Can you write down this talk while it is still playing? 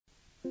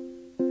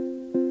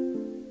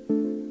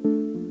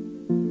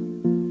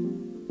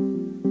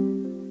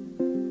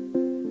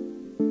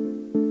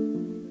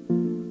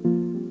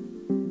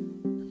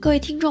位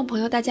听众朋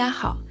友大家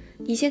好，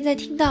你现在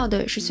听到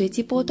的是随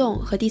机波动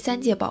和第3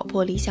届宝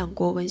珀理想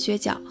国文学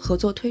奖合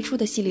作推出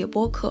的系列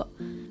播客。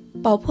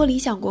宝珀理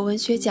想国文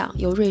学奖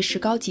由瑞士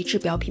高级制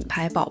表品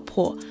牌宝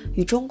珀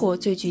与中国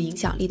最具影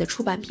响力的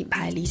出版品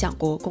牌理想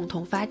国共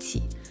同发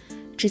起，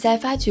旨在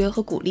发掘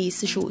和鼓励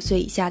45岁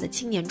以下的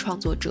青年创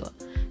作者，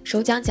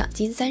首奖奖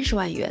金30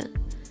万元。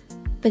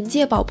本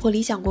届宝珀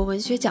理想国文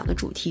学奖的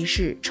主题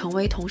是成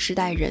为同时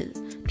代人，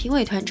评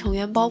委团成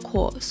员包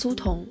括苏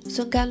童、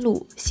孙甘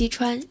露、西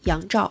川、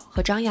杨照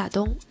和张亚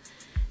东。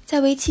在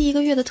为期1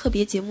个月的特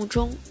别节目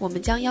中，我们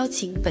将邀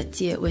请本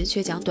届文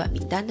学奖短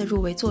名单的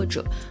入围作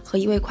者和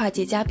一位跨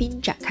界嘉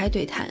宾展开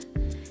对谈。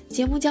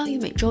节目将于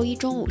每周一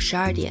中午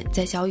12点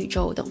在小宇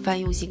宙等泛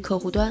用型客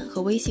户端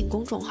和微信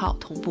公众号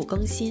同步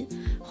更新，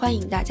欢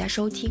迎大家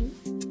收听。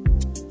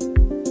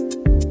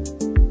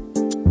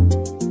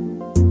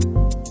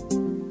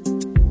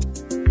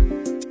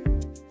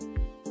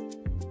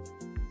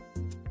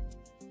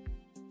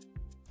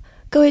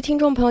各位听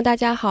众朋友大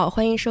家好，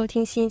欢迎收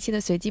听新一期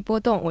的随机波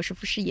动，我是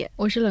傅诗野，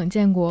我是冷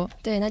建国。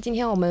对，那今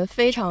天我们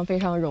非常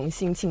荣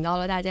幸请到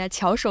了大家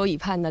翘首以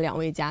盼的2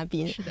位嘉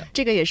宾。是的，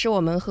这个也是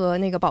我们和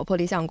那个宝珀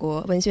理想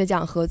国文学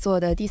奖合作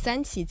的第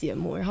3期节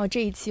目，然后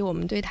这一期我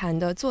们对谈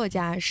的作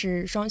家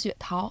是双雪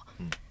涛。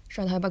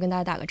双雪涛要不要跟大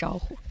家打个招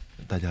呼？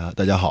大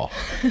家好。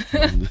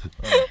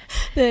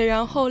对，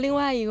然后另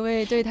外一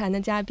位对谈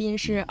的嘉宾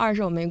是二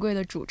手玫瑰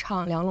的主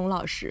唱梁龙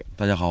老师。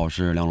大家好，我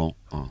是梁龙。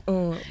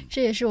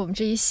这也是我们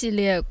这一系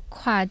列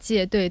跨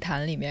界对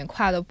谈里面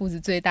跨的步子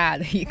最大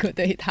的一个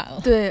对谈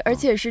了。对，而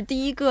且是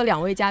第一个2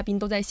位嘉宾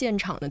都在现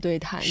场的对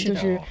谈，就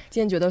是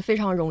今天觉得非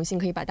常荣幸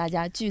可以把大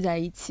家聚在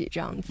一起这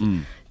样子。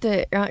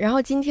对，然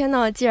后今天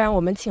呢，既然我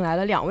们请来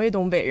了2位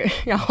东北人，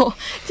然后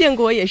建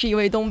国也是一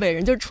位东北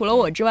人，就除了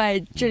我之外，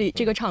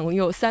这个场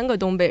有3个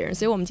东北人，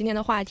所以我们今天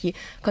的话题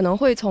可能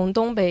会从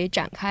东北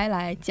展开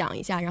来讲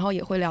一下，然后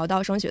也会聊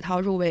到双雪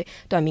涛入围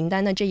短名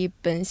单的这一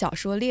本小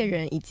说《猎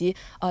人》，以及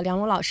梁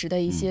龙老师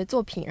的一些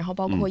作品，然后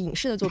包括影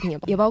视的作品，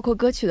也包括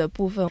歌曲的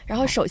部分。然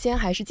后首先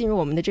还是进入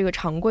我们的这个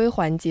常规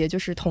环节，就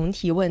是同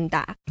题问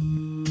答。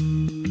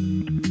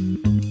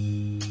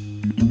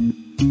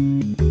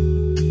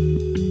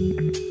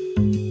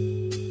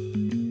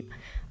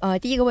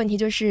第一个问题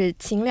就是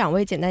请2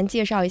位简单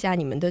介绍一下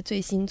你们的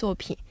最新作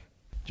品。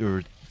就是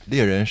《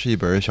猎人》是一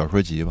本小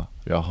说集吧，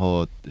然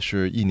后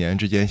是1年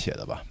之间写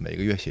的吧，每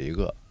个月写一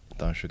个，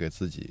当时给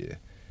自己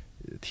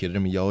提了这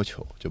么要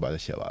求，就把它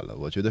写完了。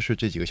我觉得是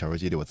这几个小说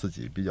集里我自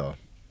己比较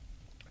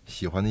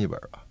喜欢的一本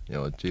吧，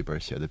因为这本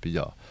写的比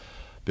较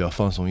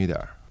放松一点。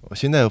我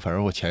现在反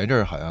正我前一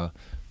阵好像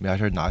没啥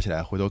事拿起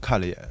来回头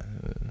看了一眼，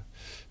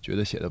觉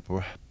得写的不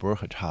是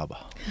很差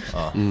吧？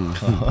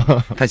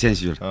太谦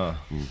虚了。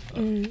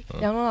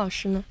梁龙老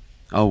师呢？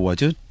我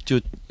就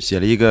写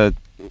了一个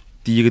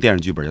第一个电视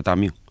剧本叫《大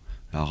命》，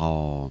然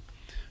后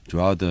主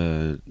要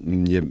的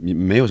也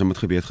没有什么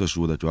特别特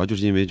殊的，主要就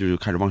是因为就是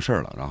开始忘事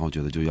儿了，然后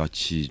觉得就要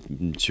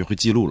学会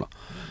记录了。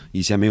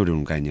以前没有这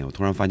种概念，我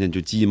突然发现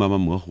就记忆慢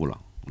慢模糊了，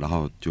然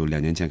后就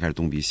2年前开始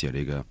动笔写了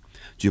一个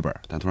剧本，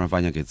但突然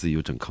发现给自己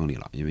又整坑里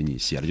了，因为你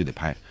写了就得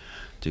拍，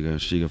这个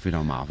是一个非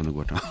常麻烦的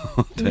过程。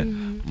对，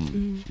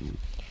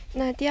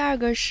那第二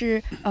个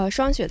是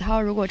双雪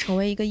涛如果成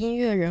为一个音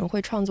乐人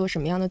会创作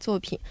什么样的作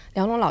品？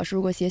梁龙老师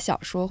如果写小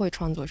说会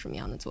创作什么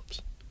样的作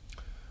品？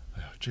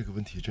哎呀，这个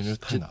问题真是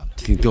太难了，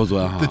挺刁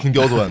钻哈。对，挺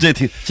刁钻。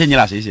这你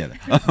俩谁写的？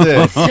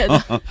对，写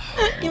的。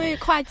因为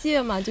跨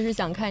界嘛，就是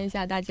想看一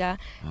下大家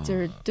就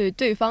是对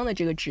对方的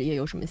这个职业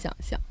有什么想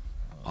象。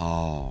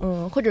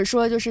或者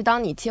说就是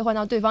当你切换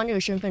到对方这个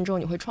身份之后，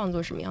你会创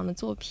作什么样的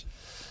作品？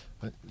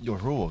有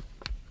时候我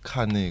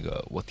看那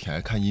个，我挺爱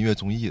看音乐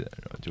综艺的，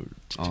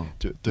然后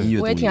就对，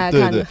我也挺爱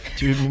看的。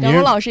就是梁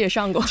龙老师也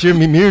上过。其实《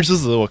明日之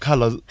子》我看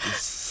了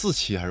4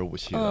期还是5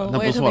期的，那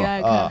不错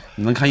了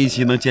你能看1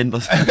期能坚持到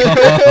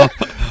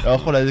然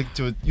后后来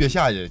就月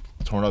下也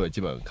从头到尾基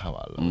本看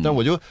完了。但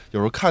我就有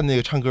时候看那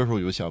个唱歌的时候，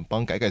我就想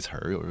帮改词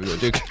儿，有时候有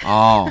这个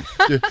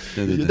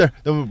对，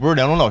但不是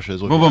梁龙老师的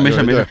作品，不没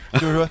事，就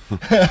是说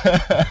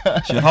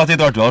雪涛这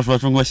段主要说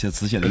中国写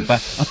词写了一半，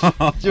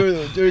就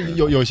是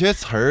有些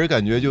词儿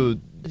感觉就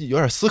有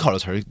点思考的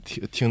词儿，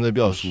听着比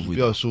较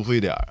舒服一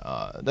点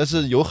啊。但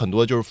是有很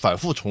多就是反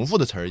复重复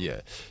的词儿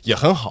也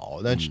很好，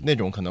但那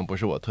种可能不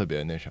是我特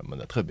别那什么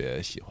的，特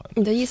别喜欢。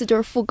你的意思就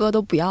是副歌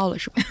都不要了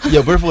是吧？也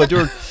不是副歌，就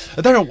是，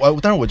但是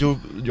我就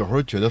有时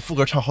候觉得副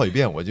歌唱好几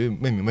遍，我就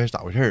没明白是咋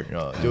回事儿，你知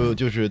道吗？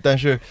就是但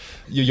是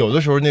有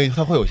的时候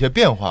它会有些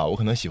变化，我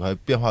可能喜欢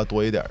变化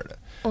多一点的。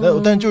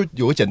但就是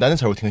有个简单的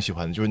词我挺喜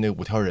欢的，就是那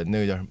5条人那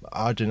个叫什么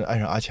阿珍爱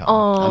上阿强，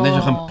那是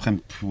很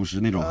朴实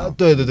那种。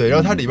对，然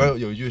后它里边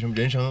有一句什么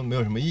人生没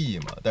有什么意义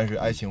嘛，但是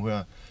爱情会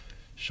让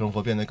生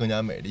活变得更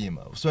加美丽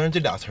嘛。虽然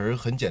这俩词儿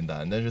很简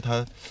单，但是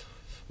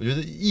我觉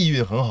得意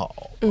蕴很好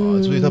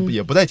所以它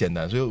也不太简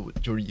单，所以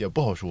就是也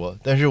不好说。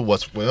但是我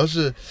要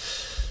是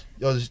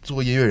做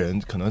个音乐人，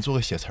可能做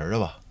个写词儿的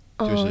吧，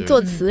就是作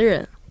词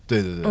人。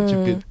对，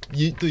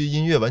就对于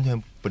音乐完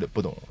全不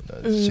懂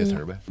的写词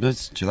儿呗。那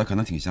觉得可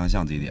能挺相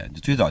像这一点，就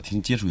最早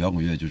接触摇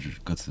滚乐就是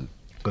歌词。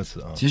歌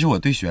词啊。其实我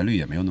对旋律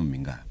也没有那么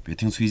敏感，比如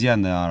听崔健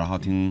的呀，然后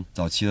听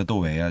早期的窦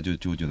唯啊，就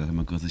觉得他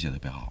们歌词写的特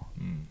别好，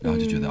然后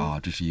就觉得啊，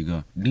这是一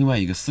个另外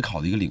一个思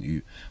考的一个领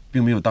域，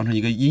并没有当成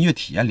一个音乐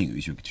体验领域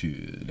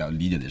去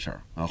理解这事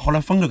儿啊。后来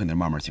风格肯定是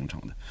慢慢形成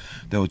的。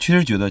对，我确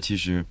实觉得其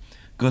实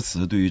歌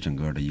词对于整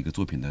个的一个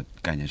作品的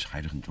概念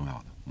还是很重要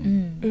的。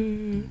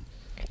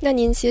那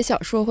您写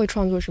小说会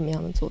创作什么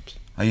样的作品？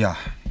哎呀，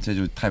这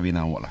就太为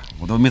难我了，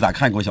我都没咋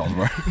看过小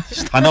说。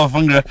谈到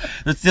风格，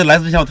这来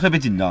之前我特别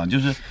紧张，就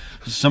是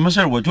什么事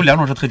儿我就2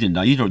种事特紧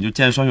张，一种就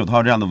见双雪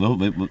涛这样的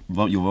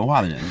有文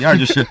化的人，第二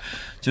就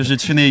是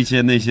去那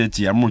些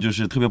节目，就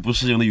是特别不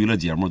适应的娱乐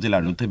节目，这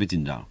2种特别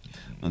紧张。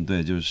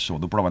对，就是手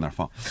都不知道往哪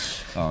放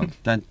啊。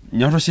但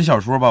你要说写小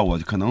说吧，我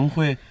可能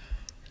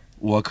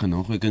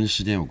会跟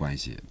时间有关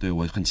系。对，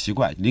我很奇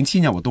怪，07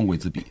年我动过一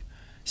次笔。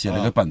写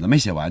了个本子没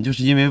写完，就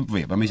是因为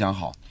尾巴没想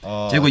好，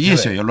结果越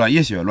写越乱，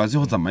最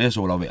后怎么也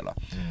收不了尾了。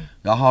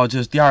然后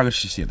这第二个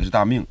是写的是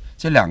大命，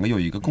这2个有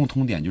一个共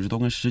通点，就是都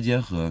跟时间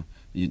和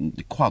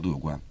跨度有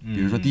关。比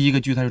如说第一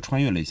个剧它是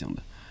穿越类型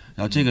的，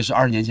然后这个是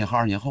20年前和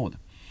20年后的，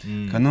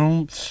可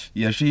能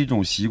也是一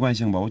种习惯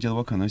性吧。我觉得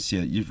我可能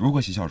如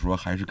果写小说，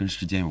还是跟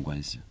时间有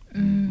关系。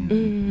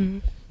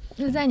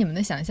那在你们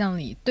的想象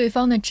里，对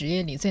方的职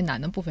业里最难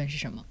的部分是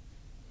什么？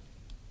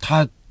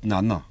他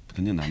难呐，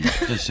肯定难的。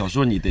这小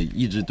说你得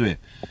一直对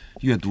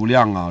阅读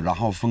量啊，然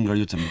后风格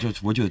又怎么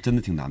我觉得真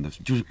的挺难的，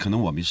就是可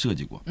能我没设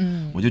计过，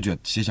我就觉得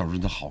写小说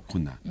真的好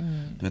困难，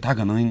对他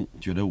可能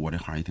觉得我这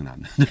行也挺难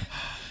的。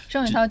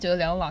双雪涛觉得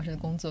梁龙老师的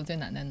工作最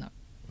难在哪儿？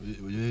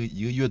我觉得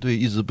一个乐队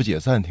一直不解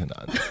散挺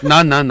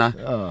难的，难。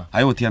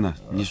哎呦我天哪，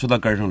你说到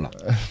根上了。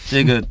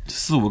这个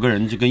4、5个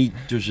人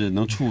就是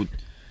能处，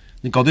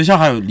你搞对象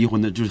还有离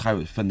婚的，就是还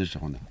有分的时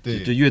候呢。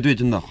对，这乐队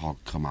真的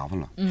可麻烦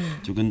了。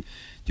就跟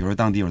有人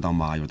当爹，有人当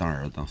妈，有人当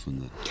儿子，当孙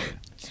子。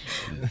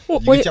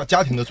我一个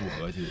家庭的组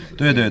合，其实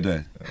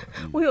对。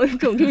我有一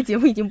种这个节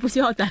目已经不需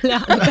要咱俩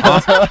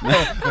了，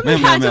没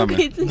有，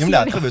你们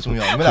俩特别重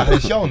要，你们俩还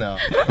笑呢，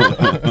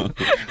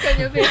感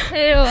觉被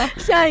黑了。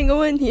下一个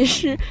问题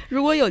是，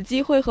如果有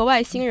机会和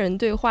外星人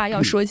对话，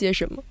要说些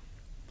什么？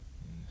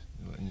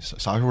你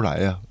啥时候来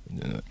呀？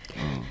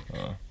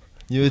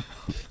因为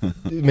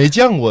没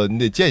见过，你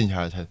得见一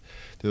下才，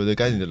对不对？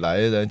赶紧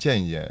来，咱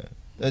见一见。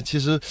其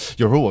实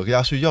有时候我搁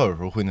家睡觉，有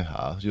时候会那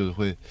啥，就是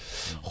会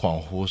恍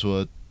惚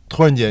说，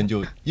突然间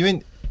因为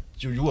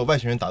如果外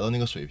星人达到那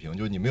个水平，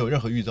就你没有任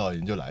何预兆，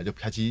人就来，就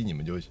啪叽，你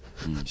们就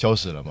消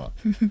失了嘛。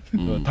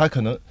他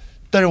可能，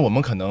但是我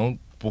们可能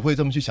不会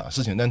这么去想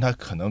事情，但他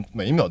可能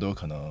每一秒都有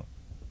可能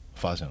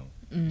发生，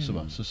是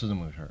吧？是这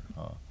么个事儿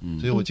啊。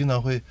所以我经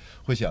常会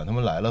想，他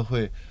们来了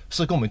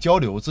是跟我们交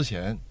流之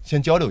前先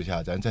交流一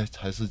下，咱再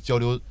还是交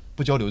流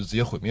不交流就直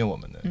接毁灭我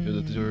们的，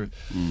就是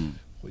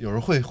有时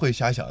候会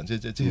瞎想这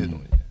些东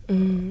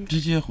西，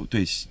直接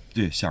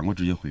对想过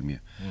直接毁灭，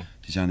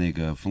就像那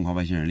个《疯狂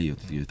外星人》里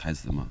有台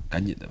词嘛，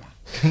赶紧的吧，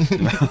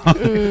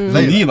对吧？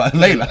累吧，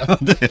累了，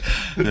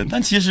对。但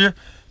其实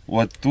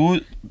我读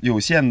有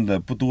限的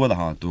不多的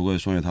哈，读过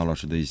双雪涛老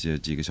师的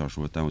几个小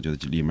说，但我觉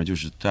得里面就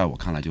是在我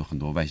看来就很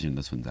多外星人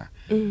的存在。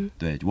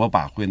对，我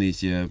把会那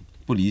些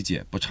不理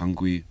解、不常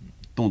规、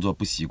动作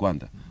不习惯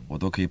的，我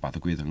都可以把它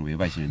归成为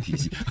外星人体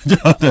系。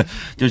对，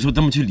就是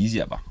这么去理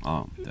解吧。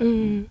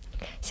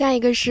下一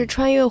个是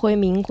穿越回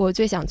民国，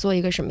最想做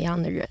一个什么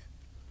样的人？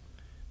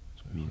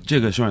这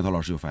个双雪涛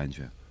老师有发言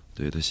权，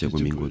对，他写过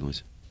民国的东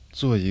西。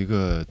做一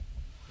个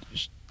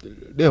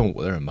练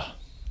武的人吧。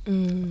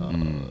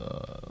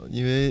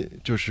因为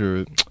就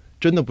是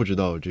真的不知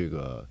道这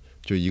个，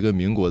就一个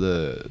民国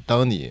的，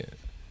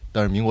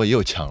但是民国也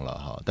有枪了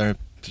哈，但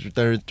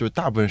是就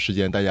大部分时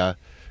间大家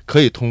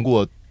可以通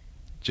过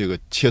这个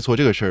切磋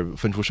这个事儿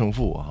分出胜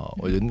负哈，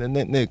我觉得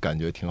那感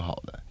觉挺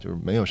好的，就是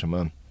没有什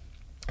么，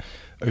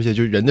而且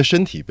就是人的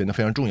身体变得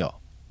非常重要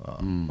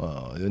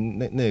我觉得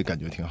那感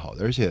觉挺好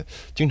的，而且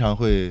经常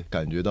会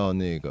感觉到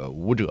那个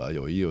武者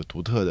有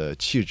独特的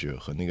气质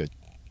和那个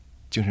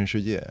精神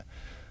世界。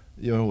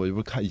因为我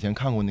不是以前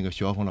看过那个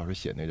徐浩峰老师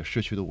写那个《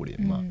逝去的武林》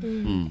嘛，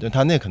但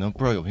他那可能不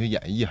知道有没有演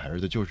绎，还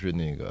是就是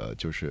那个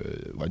就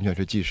是完全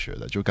是纪实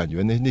的，就感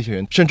觉那些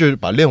人甚至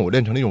把练武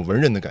练成了一种文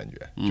人的感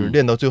觉，就是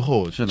练到最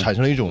后产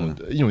生了一种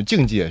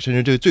境界，甚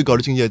至这个最高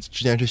的境界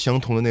之间是相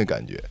通的那个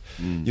感觉。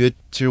因为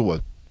其实我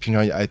平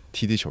常也爱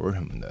踢球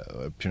什么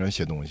的，平常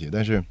写东西，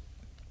但是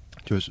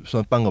就是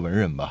算半个文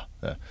人吧，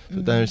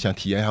但是想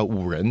体验一下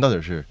武人到底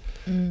是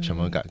什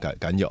么感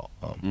觉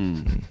啊。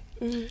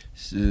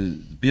是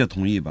比较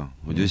同意吧。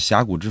我觉得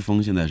侠骨之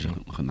风现在是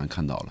很难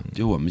看到了。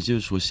就我们就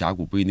说侠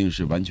骨不一定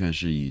是完全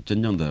是以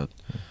真正的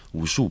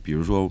武术，比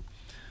如说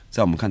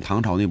在我们看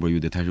唐朝那波乐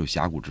队，它是有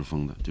侠骨之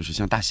风的，就是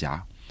像大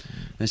侠。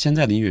那现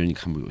在的音乐人你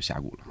看不有侠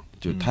骨了，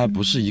就它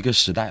不是一个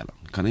时代了，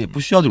可能也不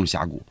需要这种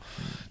侠骨，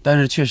但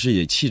是确实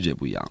也气质也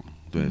不一样了。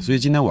对，所以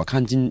今天我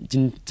看今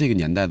这个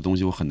年代的东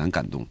西，我很难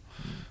感动。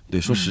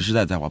对，说实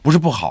在话，不是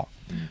不好，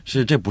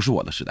是这不是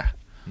我的时代。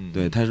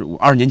对，它是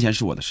20年前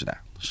是我的时代，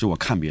是我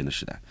看别人的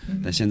时代，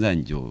但现在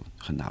你就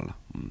很难了。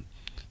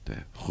对，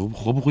活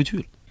不回去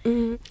了。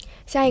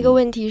下一个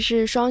问题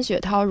是双雪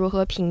涛如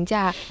何评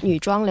价女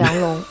装梁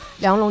龙？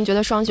梁龙觉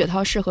得双雪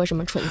涛适合什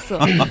么唇色？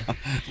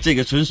这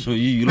个纯属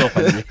于娱乐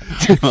环节，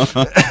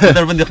但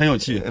是问题很有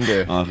趣，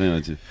对啊，很有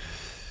趣。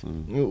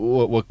因为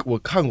我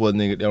看过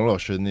那个梁龙老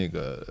师那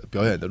个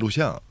表演的录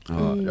像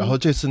啊，然后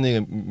这次那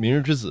个《明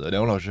日之子》，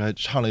梁龙老师还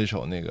唱了一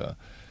首那个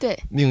对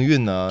命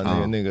运呐，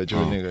那个就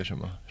是那个什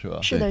么，是吧？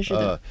是的，是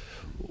的。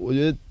我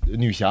觉得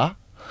女侠，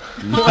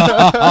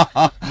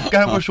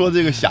刚才不是说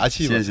这个侠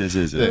气吗？谢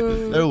谢。对，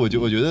但是我觉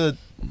得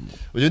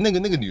那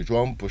个女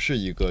装不是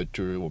一个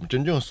就是我们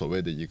真正所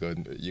谓的一个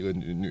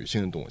女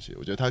性的东西，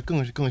我觉得它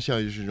更像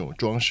是这种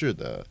装饰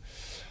的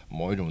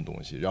某一种东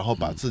西，然后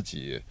把自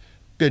己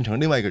变成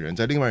另外一个人，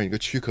在另外一个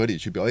躯壳里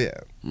去表演。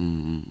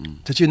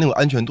它其实那种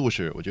安全度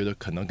是，我觉得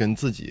可能跟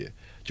自己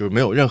就是没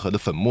有任何的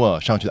粉末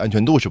上去的安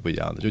全度是不一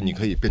样的。就你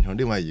可以变成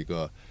另外一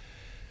个，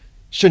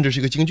甚至是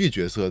一个京剧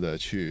角色的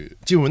去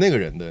进入那个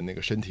人的那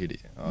个身体里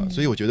啊。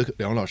所以我觉得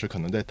梁龙老师可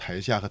能在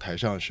台下和台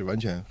上是完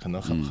全可能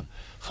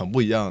很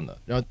不一样的。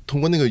然后通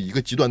过那个一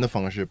个极端的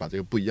方式，把这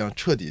个不一样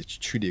彻底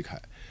驱离开。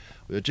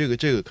我觉得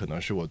这个可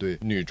能是我对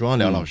女装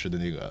梁老师的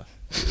那个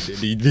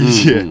理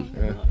解。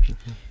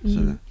是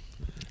的。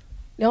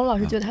梁龙老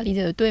师觉得他理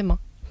解的对吗？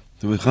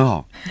对，很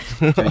好，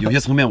有些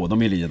层面我都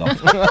没理解到，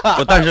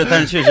但是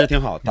确实挺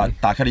好，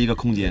打开了一个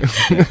空间。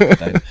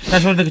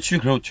但说这个躯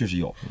壳确实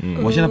有，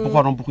我现在不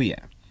化妆不会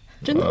演，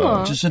真的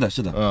吗？是的，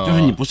就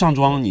是你不上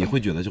妆你会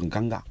觉得就很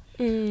尴尬，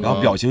然后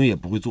表情也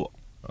不会做，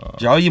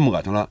只要一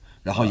抹上了，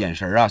然后眼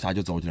神啊啥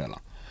就走起来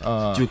了。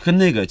就跟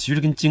那个其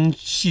实跟京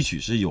戏曲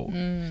是有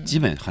基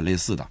本很类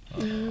似的。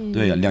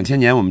对，2000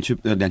年我们去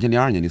2002年、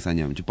2003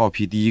年我们去报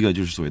批第一个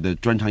就是所谓的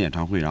专场演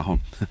唱会，然后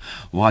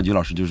文化局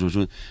老师就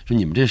说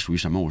你们这属于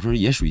什么？我说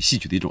也属于戏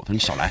曲的一种。他说你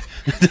少来。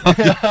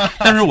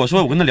但是我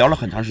跟他聊了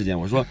很长时间，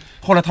我说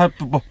后来他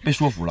不被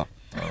说服了。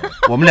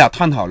我们俩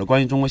探讨了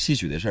关于中国戏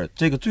曲的事儿。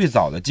这个最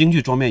早的京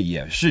剧妆面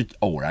也是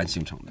偶然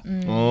形成的，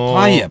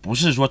他也不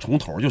是说从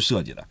头就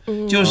设计的，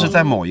就是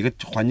在某一个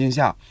环境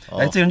下，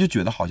这人就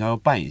觉得好像要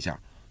扮一下。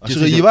是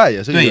个意外，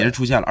也是对，也是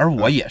出现了，而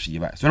我也是意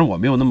外。虽然我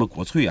没有那么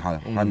国粹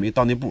哈，还没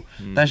到那步，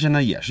但是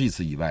呢，也是一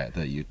次意外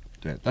的一个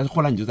对。但是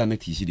后来你就在那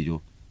体系里就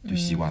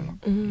习惯了。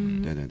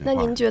对。那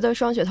您觉得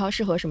双雪涛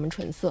适合什么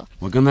唇色？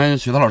我跟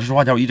雪涛老师说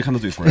话前，我一直看他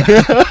嘴唇。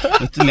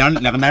这两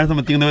个男人这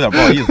么盯的有点不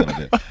好意思了。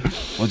对，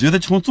我觉得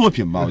从作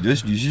品吧，我觉得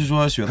与其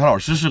说雪涛老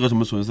师适合什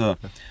么唇色，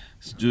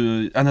就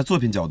按他作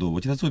品角度，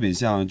我觉得他作品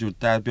像就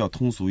大家比较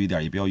通俗一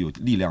点，也比较有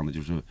力量的，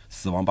就是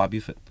死亡芭比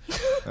粉。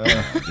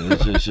我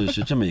觉得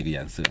是这么一个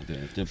颜色。对，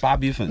这芭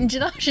比粉，你知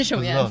道是什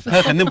么颜色？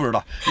他肯定不知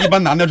道。一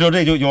般男的知道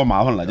这就有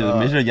麻烦了，就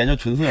没事研究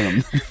唇色什么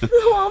的。死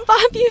亡芭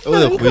比粉，我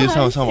得回去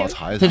上网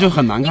查一查。这就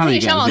很难看的一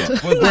个颜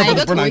色，哪一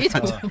个图一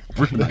图？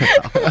不是难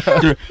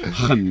看，就是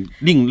很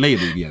另类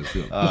的一个颜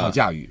色，不好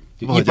驾驭。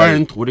就一般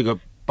人涂这个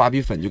芭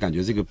比粉就感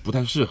觉这个不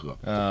太适合，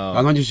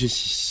然后就是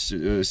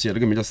写了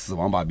个名叫死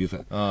亡芭比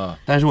粉。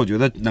但是我觉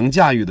得能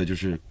驾驭的就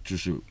是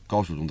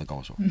高手中的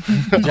高手，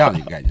这样的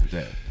一个概念。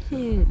对。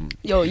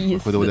有意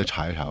思。回头我得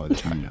查一查，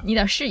你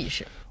得试一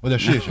试。我得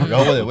试一试，然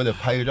后我得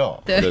拍个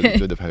照。对，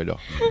得拍个照。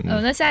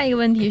那下一个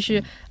问题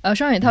是，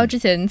双雪涛之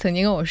前曾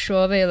经跟我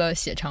说，为了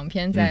写长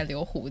篇在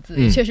留胡子，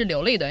也确实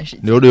留了一段时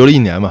间，留了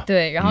1年嘛。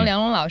对，然后梁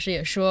龙老师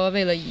也说，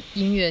为了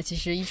音乐，其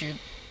实一直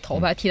头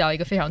发剃到一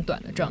个非常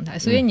短的状态。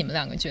所以你们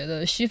两个觉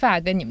得虚发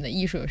跟你们的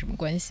艺术有什么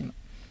关系吗？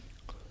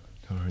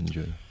张老师，你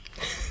觉得？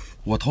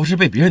我头是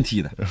被别人剃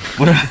的，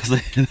不是，所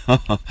以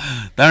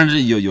当然这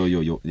有，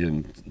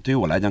对于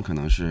我来讲，可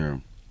能是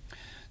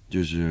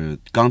就是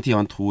刚剃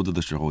完秃子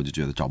的时候，我就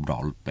觉得找不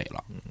着北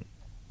了。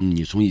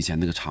你从以前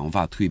那个长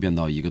发蜕变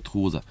到一个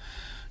秃子，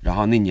然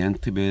后那年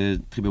特别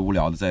无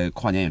聊的，在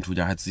跨年演出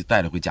间还自己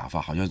带了回假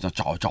发，好像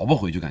找不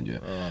回去，感觉。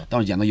但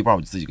我演到一半，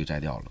我就自己给摘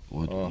掉了，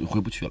我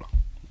回不去了。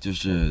就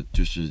是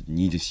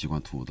你已经习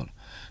惯秃子了，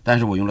但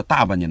是我用了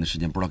大半年的时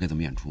间，不知道该怎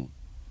么演出。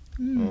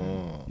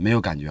没有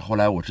感觉。后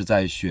来我是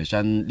在雪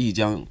山丽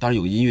江，当时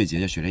有个音乐节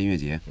叫雪山音乐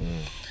节。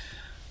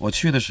我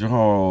去的时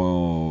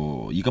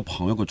候，一个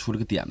朋友给我出了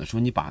个点子，说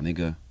你把那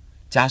个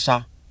袈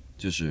裟，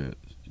就是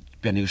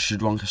变成一个时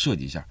装设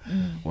计一下。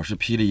我是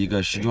披了一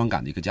个时装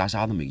感的一个袈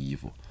裟那么一个衣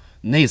服。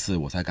那次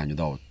我才感觉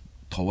到，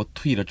头发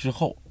剃了之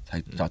后，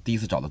才第一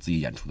次找到自己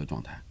演出的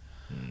状态。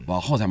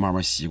往后才慢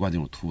慢习惯这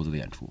种秃子的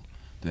演出。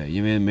对，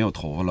因为没有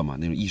头发了嘛，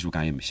那种艺术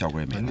感效果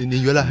也没了。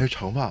您原来还是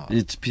长发？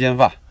披肩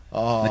发。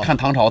看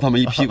唐朝他们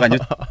一披，感觉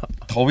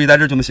头发一在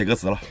这就能写歌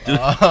词了，就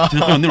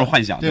是会有那种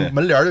幻想，对，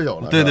门帘就有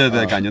了。对，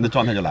感觉那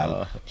状态就来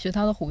了。雪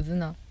涛的胡子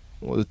呢？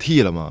我都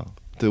剃了嘛。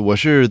对，我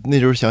是那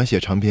时候想写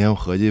长篇，我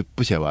合计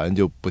不写完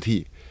就不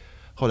剃，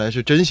后来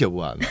是真写不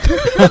完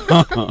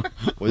了。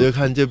我就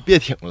看就别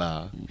挺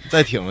了，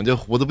再挺这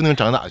胡子不定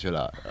长哪去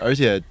了。而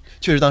且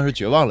确实当时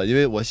绝望了，因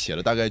为我写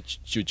了大概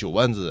9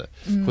万字，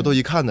回头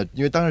一看呢，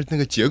因为当时那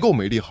个结构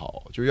没立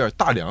好，就有点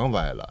大梁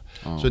歪了，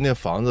所以那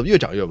房子越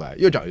长越歪。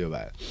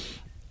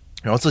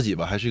然后自己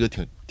吧还是一个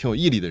挺有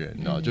毅力的人，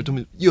你知道，就这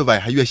么越歪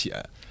还越写，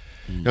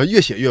然后越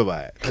写越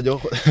歪，他就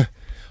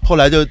后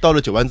来就到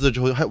了9万字之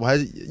后，我还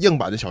硬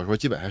把那小说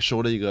基本还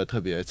收了一个特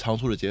别仓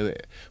促的结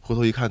尾，回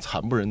头一看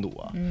惨不忍睹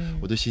啊，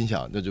我就心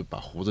想那就把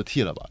胡子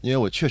剃了吧，因为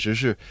我确实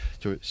是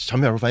就是长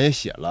篇小说反正也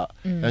写了，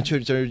但确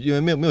实就是因为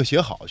没有写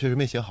好，确实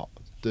没写好，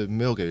对，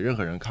没有给任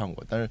何人看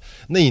过，但是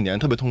那一年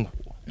特别痛苦。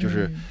就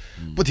是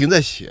不停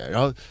在写，然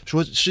后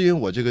说是因为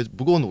我这个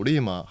不够努力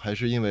吗？还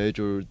是因为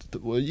就是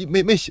我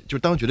没写，就是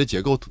当觉得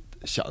结构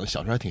想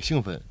出来挺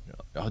兴奋，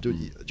然后就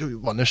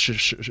往那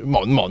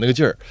卯那个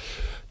劲儿，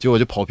结果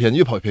就跑偏，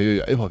越跑偏越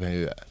远，越跑偏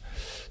越远。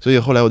所以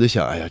后来我就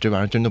想，哎呀，这玩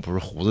意儿真的不是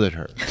胡子的事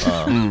儿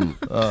啊，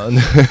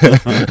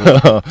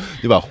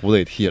就把胡子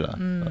给剃了。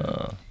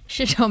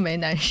世上没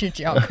难事，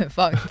只要肯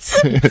放弃。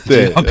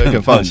对，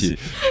肯放弃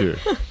是。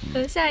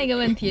下一个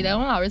问题，梁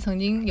龙老师曾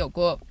经有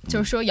过，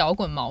就是说摇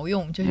滚毛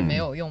用，就是没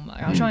有用嘛。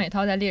然后双雪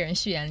涛在《猎人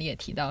序言》里也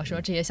提到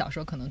说，这些小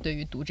说可能对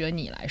于读者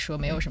你来说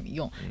没有什么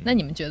用。那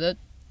你们觉得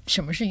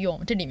什么是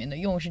用？这里面的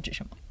用是指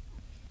什么？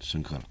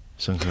深刻了。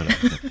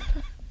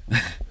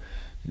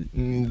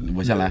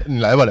我先来，你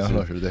来吧，梁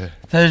老师。对，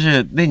但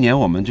是那年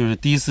我们就是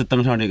第一次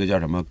登上这个叫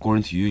什么工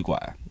人体育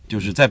馆，就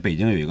是在北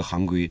京有一个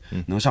行规，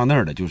能上那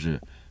儿的就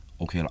是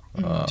OK 了，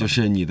就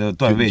是你的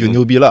段位就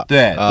牛逼了，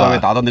对，段位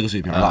达到那个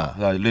水平了，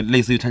类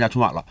似于参加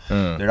春晚了，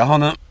对，然后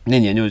呢，那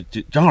年就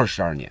正好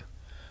是12年，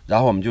然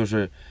后我们就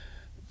是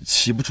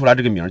起不出来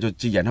这个名，就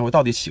这演唱会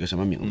到底起个什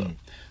么名字？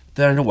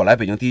但是我来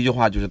北京第一句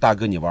话就是大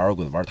哥，你玩摇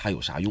滚玩它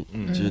有啥用？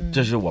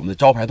这是我们的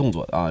招牌动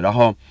作啊，然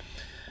后。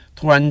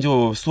突然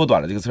就缩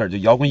短了这个词儿，就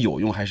摇滚有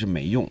用还是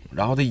没用？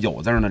然后这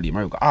有字呢，里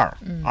面有个二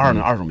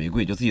呢，二手玫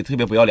瑰，就自己特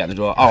别不要脸的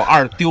说，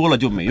二丢了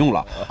就没用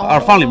了，二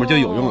放里面就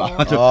有用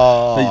了，就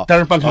当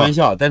然半开玩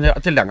笑，但是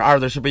这2个二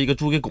字是被一个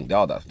猪给拱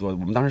掉的，我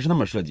们当时是那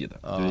么设计的，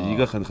就是一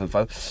个很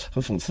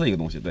讽刺的一个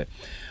东西。对，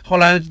后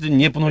来你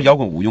也不能说摇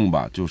滚无用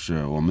吧，就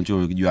是我们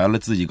就圆了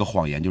自己一个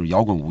谎言，就是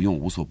摇滚无用，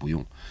无所不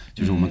用，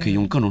就是我们可以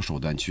用各种手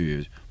段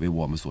去为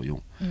我们所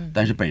用，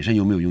但是本身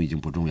有没有用已经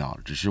不重要了，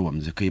只是我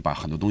们可以把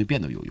很多东西变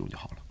得有用就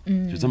好了。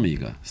就这么一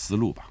个思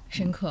路吧。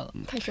深刻了，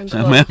太深刻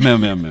了。没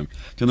有，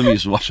就那么一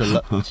说，深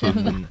了。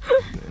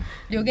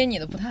留给你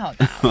的不太好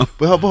答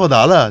了，不好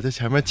答了，这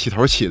前面起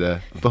头起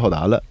的不好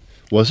答了。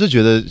我是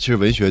觉得，其实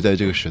文学在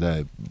这个时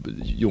代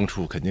用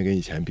处肯定跟以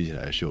前比起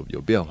来是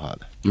有变化的。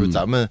就是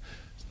咱们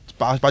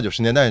80、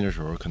90年代那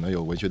时候，可能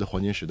有文学的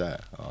黄金时代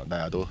啊，大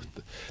家都。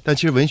但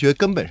其实文学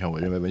根本上，我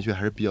认为文学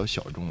还是比较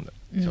小众的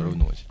东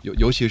西，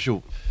尤其是。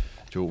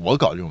就我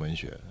搞这种文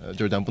学，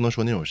就是咱不能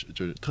说那种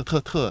就是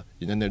特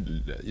人家那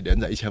连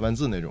载1000万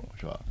字那种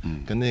是吧？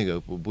跟那个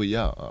不一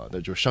样啊，那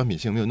就是商品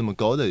性没有那么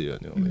高的一个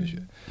那种文学。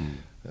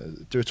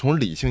就是从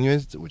理性，因为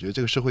我觉得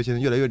这个社会现在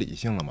越来越理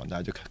性了嘛，大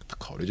家就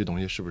考虑这东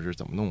西是不是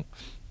怎么弄，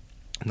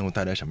能够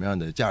带来什么样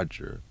的价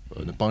值，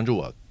能帮助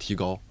我提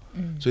高。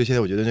所以现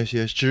在我觉得那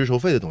些知识收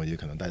费的东西，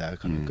可能大家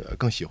可能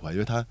更喜欢，因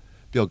为它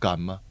比较干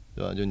嘛。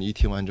对吧？就你一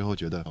听完之后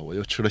觉得我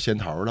又吃了仙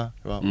桃了，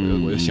是吧？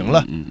我又行了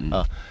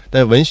啊！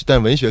但文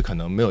学可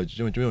能没有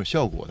这种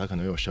效果，它可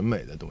能有审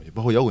美的东西，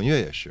包括摇滚乐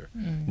也是。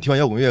你听完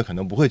摇滚乐可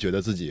能不会觉得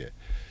自己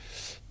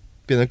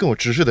变得更有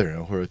知识的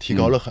人，或者提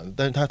高了很，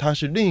但是它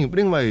是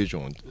另外一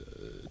种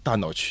大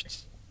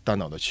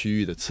脑的区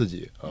域的刺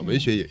激啊。文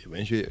学也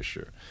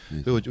是，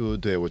所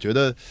以我觉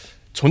得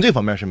从这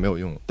方面是没有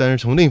用，但是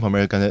从另一方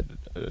面，刚才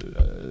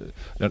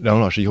梁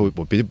龙老师以后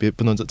我别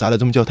不能咱俩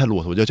这么叫太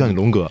啰嗦，我就叫你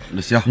龙哥，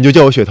行，你就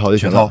叫我雪涛就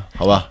行了，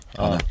好吧？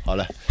好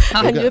嘞，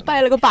感觉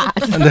掰了个把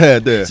子，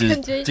对，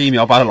这一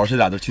秒把老师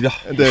俩都去掉，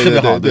对，特别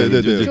好，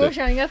对，桌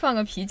上应该放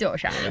个啤酒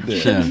啥的，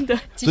对，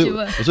继续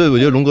问。所以我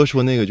觉得龙哥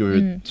说那个就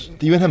是，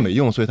因为他没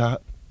用，所以他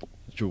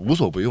就无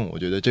所不用，我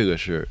觉得这个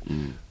是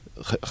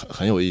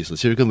很有意思，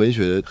其实跟文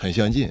学很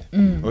相近，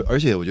而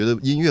且我觉得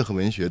音乐和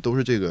文学都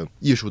是这个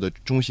艺术的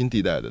中心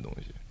地带的东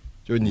西。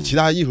就是你其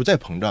他艺术再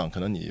膨胀，可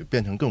能你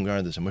变成各种各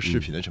样的什么视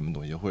频的什么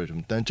东西或者什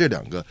么，但这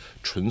两个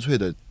纯粹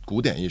的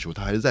古典艺术，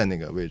它还是在那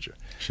个位置。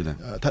是的，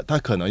它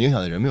可能影响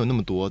的人没有那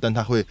么多，但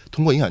它会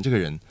通过影响这个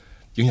人，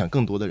影响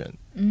更多的人。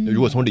如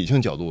果从理性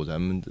角度，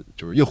咱们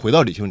就是又回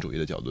到理性主义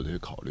的角度去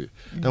考虑，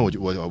但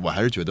我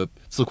还是觉得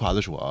自夸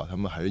的说啊，他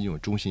们还是一种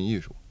中心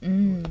艺术。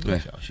对，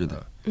是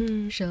的，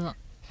深了。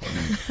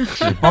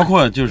是包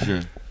括就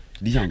是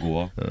理想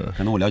国，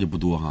可能我了解不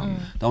多哈，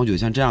但我觉得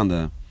像这样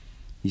的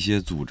一些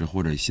组织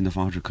或者新的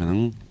方式，可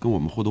能跟我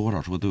们或多或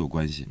少说都有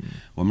关系。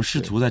我们试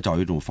图在找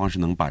一种方式，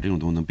能把这种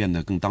东西能变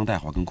得更当代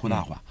化、更扩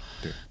大化。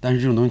对，但是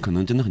这种东西可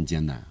能真的很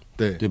艰难。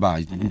对吧？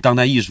你当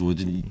代艺术，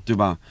对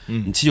吧？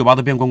你798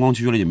都变观光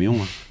区了也没用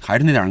啊，还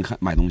是那点人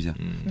买东西，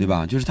对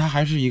吧？就是它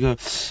还是一个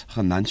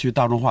很难去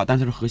大众化，但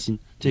是核心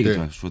这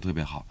个说得特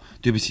别好。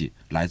对不起，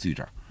来自于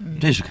这儿，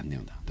这是肯定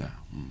的。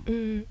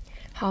对，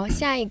好，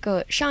下一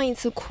个，上一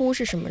次哭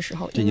是什么时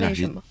候？因为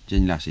什么？这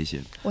你俩谁写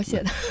的？我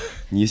写的。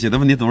你写的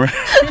问题怎么是？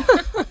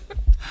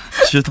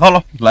知道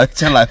了，来，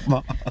先来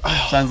吧。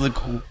上次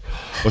哭，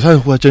我上次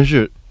哭还真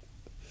是，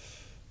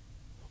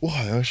我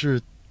好像是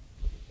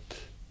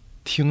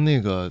听那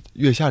个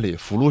月下里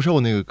福禄寿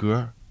那个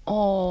歌。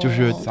就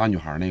是仨女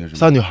孩那个是吗？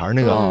仨女孩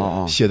那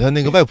个，写她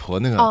那个外婆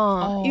那个。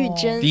玉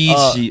珍。第一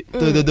期。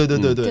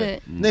对，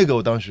那个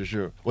我当时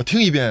是我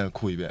听一遍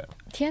哭一遍，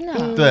天哪！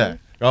对，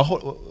然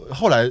后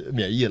后来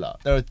免疫了，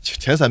但是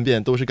前3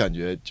遍都是感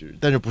觉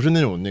但是不是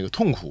那种那个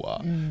痛苦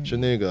啊，是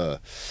那个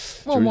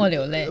默默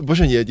流泪，不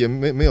是也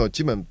没有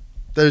基本。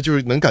但是就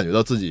是能感觉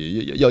到自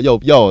己要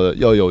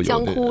有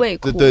将哭未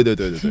哭，对，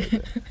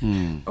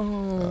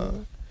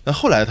但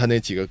后来他那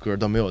几个歌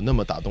都没有那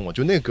么打动我，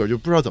就那歌就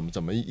不知道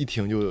怎么一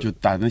听就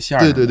打那线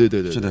儿，对，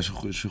是的，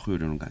是会有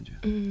这种感觉。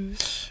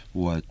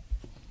我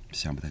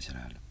想不太起来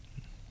了，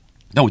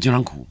但我经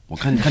常哭，我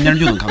看电视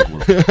剧能看哭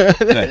了。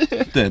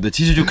对，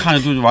其实就看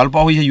着就完了，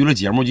包括一些娱乐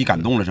节目，一感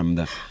动了什么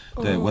的。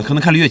对我可能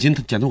看李雪琴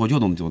剪脱口秀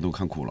都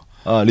看哭了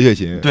啊，李雪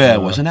琴，对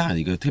我是那样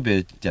一个特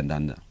别简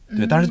单的。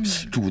对，但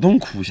是主动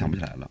哭想不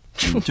起来了，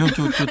就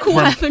哭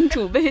还分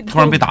主被动，突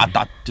然被打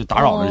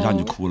扰了，让你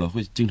就哭了，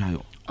会经常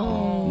有。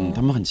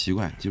他们很奇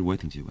怪，其实我也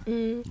挺奇怪。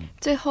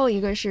最后一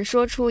个是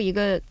说出一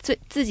个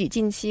自己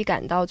近期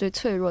感到最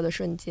脆弱的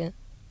瞬间。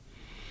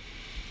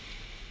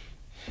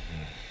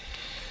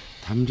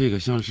他们这个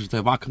像是在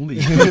挖坑的一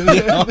样。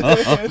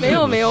没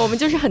有，我们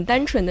就是很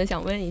单纯的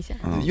想问一下。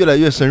越来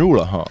越深入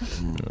了哈。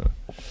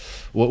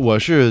我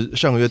是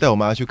上个月带我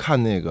妈去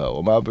看那个，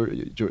我妈不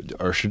是就是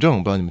耳石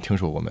症，不知道你们听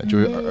说过没？就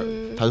是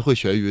她会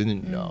眩晕，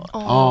你知道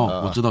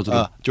吗？我知道，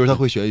就是她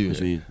会眩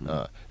晕，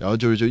然后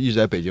就一直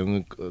在北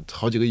京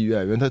好几个医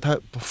院，因为她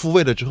复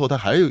位了之后，她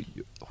还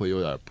会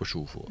有点不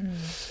舒服。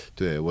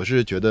对，我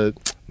是觉得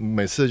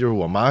每次就是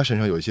我妈身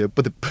上有一些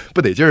不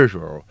得劲儿的时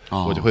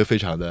候，我就会非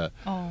常的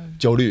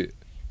焦虑，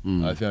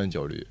非常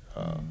焦虑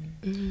啊。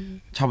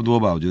差不多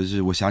吧，我觉得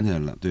是我想起来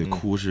了，对，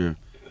哭是。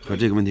和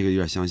这个问题有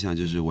点相像，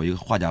就是我一个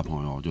画家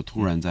朋友，就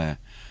突然在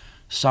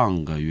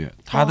上个月，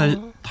他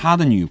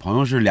的女朋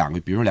友是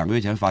比如说2个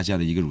月前发现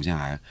的一个乳腺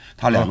癌，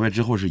他2个月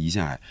之后是胰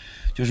腺癌，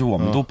就是我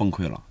们都崩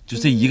溃了，就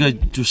这一个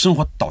就生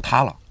活倒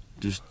塌了，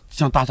就是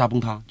像大厦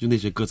崩塌，就那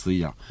些歌词一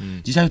样，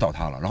一下就倒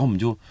塌了。然后我们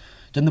就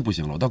真的不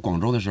行了。我到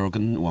广州的时候，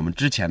跟我们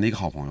之前的一个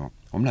好朋友，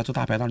我们俩坐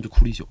大排档就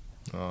哭了一宿，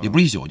也不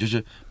是一宿，就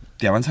是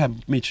点完菜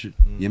没吃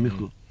也没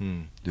喝，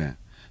对，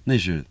那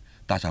是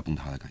大厦崩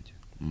塌的感觉。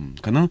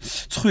可能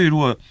脆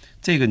弱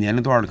这个年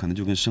龄段的可能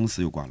就跟生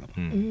死有关了吧。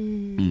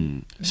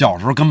小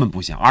时候根本不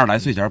想，20来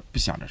岁前不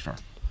想这事儿。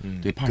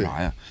对，怕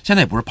啥呀？现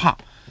在也不是怕，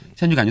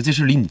现在就感觉这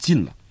事离你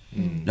近了。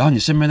然后你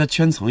身边的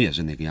圈层也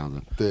是那个样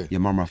子，对，也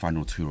慢慢发这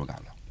种脆弱感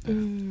了。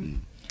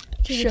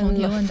这个同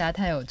题问答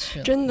太有趣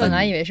了，真的，本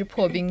来以为是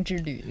破冰之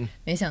旅，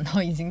没想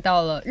到已经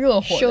到了热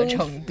火的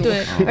程度。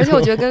对，而且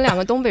我觉得跟2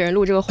个东北人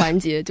录这个环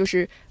节，就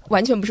是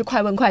完全不是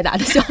快问快答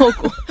的效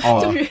果，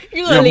就是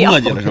热聊。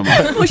磨叽了是吗？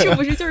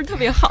不是，就是特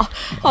别好。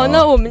好，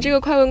那我们这个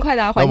快问快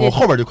答环节，我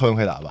后边就快问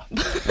快答吧。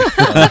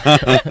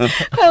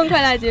快问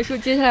快答结束，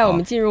接下来我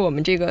们进入我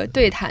们这个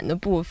对谈的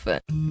部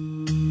分。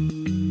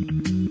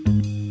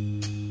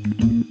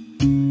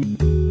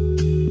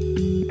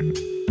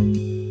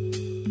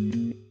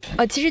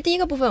其实第一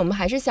个部分我们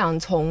还是想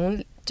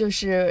从就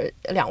是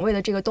2位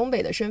的这个东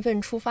北的身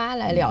份出发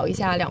来聊一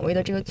下2位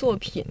的这个作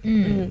品。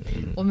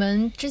我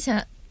们之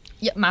前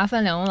也麻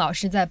烦梁龙老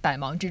师在百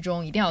忙之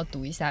中一定要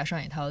读一下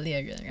双雪涛的《猎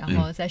人》，然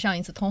后在上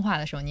一次通话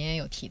的时候您也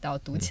有提到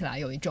读起来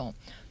有一种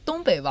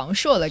东北王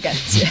朔的感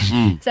觉。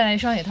在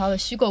双雪涛的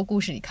虚构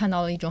故事里看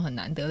到了一种很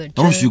难得的真，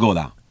都是虚构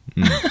的。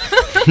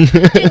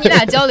这你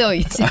俩交流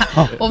一下，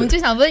我们就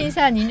想问一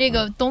下您这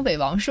个东北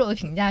王朔的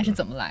评价是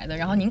怎么来的，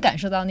然后您感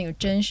受到那个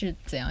真是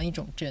怎样一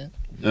种真？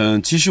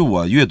其实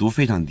我阅读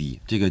非常低，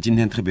这个今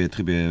天特别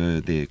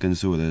得跟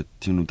所有的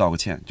听众道个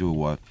歉，就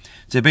我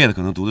这辈子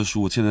可能读的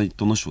书现在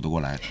都能数得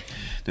过来，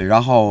对，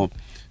然后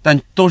但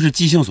都是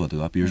即兴所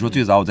得。比如说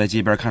最早我在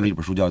街边看到一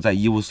本书叫《在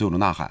一无所有的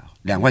呐喊》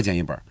，2块钱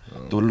一本，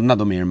都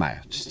没人买，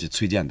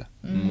崔健的，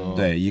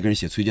对，一个人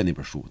写崔健那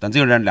本书，但这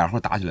个人2会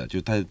打起来，就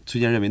他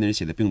崔健认为那人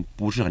写的并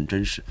不是很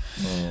真实。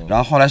然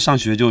后后来上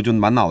学就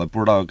满脑子不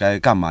知道该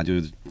干嘛，就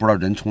不知道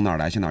人从哪儿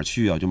来向哪儿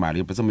去啊，就买了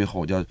一本这么一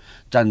厚叫《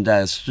站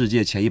在世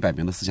界前100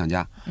名的思想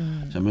家》，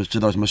什么知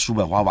道什么叔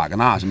本华、瓦格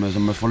纳，什么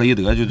弗洛伊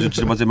德，就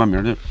知道这帮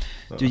名，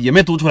就也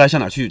没读出来向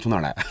哪儿去，从哪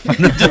儿来，反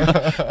正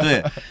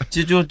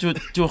就对，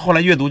就后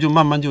来阅读就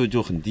慢慢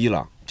就很低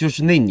了。就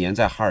是那年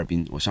在哈尔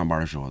滨我上班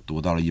的时候读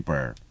到了一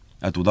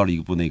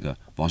部那个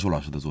王朔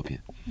老师的作品。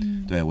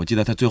对，我记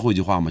得他最后一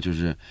句话嘛，就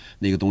是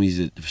那个东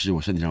西是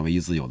我身体上唯一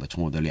自由的，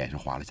从我的脸上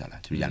滑了下来，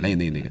就是眼泪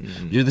那个，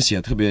我觉得写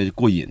的特别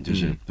过瘾。就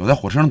是我在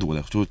火车上读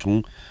的，就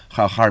从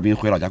哈尔滨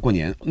回老家过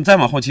年，再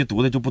往后期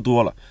读的就不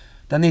多了。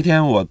但那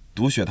天我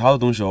读雪涛的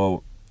东西时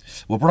候，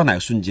我不知道哪个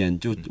瞬间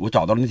就我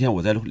找到了那天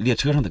我在列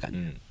车上的感觉。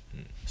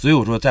所以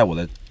我说在我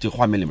的这个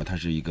画面里面，它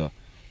是一个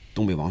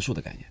东北王朔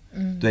的概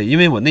念。对，因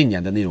为我那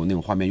年的那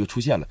种画面又出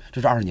现了，这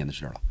是20年的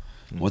事了。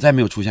我再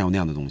没有出现过那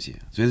样的东西，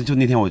所以就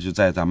那天我就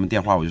在咱们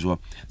电话，我就说，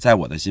在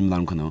我的心目当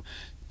中，可能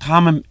他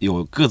们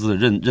有各自的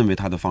认为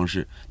他的方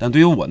式，但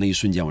对于我那一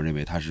瞬间，我认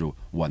为他是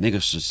我那个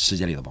世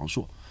界里的王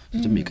朔，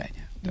是这么一概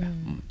念。对，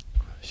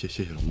谢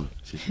谢龙哥，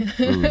谢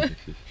谢。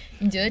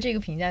你觉得这个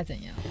评价怎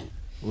样？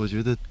我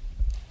觉得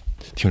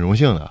挺荣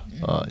幸的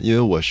啊，因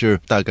为我是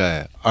大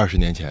概20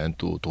年前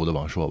读的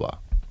王朔吧，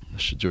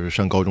就是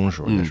上高中的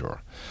时候那时候。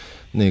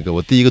那个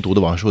我第一个读的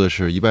王朔的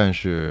是一半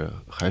是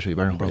海水一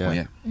半是火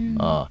焰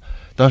啊，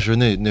当时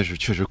那是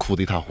确实哭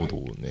得一塌糊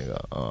涂那个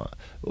啊，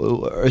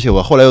而且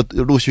我后来又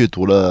陆续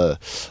读了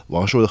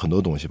王朔的很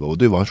多东西吧，我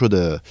对王朔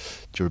的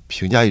就是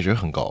评价一直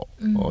很高，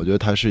我觉得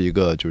他是一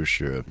个就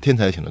是天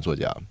才型的作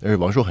家，而且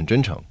王朔很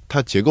真诚，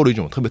他结构了一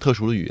种特别特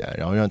殊的语言，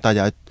然后让大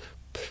家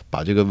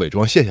把这个伪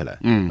装卸下来，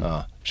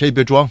谁也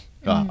别装。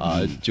是吧？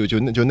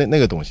就那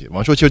个东西，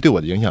王朔其实对我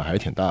的影响还是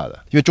挺大的，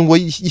因为中国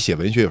一写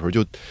文学，有时候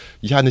就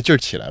一下那劲儿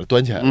起来了，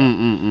端起来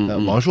了。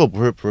王朔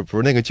不是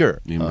那个劲儿，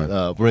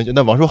不是。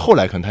那王朔后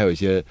来可能他有一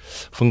些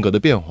风格的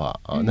变化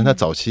啊，那他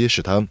早期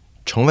使他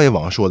成为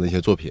王朔的那些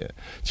作品，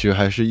其实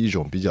还是一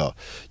种比较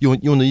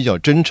用的比较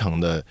真诚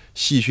的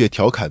戏谑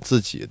调侃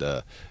自己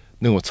的。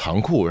那种残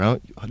酷，然后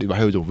里边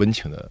还有一种温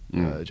情的，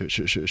就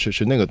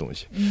是那个东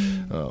西，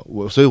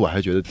所以我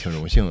还觉得挺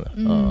荣幸的，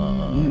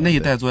那一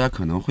代作家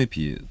可能会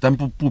但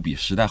不比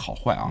时代好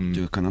坏啊，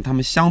就可能他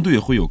们相对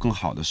会有更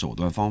好的手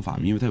段方法，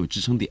因为他有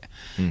支撑点。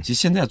其实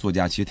现在作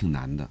家其实挺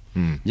难的，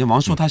你像王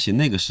朔他写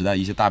那个时代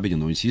一些大背景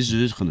东西，其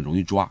实很容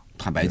易抓，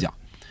坦白讲，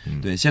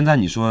对，现在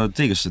你说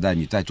这个时代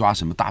你在抓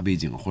什么大背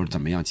景或者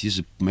怎么样，其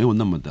实没有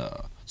那么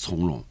的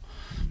从容。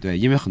对，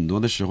因为很多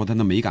的时候它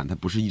的美感它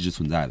不是一直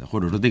存在的，或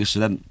者说那个时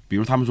代，比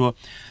如他们说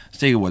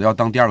这个我要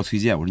当第二个崔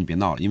健，我说你别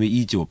闹了，因为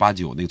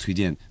1989那个崔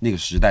健那个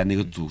时代那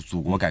个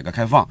祖国改革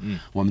开放，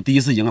我们第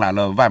一次迎来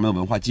了外面的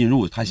文化进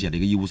入，他写了一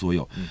个一无所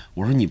有，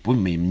我说你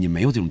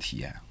没有这种体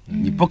验，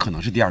你不可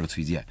能是第二个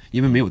崔健，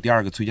因为没有第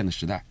二个崔健的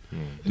时代，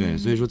对，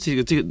所以说这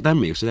个，但是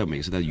每个时代有每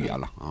个时代的语言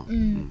了啊。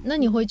那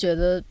你会觉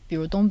得，比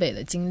如东北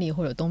的经历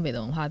或者东北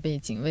的文化背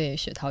景，为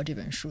雪涛这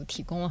本书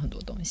提供了很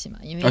多东西嘛？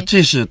因为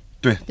这是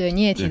对，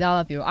你也提到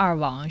了，比如二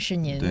王是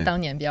您当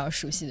年比较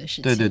熟悉的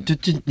事情。对，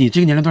这你这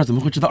个年龄段怎么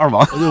会知道二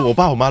王？我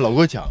爸我妈老给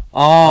我讲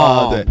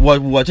对，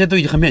我这都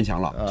已经很勉强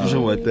了，就是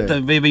我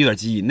微微有点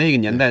记忆。那个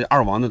年代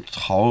二王的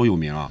好有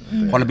名啊，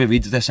后来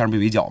在山上被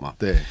围剿嘛，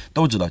对，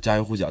都知道家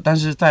喻户晓。但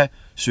是在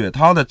雪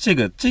涛的这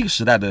个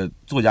时代的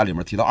作家里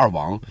面提到二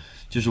王，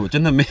就是我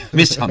真的没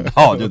想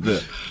到，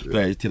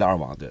对提到二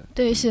王，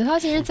对，雪涛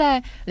其实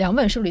在2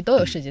本书里都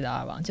有涉及到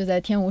二王，就在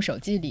《天舞手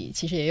记》里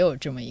其实也有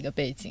这么一个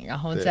背景，然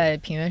后在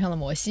《平原上的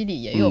摩西》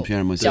里也有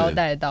交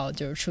代到，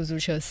就是出租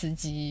车司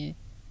机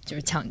就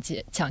是抢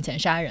钱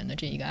杀人的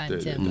这一个案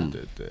件吧。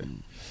对。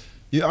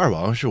因为二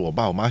王是我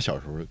爸我妈小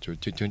时候就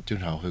经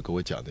常会给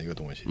我讲的一个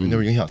东西，因为那时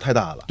候影响太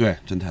大了，对，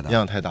真太大，影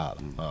响太大了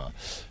啊。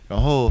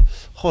然后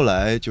后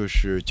来就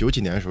是90几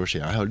年的时候，沈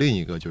阳还有另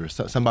一个就是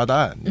38大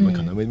案，你们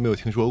可能没有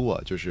听说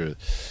过，就是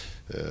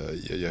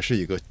也是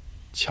一个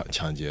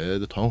抢劫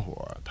的团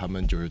伙，他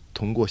们就是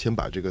通过先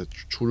把这个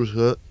出租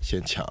车先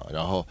抢，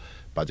然后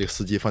把这个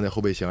司机放在后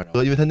备箱，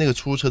因为他那个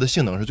出租车的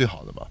性能是最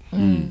好的嘛，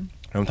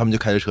然后他们就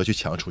开着车去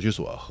抢储蓄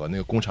所和那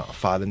个工厂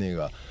发的那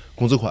个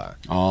工资款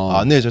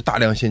那是大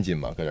量现金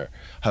嘛，搁这儿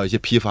还有一些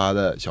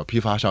小批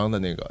发商的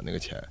那个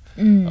钱，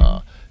然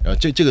后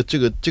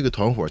这个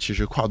团伙其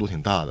实跨度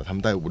挺大的，他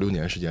们在5-6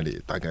年时间里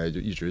大概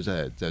就一直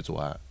在作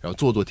案，然后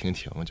做停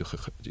就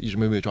一直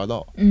没被抓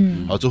到，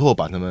然后最后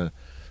把他们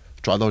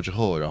抓到之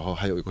后，然后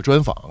还有一个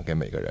专访给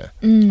每个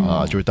人，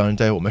就是当时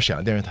在我们沈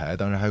阳电视台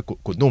当时还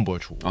滚动播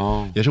出，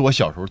也是我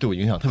小时候对我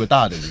影响特别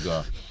大的一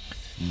个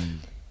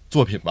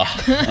作品吧，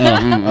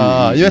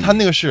因为他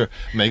那个是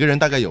每个人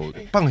大概有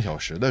半个小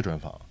时的专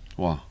访，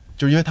哇，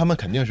就是因为他们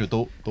肯定是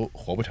都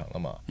活不成了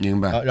嘛，明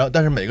白，然后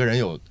但是每个人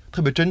有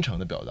特别真诚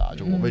的表达，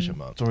就我为什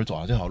么就是走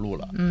上这条路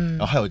了，然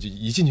后还有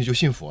一进去就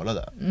信佛了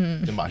的，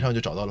就马上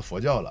就找到了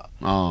佛教了，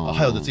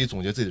还有的自己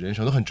总结自己的人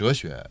生都很哲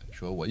学，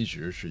说我一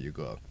直是一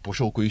个不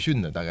受规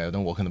训的，大概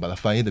但我可能把它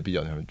翻译的比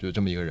较就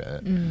这么一个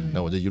人，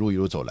那我就一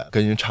路走来，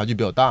跟人差距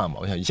比较大嘛，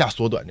我想一下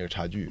缩短这个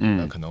差距，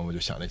那可能我就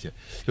想那些，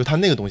就他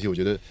那个东西我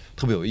觉得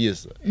特别有意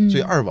思，所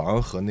以二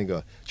王和那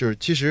个就是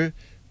其实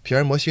平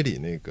安摩西里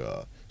那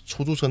个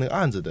出租车那个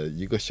案子的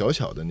一个小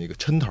小的那个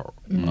抻头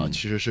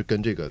其实是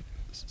跟这个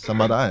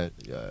38大案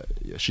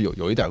也是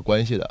有一点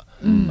关系的，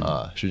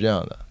是这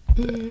样的。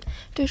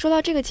对，说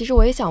到这个，其实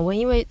我也想问，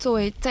因为作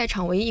为在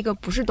场唯一一个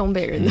不是东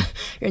北人的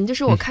人，就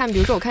是我看，比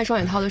如说我看双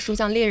雪涛的书，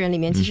像《猎人》里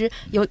面，其实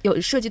有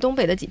涉及东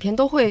北的几篇，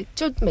都会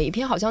就每一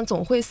篇好像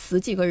总会死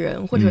几个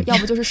人，或者要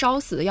不就是烧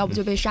死的，要不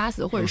就被杀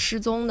死，或者失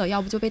踪的，要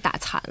不就被打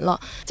残了，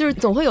就是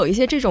总会有一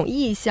些这种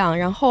意象。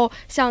然后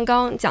像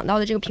刚刚讲到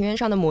的这个《平原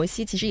上的摩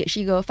西》，其实也是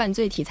一个犯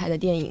罪题材的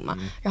电影嘛。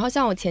然后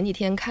像我前几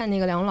天看那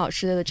个梁龙老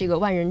师的这个《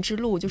万人之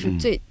路》，就是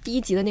第一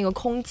集的那个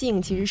空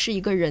镜，其实是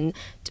一个人，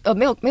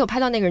没有拍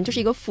到那个人，就是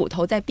一个斧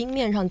头在冰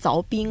面上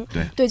凿冰，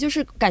对，就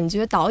是感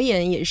觉导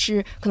演也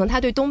是可能他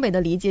对东北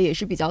的理解也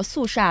是比较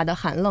肃杀的、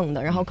寒冷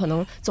的，然后可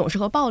能总是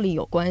和暴力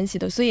有关系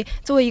的。所以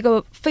作为一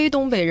个非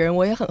东北人，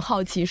我也很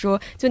好奇说，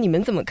就你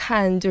们怎么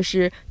看，就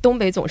是东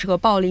北总是和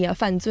暴力啊、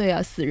犯罪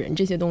啊、死人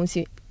这些东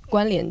西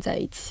关联在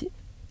一起？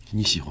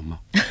你喜欢吗？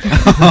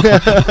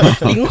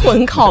灵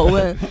魂拷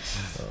问。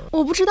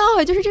我不知道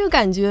哎，就是这个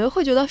感觉，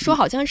会觉得说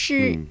好像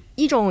是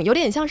一种有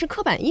点像是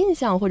刻板印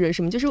象或者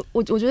什么，就是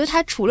我觉得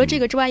它除了这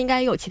个之外，应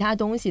该也有其他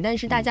东西，但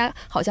是大家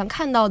好像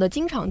看到的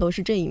经常都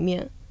是这一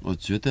面。我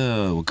觉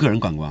得我个人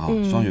感官哈，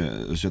双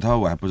雪涛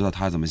我还不知道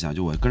他怎么想，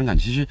就我个人感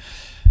觉其实，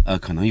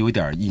可能有一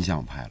点印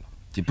象派了，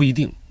也不一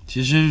定。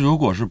其实如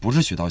果是不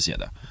是雪涛写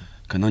的，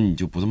可能你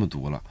就不这么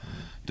读了。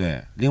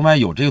对，另外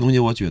有这个东西，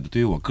我觉得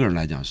对于我个人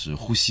来讲是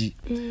呼吸，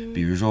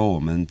比如说我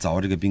们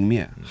凿这个冰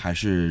面，还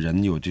是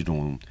人有这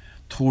种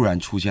突然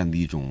出现的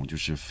一种就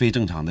是非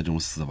正常的这种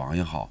死亡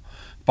也好，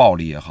暴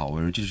力也好，我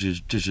说这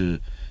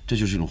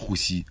就是一种呼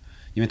吸，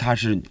因为它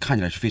是看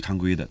起来是非常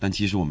规的，但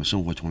其实我们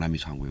生活从来没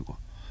常规过，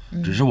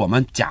只是我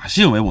们假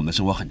设为我们的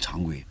生活很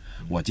常规，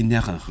我今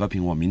天很和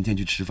平，我明天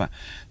去吃饭，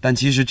但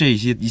其实这一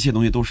切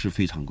东西都是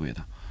非常规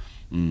的。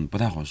不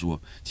太好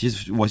说。其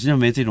实我是认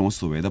为这种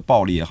所谓的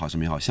暴力也好，什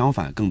么也好，相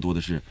反更多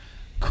的是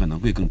可能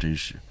会更真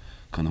实，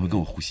可能会更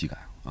有呼吸感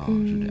啊，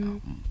是这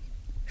样。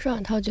双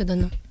雪涛觉得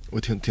呢？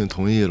我挺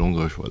同意龙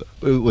哥说的。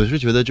我是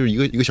觉得就是一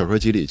个小说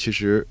集里，其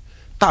实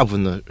大部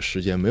分的时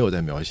间没有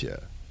在描写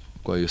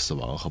关于死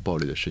亡和暴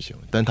力的事情，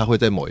但它会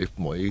在某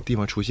一个地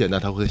方出现，那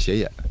它会显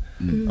眼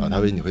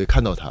你会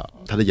看到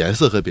它的颜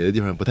色和别的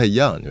地方不太一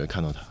样，你会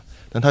看到它，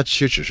但它其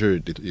实只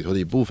是里头的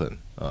一部分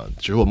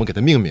只是我们给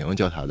它命名，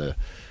叫它的。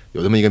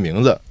有这么一个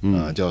名字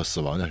叫死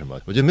亡叫什么？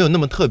我觉得没有那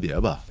么特别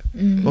吧。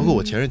包括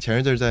我前一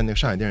阵在那个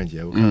上海电影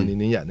节，我看到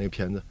您演那个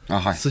片子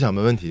思想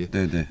没问题。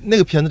对对，那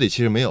个片子里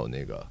其实没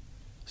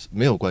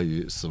有关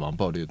于死亡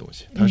暴力的东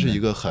西，它是一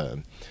个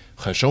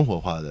很生活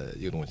化的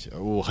一个东西。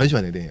我很喜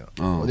欢那个电影，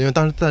因为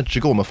当时但只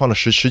给我们放了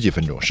十几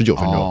分钟，19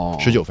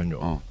分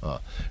钟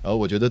然后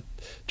我觉得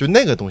就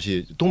那个东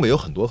西，东北有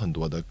很多很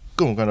多的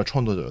各种各样的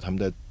创作者，他们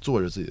在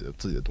做着自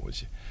己的东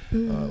西。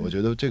我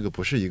觉得这个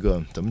不是一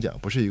个怎么讲，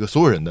不是一个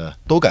所有人的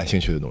都感兴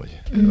趣的东西。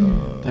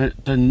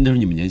但那时候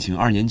你们年轻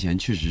，20年前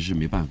确实是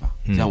没办法。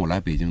像我来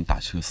北京打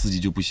车，司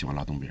机就不喜欢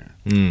拉东北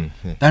人。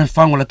但是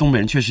翻过来，东北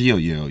人确实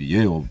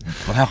也有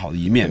不太好的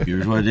一面，比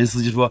如说人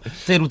司机说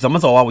这路怎么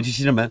走啊？我去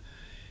西直门。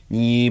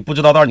你不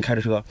知道道你开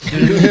着车，就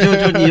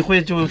是你会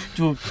就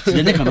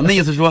人家可能那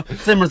意思说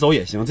这门走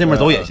也行，这门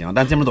走也行，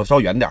但这门走稍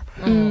远点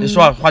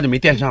说话就没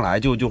垫上来，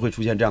就会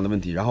出现这样的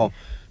问题。然后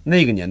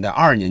那个年代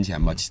20年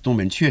前吧，东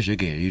北人确实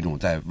给人一种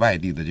在外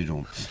地的这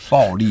种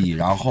暴力，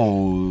然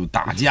后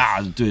打架，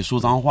对，说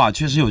脏话，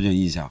确实有这种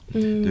印象。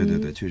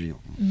对，确实有。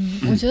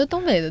我觉得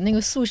东北的那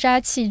个肃杀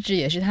气质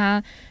也是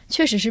他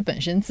确实是本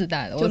身自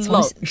带的。我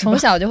从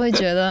小就会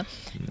觉得，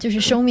就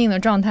是生命的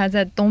状态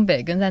在东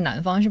北跟在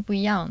南方是不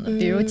一样的。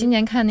比如今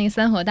年看那个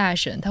三和大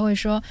审，他会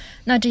说，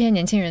那这些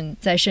年轻人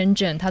在深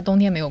圳，他冬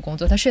天没有工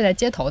作，他睡在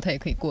街头，他也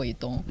可以过一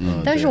冬。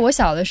但是我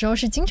小的时候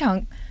是经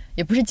常。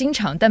也不是经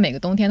常，但每个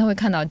冬天都会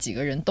看到几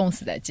个人冻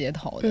死在街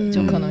头的，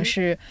就可能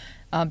是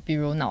比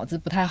如脑子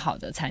不太好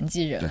的残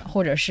疾人，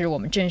或者是我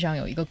们镇上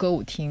有一个歌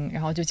舞厅，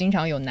然后就经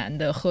常有男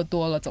的喝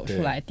多了走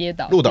出来跌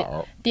倒，路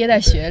倒跌在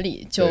雪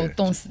里就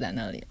冻死在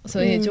那里，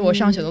所以就我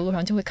上学的路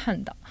上就会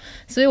看到，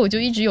所以我就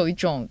一直有一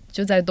种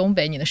就在东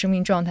北你的生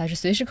命状态是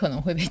随时可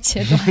能会被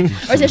切断，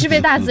而且是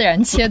被大自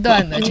然切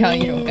断的这样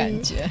一种感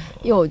觉。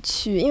有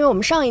趣，因为我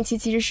们上一期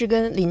其实是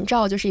跟林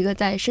兆，就是一个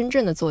在深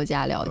圳的作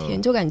家聊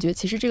天，就感觉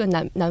其实这个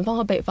南方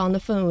和北方的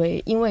氛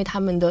围，因为他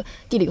们的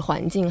地理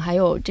环境，还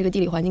有这个地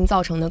理环境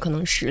造成的可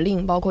能时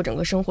令，包括整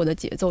个生活的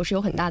节奏是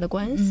有很大的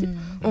关系。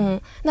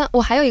那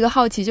我还有一个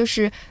好奇，就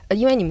是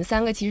因为你们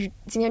三个其实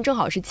今天正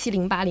好是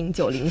70、80、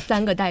90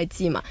 3个代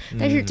际嘛，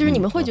但是就是你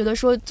们会觉得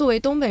说，作为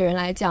东北人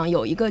来讲，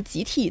有一个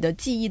集体的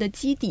记忆的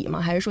基底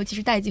吗？还是说其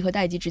实代际和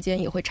代际之间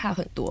也会差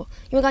很多？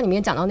因为刚才你们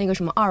也讲到那个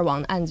什么二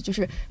王的案子，就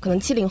是可能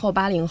70后、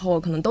80后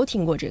可能都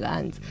听过这个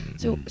案子，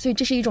所以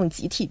这是一种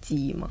集体记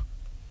忆吗？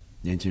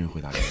年轻人回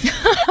答这个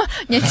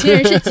年轻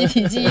人是集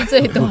体记忆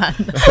最短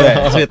的。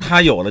对，所以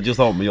他有了就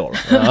算我们有了，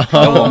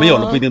我们有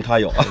了不一定他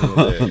有。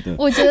对，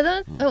我觉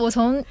得我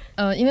从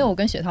因为我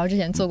跟雪涛之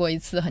前做过一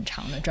次很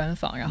长的专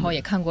访，然后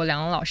也看过梁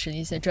龙老师的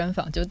一些专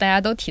访，就大家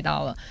都提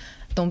到了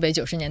东北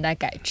90年代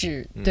改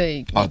制对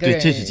一个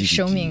人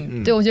生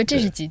命，对，我觉得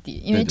这是基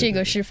底，因为这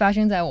个是发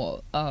生在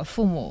我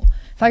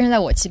发生在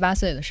我7、8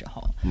岁的时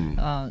候，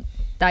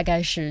大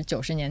概是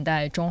90年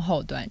代中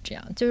后段这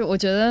样。就是我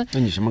觉得，那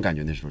你什么感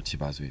觉那时候7、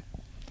8岁？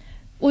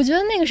我觉得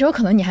那个时候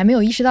可能你还没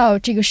有意识到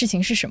这个事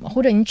情是什么，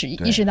或者你只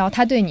意识到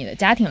它对你的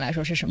家庭来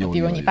说是什么。比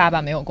如你爸爸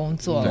没有工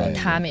作了，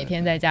他每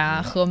天在家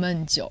喝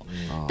闷酒。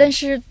但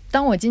是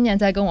当我今年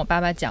在跟我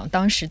爸爸讲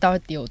当时到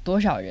底有多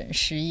少人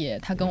失业，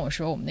他跟我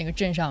说我们那个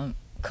镇上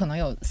可能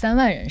有3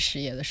万人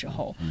失业的时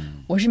候，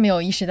我是没有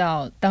意识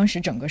到当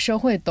时整个社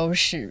会都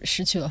是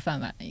失去了饭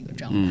碗的一个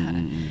状态。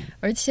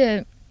而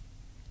且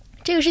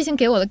这个事情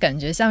给我的感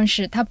觉像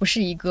是它不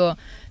是一个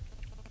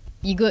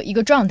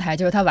状态，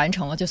就是它完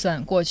成了就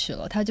算过去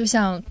了，它就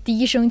像第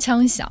一声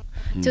枪响，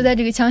就在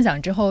这个枪响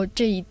之后，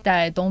这一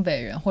代东北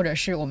人或者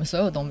是我们所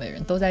有东北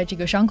人都在这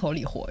个伤口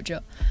里活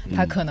着，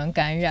他可能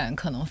感染，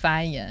可能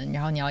发炎，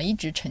然后你要一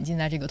直沉浸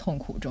在这个痛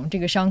苦中，这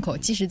个伤口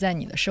既是在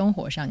你的生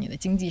活上、你的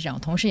经济上，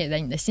同时也在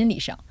你的心理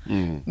上。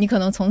你可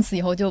能从此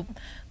以后就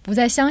不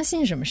再相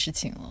信什么事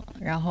情了，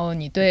然后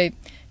你对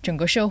整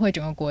个社会、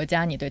整个国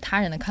家，你对他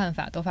人的看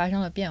法都发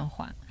生了变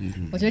化。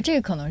我觉得这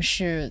个可能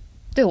是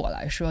对我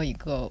来说一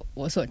个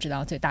我所知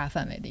道最大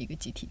范围的一个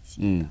集体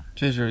记忆。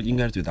这是应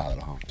该是最大的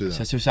了哈。对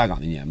的，就下岗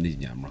那几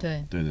年嘛。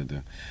对，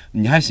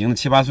你还行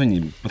，7、8岁你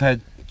不太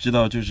知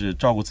道就是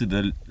照顾自己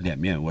的脸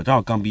面。我正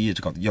好刚毕业，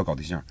要搞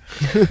对象，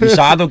你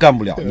啥都干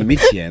不了，你没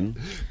钱。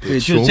对，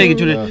就是这个，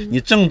就是你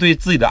正对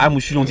自己的爱慕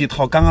虚荣这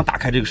套刚刚打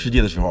开这个世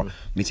界的时候，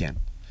没钱。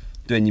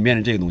对，你面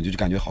临这个东西就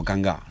感觉好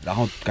尴尬，然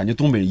后感觉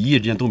东北人一夜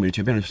之间东北人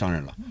全变成商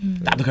人了，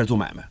大家都开始做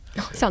买卖，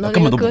想到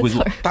根本都不会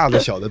做，大的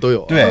小的都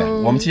有。对，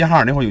我们齐齐哈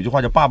尔那会儿有句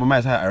话叫爸爸卖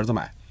菜儿子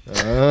买，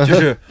就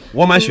是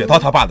我买雪涛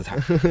他爸的菜，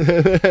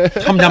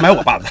他们家买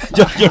我爸的菜，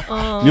就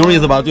明白意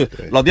思吧？对，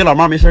老爹老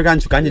妈没事干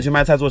赶紧去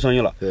卖菜做生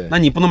意了，对，那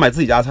你不能买自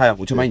己家菜啊，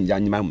我去买你家，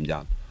你买我们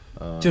家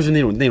的，就是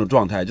那种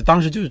状态，就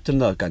当时就是真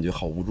的感觉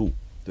好无助，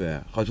对，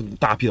好像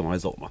大批的往外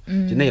走嘛，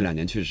就那2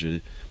年确实，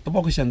都包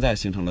括现在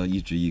形成了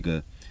一直一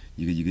个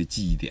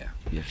记忆点，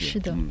也是。是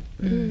的，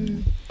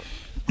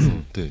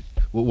对，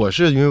我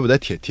是因为我在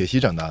铁西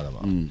长大的嘛，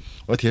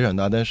我在铁西长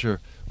大，但是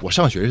我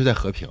上学是在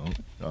和平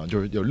啊，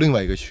就是有另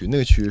外一个区，那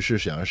个区是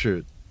实际上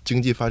是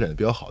经济发展的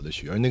比较好的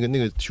区，而那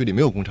个区里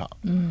没有工厂，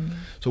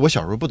所以我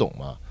小时候不懂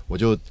嘛，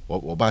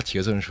我爸骑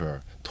个自行车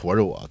驮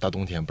着我，大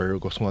冬天嘣儿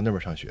给我送到那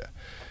边上学，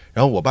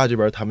然后我爸这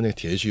边他们那个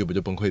铁西区不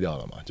就崩溃掉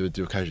了嘛，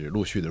就开始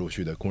陆续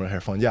的工人开始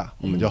放假，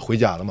我们就要回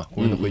家了嘛，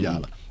工人都回家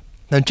了。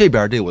但这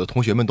边我的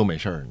同学们都没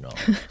事儿，你知道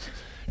吗？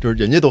就是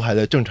人家都还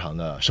在正常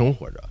的生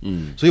活着，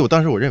所以我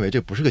当时我认为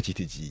这不是个集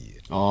体记忆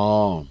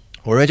我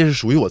认为这是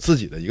属于我自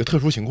己的一个特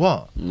殊情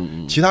况，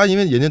其他因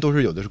为人家都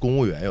是有的是公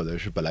务员，有的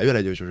是本来原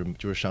来就是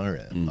商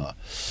人啊，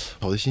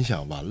我就心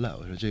想完了，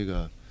我说这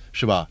个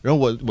是吧？然后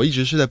我一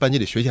直是在班级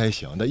里学习还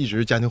行，但一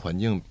直家庭环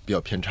境比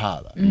较偏差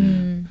的，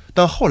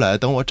但后来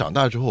等我长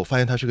大之后，我发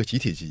现它是个集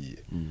体记忆，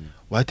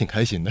我还挺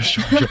开心的，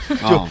是不是？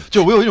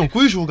就我有一种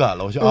归属感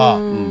了，我想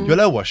原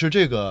来我是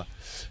这个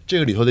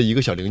里头的一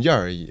个小零件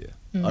而已，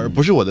而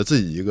不是我的自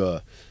己一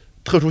个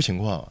特殊情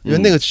况，因为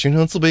那个形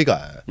成自卑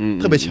感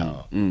特别强，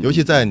尤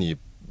其在你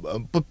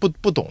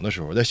不懂的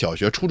时候，在小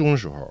学初中的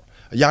时候，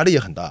压力也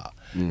很大，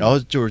然后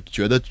就是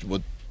觉得我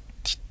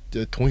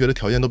同学的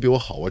条件都比我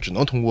好，我只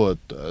能通过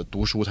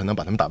读书才能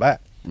把他们打败，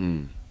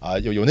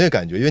有那个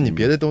感觉，因为你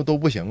别的都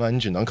不行啊，你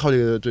只能靠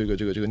这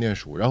个念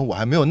书。然后我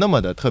还没有那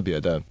么的特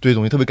别的对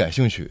东西特别感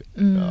兴趣，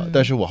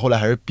但是我后来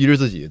还是逼着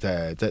自己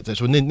在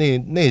说那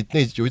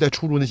尤其在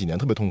初中那几年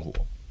特别痛苦，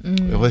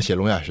或者写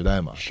聋哑时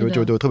代嘛，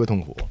就特别痛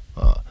苦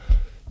啊。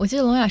我记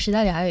得聋哑时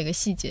代里还有一个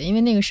细节，因为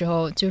那个时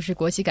候就是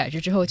国企改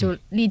制之后，就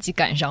立即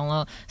赶上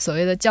了所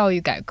谓的教育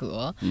改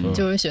革，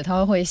就是雪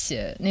涛会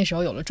写那时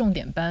候有了重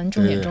点班、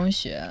重点中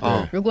学，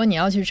如果你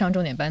要去上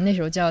重点班，那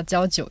时候就要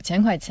交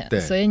9000块钱，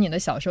所以你的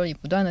小说里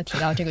不断的提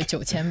到这个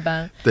9000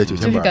班，对，9000班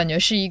就是感觉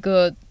是一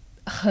个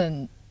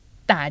很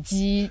打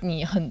击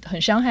你、很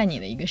伤害你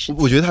的一个事情。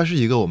我觉得它是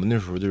一个我们那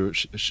时候就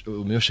是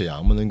我们沈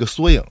阳嘛的一个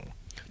缩影，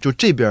就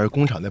这边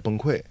工厂在崩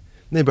溃，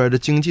那边的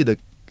经济的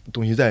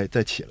东西在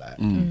起来，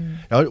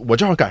然后我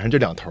正好赶上这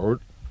两头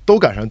都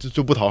赶上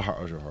就不讨好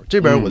的时候，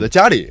这边我的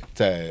家里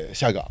在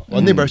下岗，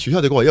完那边学校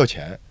得跟我要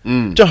钱，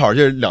正好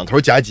这两头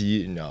夹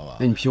击，你知道吧？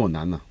那你比我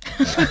难呢。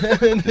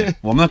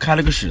我们开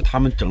了个屎，他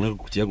们整了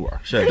个结果，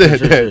是，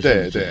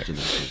对，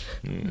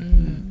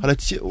后来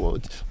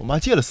我妈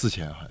借了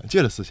4000，好像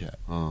借了4000，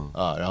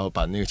然后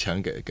把那个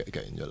钱给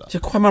人家了。这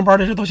快慢班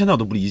这事到现在我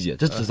都不理解，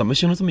这怎么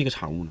形成这么一个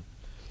产物呢？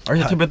而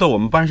且特别逗，我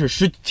们班是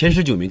前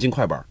19名进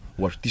快班，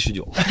我是第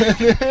19。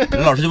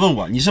人老师就问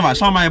我，你是往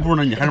上迈一步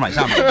呢，你还是往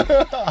下迈一步？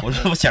我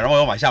说我显然我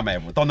要往下迈一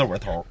步，到那我是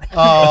头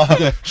啊，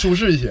对，舒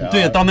适一些。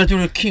对，到那就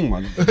是 king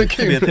嘛，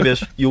特别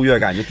优越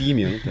感，就第一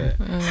名。对，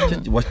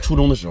我初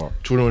中的时候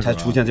才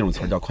出现这种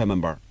词叫快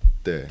慢班。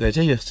对，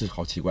这也是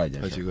好奇怪一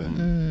件事。好奇怪。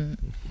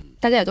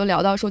大家也都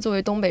聊到说，作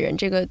为东北人，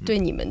这个对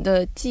你们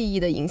的记忆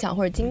的影响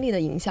或者经历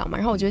的影响嘛。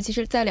然后我觉得，其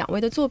实，在2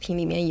位的作品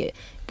里面，也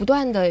不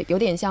断的有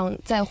点像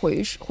在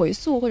回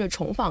溯或者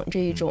重访这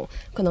一种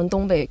可能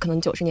东北可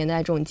能90年代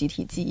这种集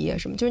体记忆啊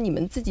什么。就是你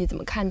们自己怎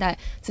么看待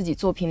自己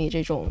作品里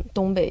这种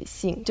东北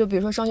性？就比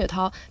如说双雪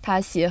涛，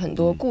他写很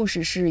多故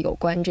事是有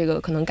关这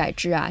个可能改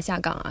制啊、下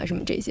岗啊什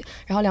么这些。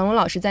然后梁龙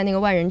老师在那个《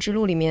万人之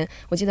路》里面，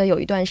我记得有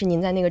一段是您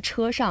在那个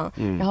车上，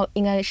然后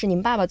应该是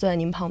您爸爸坐在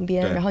您旁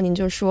边，然后您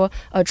就说，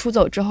出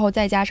走之后。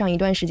再加上一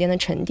段时间的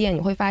沉淀，你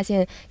会发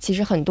现其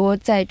实很多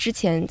在之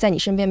前在你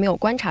身边没有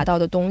观察到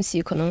的东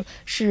西，可能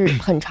是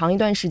很长一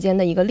段时间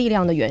的一个力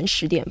量的原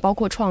始点，包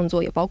括创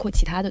作也包括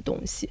其他的东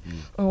西。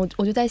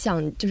我就在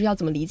想就是要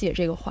怎么理解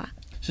这个话。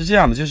是这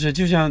样的，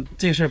就像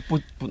这个事儿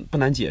不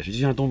难解释，就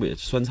像东北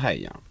酸菜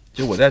一样。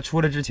就我在出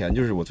来之前，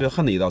就是我最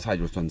恨的一道菜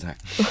就是酸菜。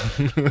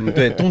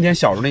对，冬天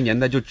小时候那年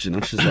代就只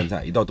能吃酸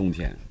菜，一到冬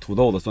天土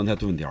豆子、酸菜、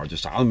炖粉条就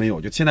啥都没有。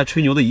就现在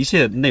吹牛的一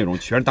切内容，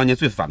全是当年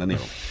最烦的内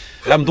容。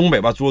来我们东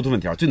北吧，猪肉炖粉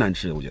条最难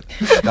吃的，我觉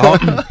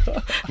得。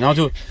然后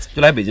就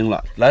来北京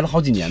了，来了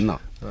好几年呢。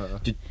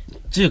就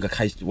这个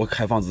我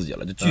开放自己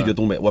了，就拒绝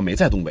东北。我没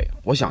在东北，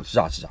我想吃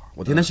啥吃啥，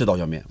我天天吃刀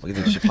削面，我给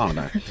你吃胖了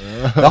当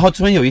然。然后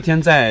突然有一天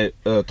在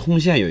通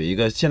县有一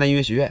个现代音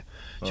乐学院，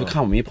去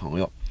看我们一朋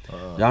友。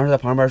然后是在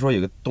旁边说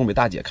有个东北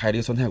大姐开了一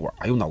个酸菜馆，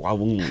哎呦脑瓜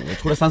嗡嗡的，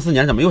出来3、4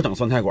年怎么又整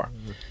酸菜馆？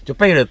就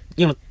背着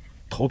硬了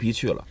头皮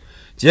去了，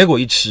结果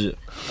一吃，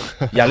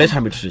眼泪差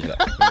没吃下来。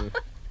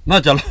那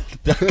真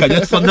感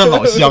觉酸菜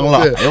老香了，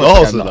哎呦老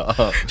好我天哪！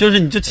吃了。就是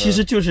你这其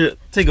实就是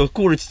这个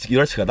故事有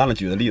点扯淡了，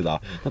举的例子啊，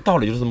那道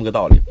理就是这么个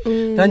道理。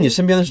但是你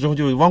身边的时候，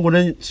就是汪国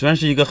真虽然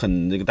是一个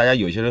很那个大家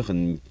有些人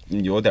很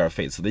有点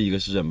讽刺的一个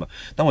诗人吧，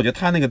但我觉得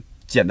他那个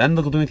简单的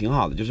那个东西挺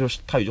好的，就是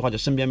他有句话叫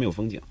身边没有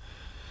风景。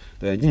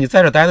对，你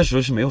在这待的时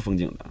候是没有风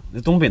景的。那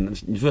东北，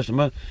你说什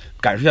么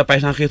感受一下白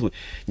山黑土，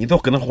你都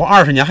可能活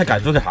20年，还感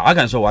受个啥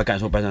感受啊？感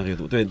受白山黑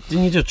土。对，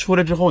你这出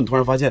来之后，你突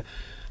然发现，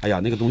哎呀，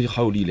那个东西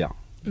好有力量。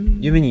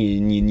因为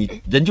你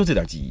人就这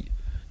点记忆，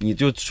你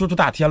就说出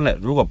大天来，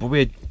如果不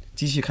被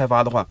机器开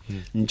发的话，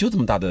你就这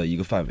么大的一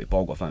个范围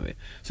包裹范围，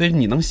所以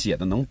你能写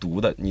的能读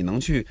的，你能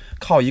去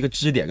靠一个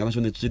支点，刚才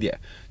说那支点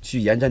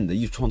去延展你的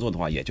艺术创作的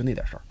话，也就那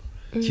点事儿。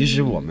其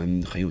实我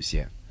们很有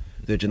限，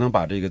对，只能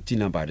把这个尽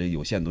量把这个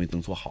有限的东西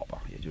能做好吧，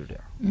也就是这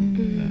样。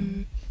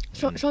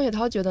双雪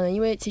涛觉得呢？因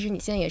为其实你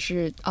现在也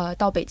是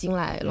到北京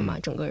来了嘛，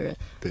整个人，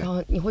然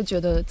后你会觉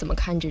得怎么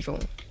看这种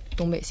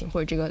东北性，或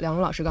者这个梁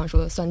龙老师刚刚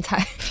说的酸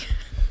菜？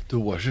对，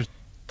我是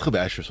特别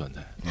爱吃酸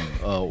菜。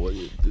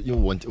因为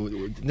我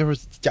那时候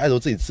家里都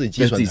自己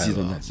积酸菜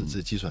嘛，自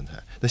己积酸菜。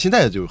那现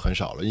在就很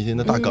少了，因为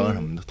那大缸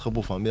什么的特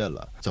不方便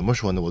了。怎么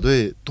说呢？我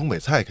对东北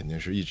菜肯定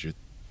是一直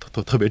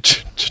都特别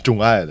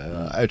钟爱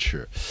的，爱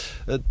吃。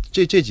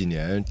这几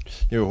年，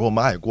有时候我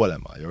妈也过来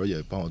嘛，有时候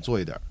也帮我做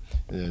一点。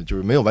就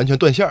是没有完全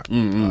断线，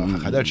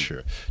还在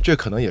吃。这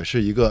可能也是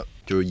一个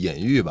就是隐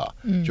喻吧。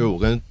就是我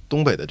跟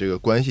东北的这个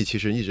关系其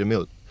实一直没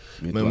有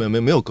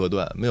割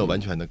断，没有完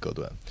全的割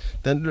断。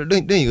但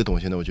另一个东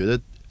西呢，我觉得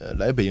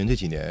来北京这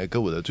几年给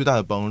我的最大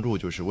的帮助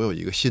就是我有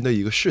一个新的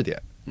一个视点。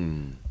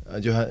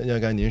就像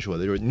刚才您说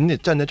的，就是您得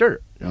站在这儿，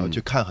然后去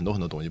看很多很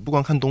多东西，不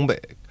光看东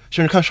北，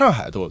甚至看上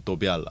海都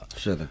变了。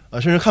是的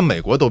甚至看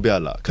美国都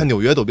变了，看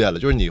纽约都变了。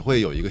就是你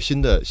会有一个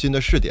新的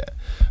视点，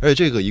而且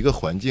这个一个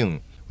环境。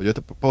我觉得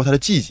包括它的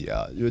季节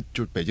啊，因为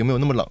就是北京没有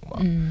那么冷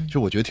嘛，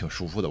就我觉得挺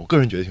舒服的。我个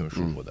人觉得挺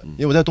舒服的，因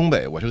为我在东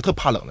北，我是个特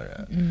怕冷的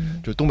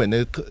人。就东北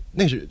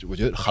那是我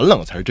觉得寒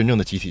冷才是真正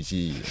的集体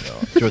记忆，你知道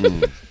吗？就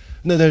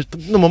是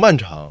那么漫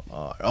长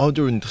啊，然后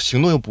就是你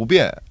行动又不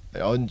便，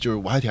然后就是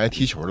我还挺爱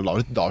踢球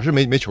的，老是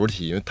没球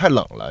踢，因为太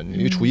冷了。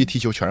你一出去踢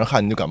球全是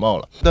汗，你就感冒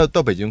了。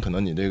到北京可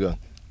能你这个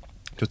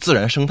就自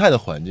然生态的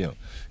环境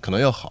可能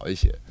要好一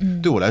些，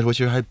对我来说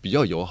其实还比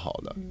较友好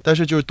的。但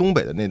是就是东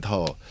北的那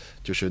套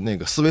就是那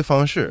个思维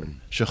方式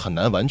是很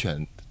难完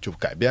全就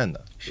改变的。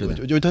是的，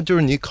就它就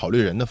是你考虑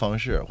人的方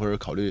式或者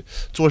考虑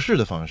做事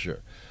的方式，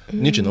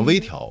你只能微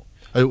调。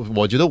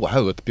我觉得我还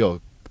有个比较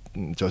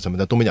叫什么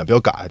在东北讲比较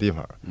嘎的地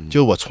方，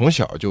就我从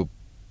小就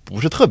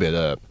不是特别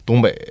的东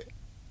北。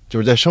就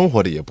是在生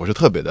活里也不是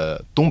特别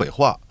的东北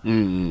话。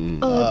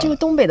这个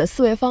东北的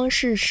思维方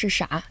式是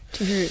啥？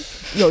就是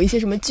有一些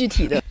什么具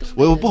体的？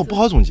我不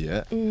好总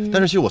结。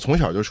但是其实我从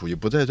小就属于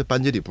不在这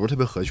班级里不是特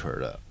别合群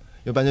的，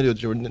因为班级里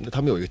就是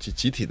他们有一个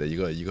集体的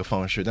一个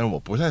方式，但是我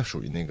不太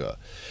属于那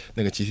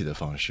个集体的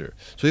方式，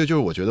所以就是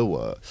我觉得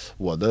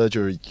我的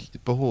就是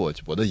包括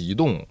我的移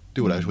动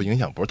对我来说影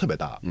响不是特别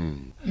大。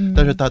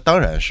但是他当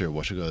然是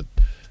我是个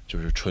就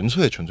是纯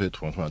粹土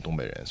生土长东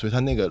北人，所以他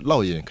那个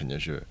烙印肯定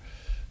是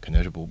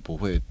不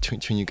会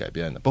轻易改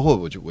变的。包括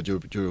我就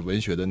是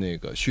文学的那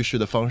个叙事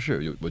的方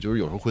式，我就是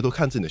有时候回头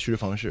看自己的叙事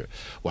方式，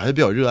我还是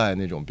比较热爱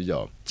那种比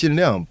较尽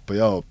量不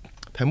要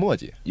太墨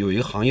迹。有一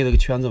个行业的一个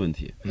圈子问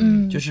题，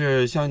就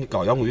是像你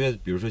搞摇滚乐，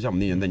比如说像我们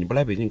那年代，你不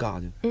来北京干啥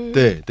去？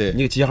对，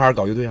你给齐齐哈尔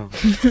搞乐队啊，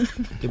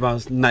对吧？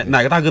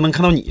哪个大哥能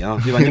看到你啊？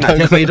对吧？你哪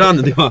天飞站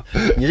的，对吧？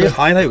你这个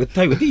行业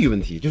它有个地域问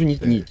题，就是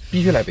你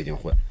必须来北京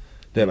混。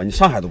对吧？你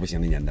上海都不行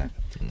那年代，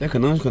但可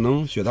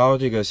能雪涛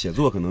这个写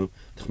作可能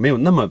没有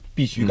那么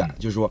必须感，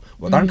就是说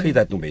我当然可以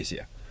在东北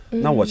写，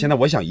那我现在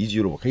我想移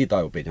居了，我可以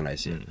到北京来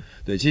写。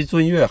对，其实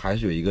做音乐还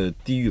是有一个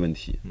地域问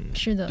题。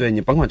是的。对，你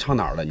甭管唱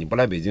哪儿了，你不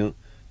来北京，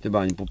对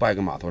吧？你不拜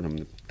个码头什么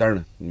的，当然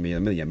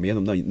了，也没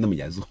那么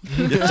严肃，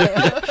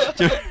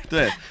就是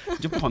对，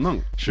就不好弄。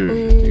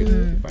是。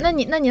那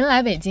您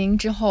来北京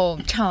之后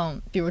唱，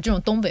比如这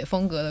种东北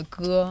风格的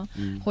歌，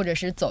或者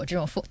是走这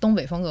种东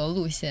北风格的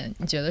路线，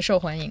你觉得受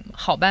欢迎吗？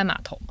好拜码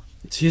头吗？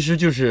其实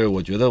就是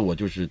我觉得我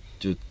就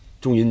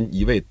重音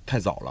移位太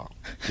早了，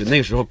就那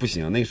个时候不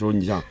行。那个时候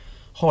你像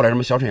后来什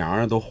么小沈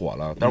阳都火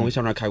了，但是我跟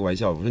小沈阳开个玩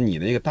笑，我说你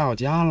那个大到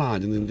家了，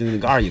就那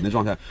个二尹的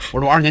状态，我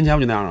说我20年前我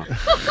就那样了，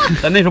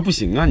但那时候不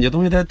行啊，你这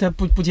东西它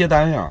不接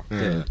单呀。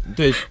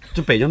对，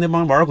就北京那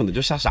帮玩滚的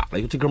就吓傻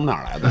了，这哥们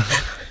哪来的？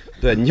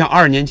对，你像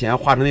20年前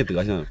画成那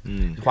德行，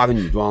画个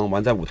女装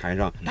完在舞台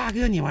上，大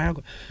哥你玩意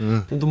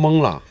儿，那都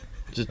懵了。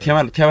这天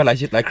外来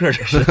客，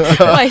这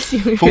是外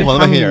星人，疯狂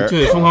的外星人。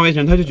对，疯狂外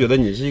星人，他就觉得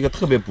你是一个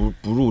特别不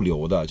入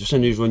流的，就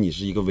甚至于说你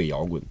是一个伪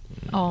摇滚，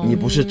你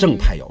不是正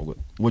派摇滚。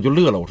我就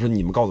乐了，我说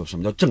你们告诉我什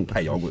么叫正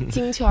派摇滚？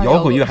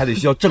摇滚乐还得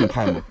需要正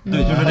派吗？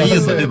对，就是这意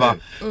思，对吧？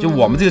就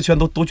我们这个圈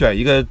都选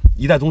一个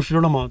一代宗师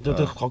了吗？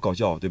这好搞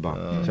笑，对吧？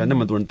现在那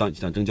么多人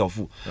想争教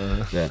父，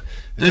对，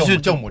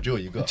教母只有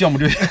一个，教母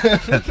只有一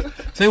个，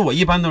所以我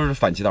一般都是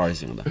反其道而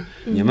行的。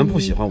你们不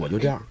喜欢我就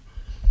这样，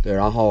对，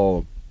然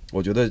后。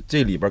我觉得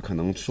这里边可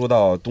能说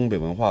到东北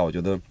文化，我觉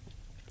得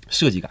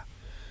设计感。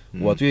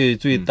我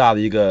最大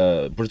的一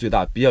个不是最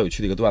大，比较有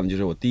趣的一个段子，就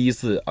是我第一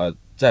次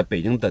在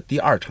北京的第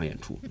2场演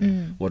出，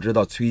我知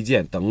道崔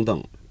健等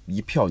等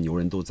一票牛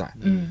人都在，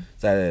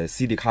在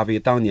CD 咖啡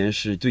当年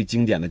是最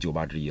经典的酒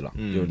吧之一了，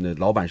就是那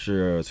老板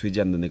是崔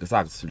健的那个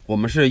萨克斯，我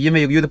们是因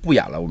为一个乐队不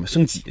演了，我们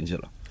升挤进去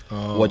了，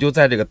我就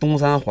在这个东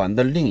三环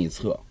的另一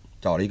侧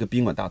找了一个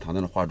宾馆大堂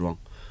在那化妆。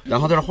然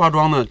后在这化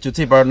妆呢，就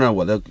这边呢，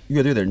我的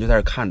乐队的人就在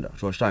这看着，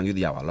说上一个乐队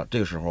演完了。这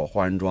个时候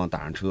化完妆，打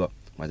上车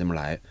往这边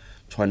来，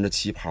穿着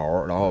旗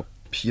袍，然后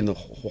披那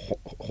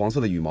黄色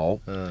的羽毛，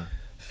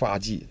发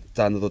髻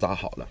簪子都扎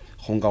好了，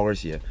红高跟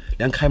鞋，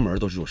连开门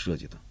都是有设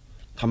计的。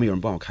他们有人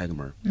帮我开个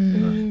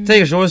门，这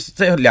个时候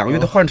这2个月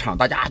的换场，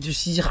大家就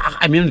嘻嘻哈哈，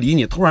也没人理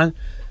你。突然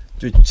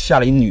就下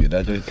来一女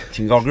的，就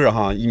挺高个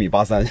哈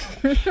，1.83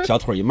米，小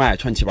腿一迈，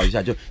穿旗袍一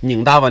下就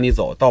拧搭往你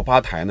走到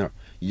吧台那儿，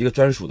一个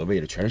专属的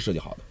位置，全是设计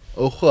好的。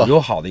有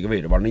好的一个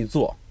位置，往那一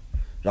坐，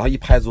然后一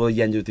拍桌子，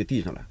烟就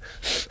地上来，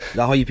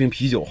然后一瓶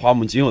啤酒，花我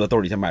们仅有的兜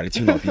里先买了个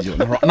青岛啤酒，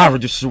那时候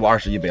就15、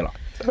21杯了，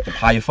就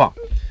啪一放，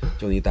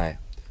就那一待，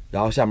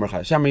然后下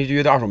面一支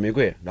乐队2手玫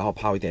瑰，然后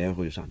啪我一点烟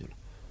灰就上去了。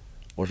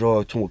我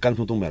说我刚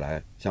从东北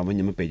来，想问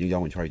你们北京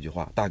摇滚圈一句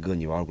话，大哥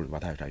你玩过把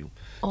它有啥用？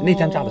那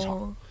天炸的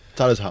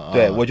场，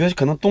对，我觉得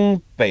可能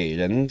东北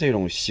人这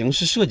种形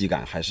式设计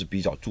感还是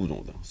比较注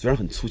重的，虽然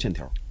很粗线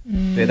条，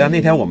对，但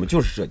那天我们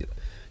就是设计的。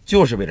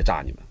就是为了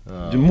炸你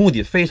们，就目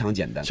的非常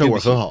简单，效果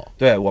很好。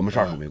对，我们是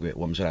2手玫瑰，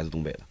我们是来自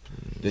东北的，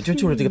对，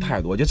就是这个态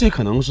度。我觉得这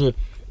可能是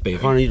北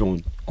方人一种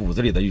骨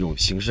子里的一种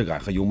形式感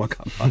和幽默感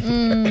吧。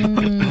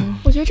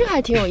我觉得这还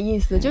挺有意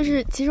思。就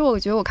是其实我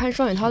觉得我看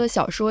双雪涛的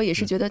小说，也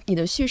是觉得你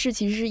的叙事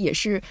其实也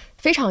是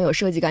非常有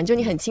设计感，就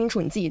你很清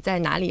楚你自己在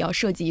哪里要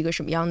设计一个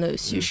什么样的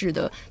叙事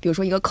的，比如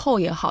说一个扣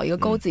也好，一个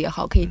钩子也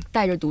好，可以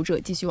带着读者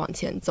继续往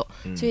前走。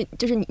所以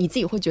就是你自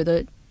己会觉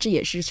得这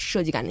也是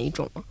设计感的一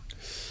种吗？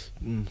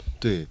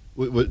对，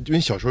我因为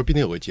小说必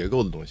定有个结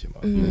构的东西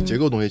嘛，结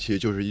构的东西其实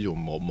就是一种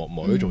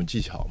某一种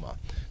技巧嘛。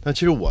但其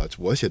实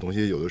我写东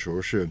西有的时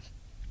候是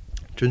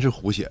真是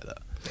胡写的，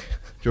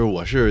就是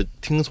我是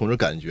听从着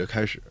感觉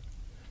开始，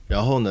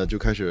然后呢就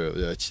开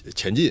始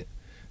前进，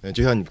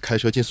就像你开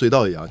车进隧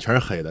道一样，全是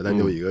黑的，但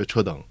有一个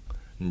车灯，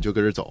你就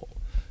跟着走，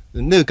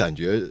那个感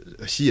觉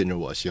吸引着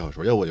我写小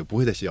说，要我就不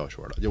会再写小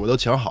说了，就我都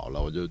想好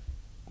了，我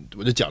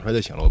就讲出来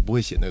就行了，我不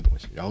会写那个东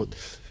西，然后。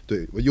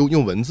对，我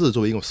用文字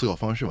作为一种思考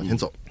方式往前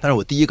走，但是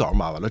我第一稿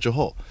码完了之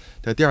后，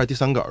在第2、第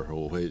3稿的时候，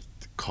我会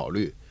考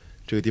虑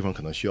这个地方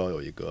可能需要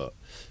有一个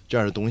这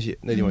样的东西，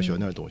那地方需要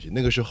那样的东西，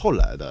那个是后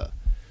来的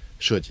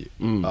设计，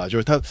就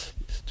是它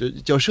就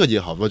叫设计也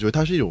好，我觉得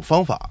它是一种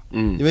方法，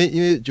因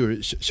为就是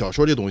小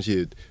说这东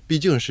西毕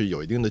竟是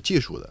有一定的技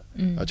术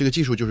的，这个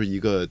技术就是一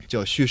个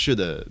叫叙事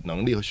的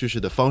能力和叙事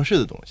的方式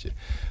的东西，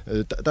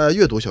大家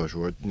阅读小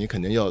说，你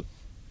肯定要。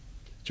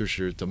就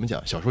是怎么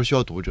讲，小说需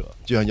要读者，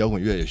就像摇滚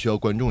乐也需要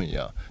观众一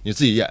样。你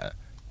自己演，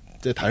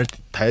在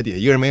台底下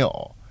一个人没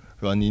有，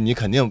是吧？你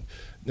肯定，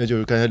那就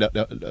是刚才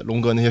龙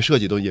哥那些设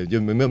计都也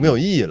就没有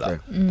意义了，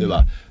对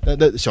吧？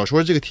那小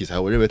说这个题材，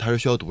我认为它是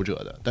需要读者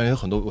的，但是有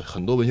很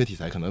多文学题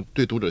材可能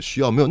对读者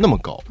需要没有那么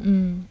高。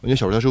我觉得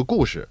小说它是个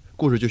故事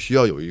就需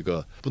要有一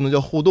个不能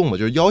叫互动吧，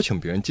就是邀请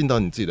别人进到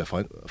你自己的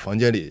房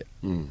间里，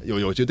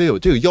就得有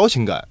这个邀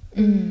请感，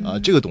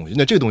这个东西，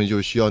那这个东西就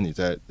是需要你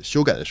在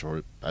修改的时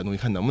候把东西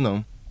看能不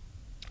能。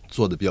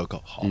做的比较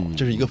好，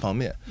这是一个方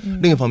面。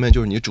另一方面就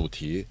是你主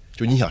题，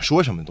就是你想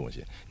说什么东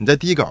西。你在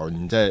第一稿，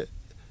你在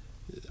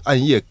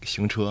暗夜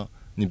行车，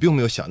你并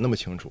没有想那么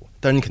清楚，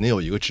但是你肯定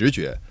有一个直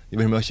觉，你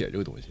为什么要写这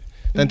个东西？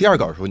但第2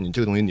稿的时候，你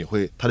这个东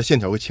西它的线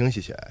条会清晰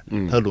起来，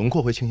它的轮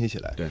廓会清晰起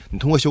来。对，你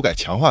通过修改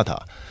强化它，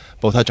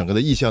包括它整个的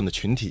意象的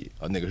群体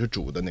哪个是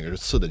主的，哪个是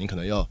次的，你可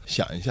能要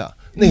想一下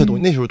那个东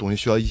西。那时候东西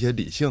需要一些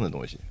理性的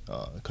东西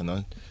可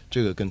能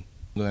这个跟。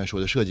刚才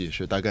说的设计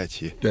是大概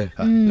其对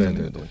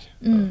这个东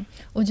西。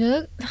我觉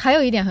得还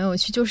有一点很有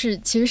趣，就是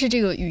其实是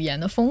这个语言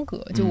的风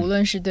格，就无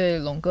论是对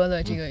龙哥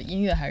的这个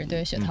音乐，还是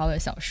对雪涛的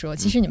小说，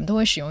其实你们都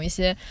会使用一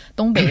些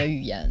东北的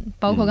语言，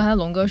包括刚才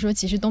龙哥说，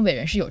其实东北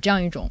人是有这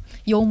样一种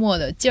幽默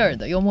的劲儿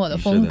的、幽默的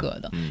风格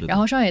的。然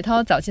后双雪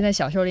涛早期在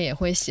小说里也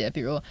会写，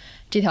比如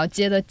这条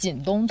街的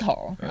紧东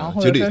头，然后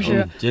或者说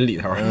是紧里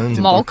头、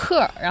毛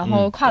克，然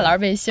后跨栏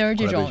背心儿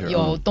这种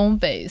有东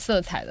北色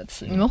彩的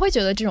词，你们会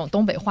觉得这种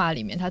东北话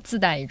里面它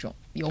自带一种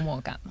幽默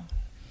感吗？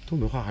东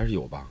北话还是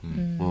有吧，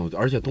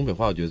而且东北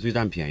话我觉得最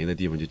占便宜的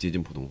地方就接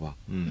近普通话，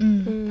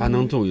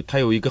它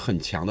有一个很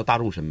强的大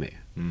众审美，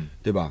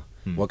对吧？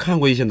我看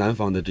过一些南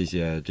方的这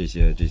些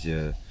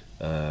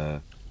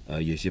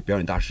有些表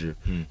演大师，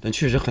但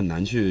确实很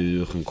难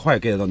去很快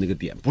get 到那个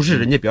点，不是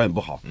人家表演不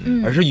好，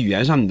而是语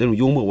言上你这种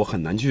幽默我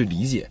很难去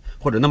理解，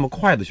或者那么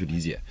快的去理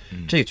解，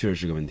这个确实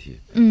是个问题。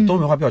东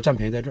北话比较占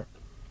便宜在这儿。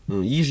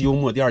一是幽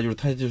默，第二就是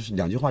他就是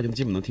2句话就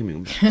基本能听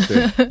明白。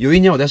对，有一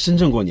年我在深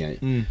圳过年，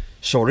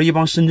守着一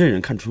帮深圳人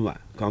看春晚，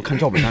刚看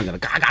赵本山在那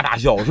嘎嘎大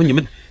笑，我说你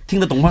们听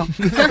得懂吗？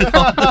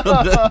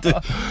对，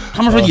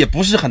他们说也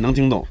不是很能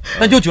听懂，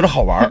但就觉得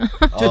好玩，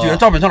就觉得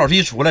赵本山老师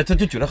一出来，他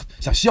就觉得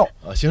想笑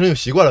啊，形成有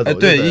习惯了，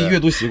对，阅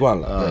读习惯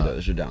了，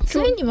对，是这样。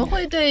所以你们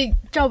会对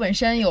赵本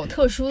山有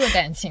特殊的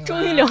感情吗？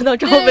终于聊到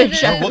赵本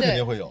山，我肯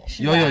定会有，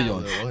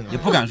也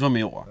不敢说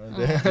没有啊。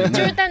对，就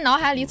是但脑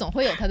海里总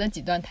会有他的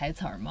几段台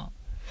词吗？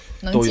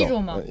能记住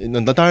吗？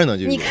那当然能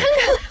记住。你看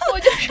看，我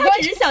就说他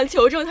只是想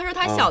求证。他说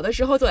他小的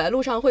时候走在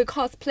路上会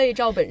cosplay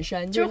赵本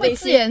山，就是会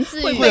自言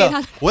自语。会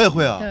啊，我也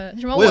会啊。对，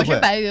什么我是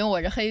白云，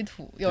我是黑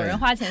土，有人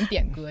花钱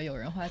点歌，有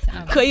人花钱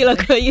按摩。可以了，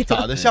可以了。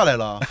咋的？下来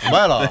了？腐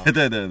败了？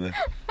对。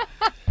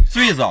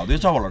最早对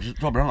赵本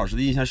山老师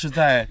的印象是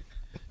在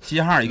齐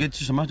齐哈尔一个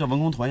什么叫文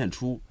工团演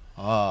出。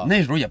啊，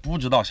那时候也不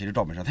知道谁是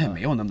赵本山，他也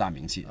没有那么大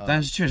名气，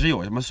但是确实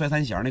有什么摔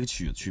三弦那个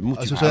曲目，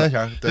摔三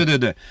弦，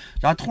对。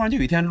然后突然就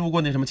有一天路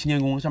过那什么青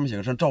年宫，上面写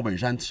个说赵本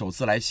山首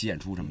次来齐演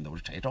出什么的，我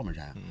说谁赵本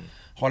山？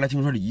后来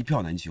听说是一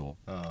票难求，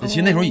其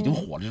实那时候已经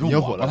火了，只是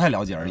我不太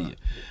了解而已。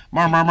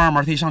慢慢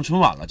他一上春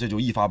晚了，这就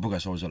一发不可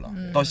收拾了，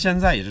到现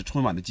在也是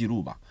春晚的记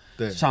录吧。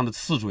对，上的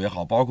次数也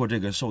好，包括这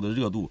个受的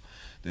热度。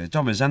对，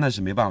赵本山那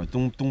是没办法，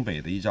东北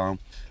的一张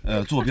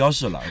坐标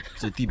式了，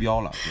这地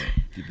标了，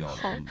对，地标了。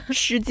好，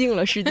失敬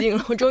了。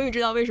我终于知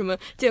道为什么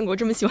建国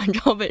这么喜欢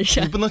赵本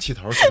山。你不能起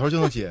头就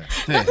能接，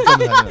对，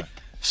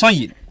上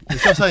瘾。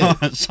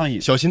上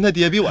瘾，小新他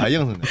爹比我还硬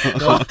实呢。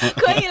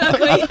可以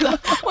了，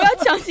我要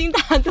强行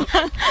打断。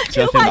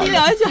这个话题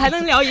聊下去还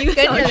能聊1个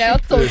小时。跟你聊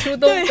走出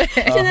东北。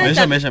现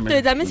在没事。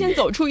对，咱们先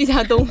走出一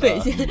下东北，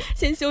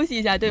先休息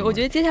一下。对，我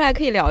觉得接下来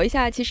可以聊一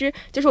下，其实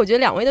就是我觉得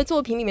两位的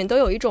作品里面都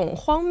有一种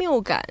荒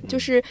谬感，就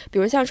是比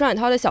如像双雪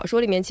涛的小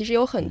说里面，其实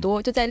有很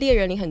多就在猎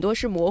人里很多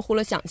是模糊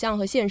了想象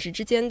和现实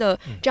之间的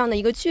这样的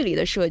一个距离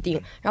的设定。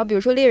然后比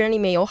如说猎人里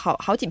面有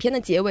好几篇的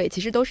结尾，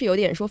其实都是有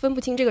点说分不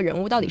清这个人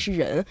物到底是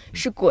人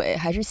是鬼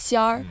还是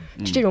仙儿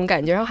这种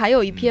感觉。然后还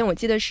有一篇我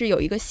记得是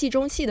有一个戏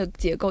中戏的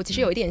结构，其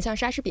实有一点像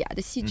莎士比亚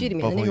的戏剧里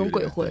面的那种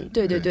鬼魂。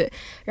对。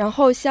然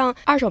后像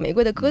二手玫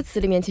瑰的歌词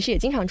里面其实也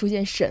经常出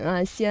现神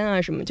啊仙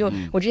啊什么，就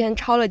我之前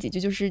抄了几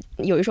句，就是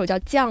有一首叫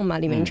降嘛，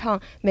里面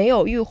唱没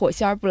有浴火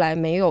仙儿不来，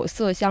没有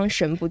色香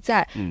神不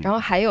在。然后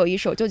还有一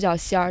首就叫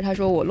仙儿，他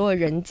说我落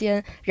人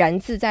间然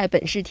自在，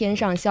本是天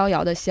上逍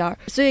遥的仙儿。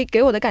所以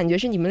给我的感觉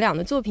是你们俩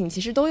的作品其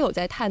实都有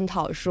在探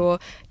讨说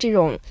这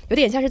种有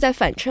点像是在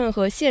反衬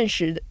和现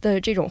实的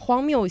这种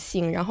荒谬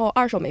性。然后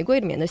二手玫瑰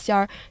里面的仙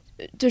儿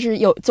就是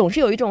总是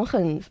有一种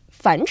很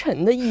凡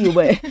尘的意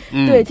味。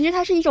对，其实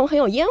它是一种很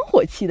有烟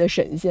火气的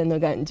神仙的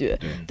感觉。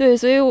对，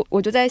所以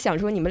我就在想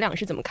说你们俩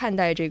是怎么看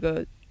待这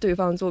个对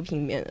方作品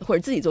里面或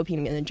者自己作品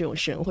里面的这种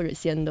神或者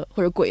仙的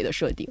或者鬼的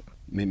设定。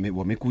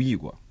我没故意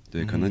过，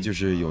对，可能就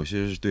是有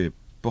些是对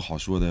不好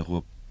说的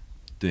或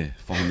对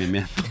方方面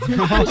面。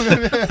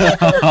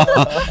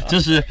就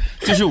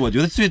是我觉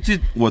得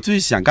我最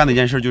想干的一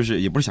件事，就是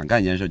也不是想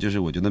干一件事，就是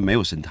我觉得没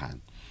有神坛。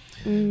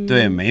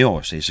对，没有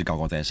谁是高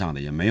高在上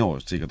的，也没有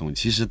这个东西。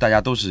其实大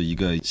家都是一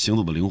个行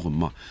走的灵魂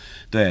嘛。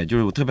对，就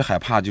是我特别害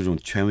怕这种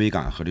权威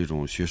感和这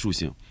种学术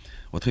性，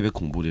我特别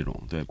恐怖这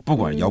种。对，不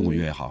管摇滚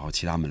乐也好，和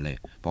其他门类，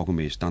包括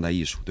美术、当代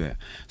艺术，对，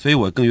所以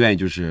我更愿意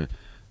就是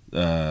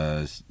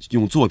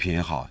用作品也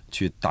好，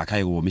去打开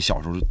一个我们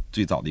小时候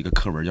最早的一个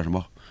课文，叫什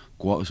么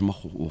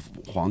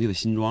皇帝的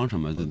新装什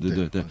么的，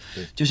对，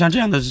就像这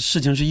样的事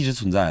情是一直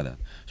存在的。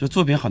就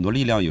作品很多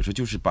力量，有时候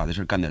就是把这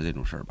事干点这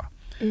种事儿吧。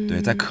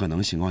对，在可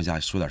能情况下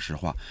说点实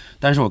话，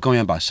但是我更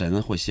愿意把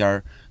神或仙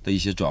儿的一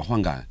些转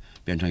换感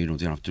变成一种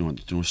这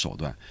种手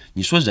段。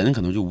你说人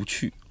可能就无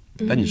趣，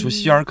但你说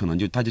仙儿可能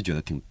他就觉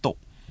得挺逗。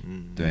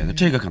对，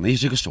这个可能也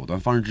是一个手段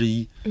方式之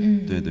一。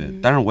对。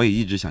当然我也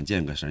一直想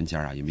见个神仙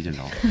啊，也没见着。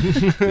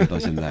对，到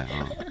现在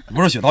啊，不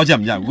知道雪涛见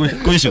不见？估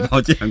计雪涛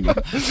见过。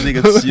那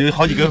个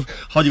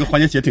好几个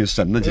环节写挺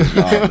神的，其实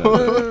啊。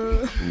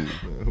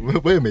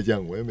我也没见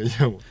过。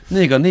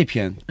那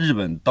篇日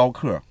本刀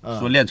客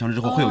说练成之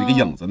后会有一个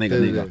影子，那个，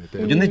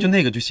我觉得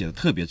那个就写的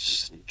特别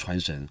传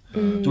神，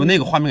就那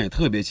个画面感也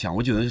特别强，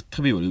我觉得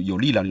特别有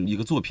力量一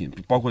个作品，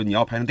包括你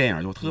要拍成电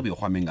影就特别有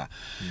画面感，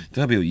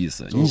特别有意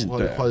思。你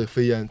画的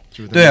飞烟，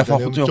对，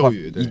咒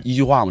语一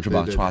句话嘛，是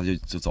吧？唰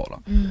就走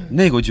了。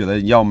那个我觉得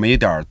要没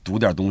点读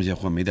点东西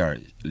或没点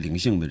灵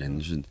性的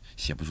人是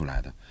写不出来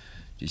的。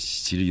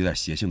其实有点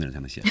邪性的人才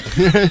能写，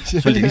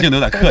说灵性的有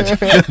点客气，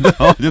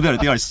我觉得有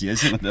点邪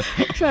性的。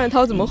双雪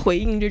涛怎么回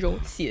应这种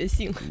邪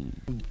性？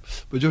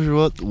不就是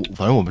说，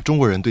反正我们中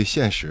国人对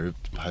现实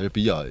还是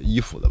比较依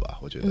附的吧？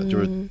我觉得，就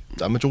是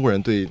咱们中国人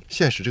对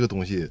现实这个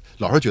东西，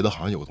老是觉得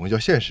好像有个东西叫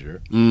现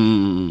实，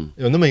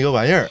有那么一个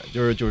玩意儿，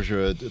就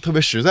是特别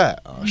实在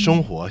啊，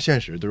生活现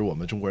实都是我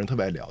们中国人特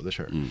别爱聊的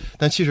事儿。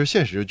但其实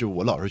现实，就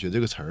我老是觉得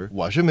这个词儿，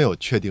我是没有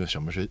确定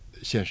什么是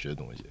现实的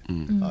东西，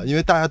因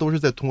为大家都是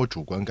在通过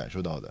主观感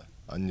受到的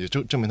啊，你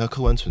证明它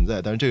客观存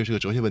在，但是这个是个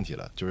哲学问题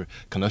了，就是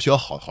可能需要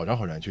好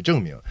长去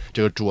证明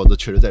这个桌子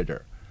确实在这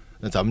儿。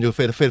那咱们就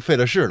费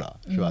了事了，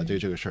是吧？这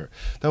个事儿。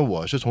但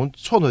我是从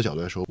创作角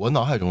度来说，我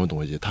脑海中的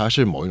东西它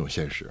是某一种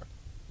现实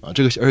啊，而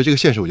且这个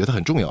现实我觉得它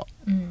很重要，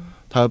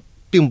它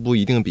并不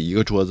一定比一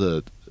个桌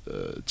子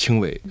轻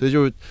微，所以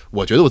就是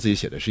我觉得我自己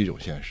写的是一种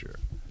现实，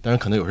但是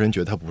可能有些人觉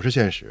得它不是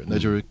现实，那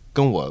就是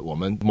跟我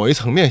们某一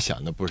层面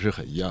想的不是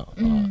很一样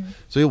啊。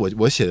所以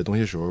我写的东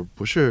西的时候，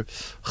不是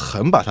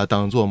很把它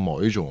当做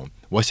某一种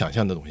我想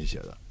象的东西写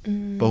的。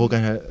包括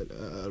刚才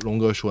龙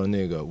哥说的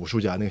那个武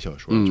术家那个小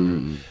说，就是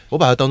我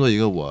把它当做一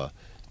个我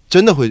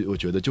真的我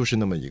觉得就是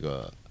那么一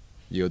个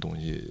东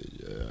西，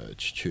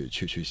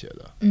去写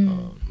的。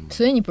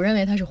所以你不认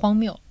为它是荒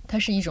谬，它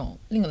是一种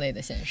另类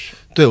的现实？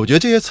对，我觉得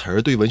这些词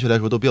儿对于文学来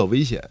说都比较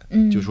危险。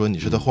就是说你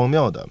是它荒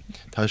谬的，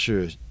它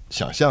是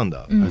想象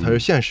的，它是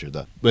现实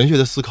的。文学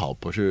的思考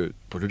不是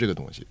这个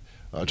东西，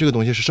这个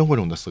东西是生活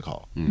中的思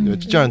考，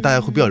这样大家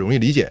会比较容易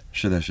理解。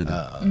是的，说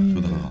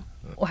得很好。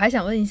我还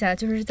想问一下，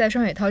就是在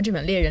双雪涛这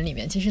本《猎人》里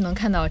面，其实能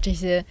看到这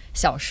些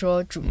小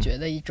说主角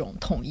的一种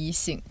统一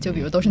性，就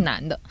比如都是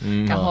男的，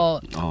然后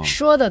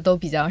说的都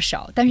比较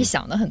少，但是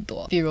想的很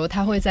多。比如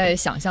他会在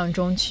想象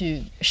中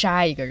去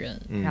杀一个人，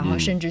然后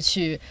甚至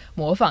去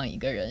模仿一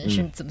个人，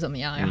是怎么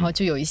样，然后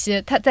就有一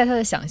些他在他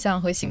的想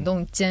象和行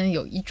动间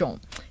有一种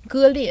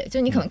割裂，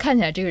就你可能看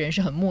起来这个人是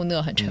很木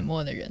讷、很沉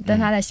默的人，但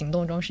他在行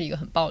动中是一个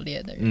很爆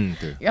裂的人。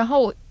对。然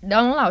后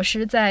梁龙老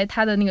师在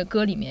他的那个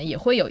歌里面也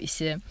会有一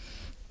些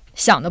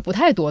想的不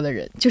太多的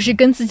人，就是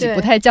跟自己不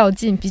太较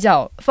劲、比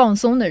较放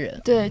松的人。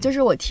对，就是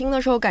我听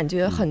的时候感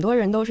觉很多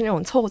人都是那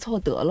种凑合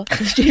得了，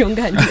就是这种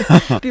感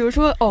觉。比如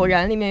说《偶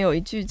然》里面有一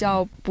句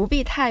叫“不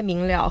必太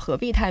明了，何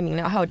必太明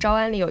了”，还有《招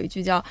安》里有一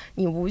句叫“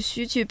你无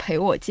需去陪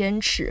我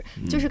坚持”，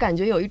就是感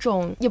觉有一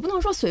种也不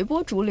能说随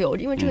波逐流，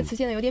因为这个词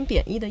现在有点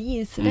贬义的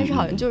意思，但是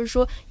好像就是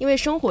说，因为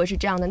生活是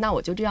这样的，那我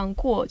就这样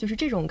过，就是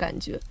这种感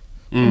觉。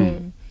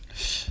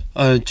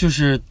就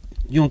是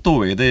用窦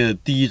唯的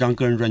第一张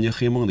个人专辑《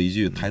黑梦》的一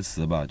句台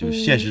词吧，就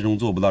是现实中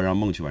做不到，让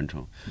梦去完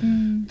成。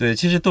对，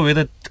其实窦唯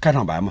的开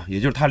场白嘛，也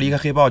就是他离开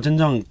黑豹真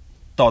正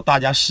到大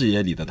家视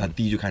野里的他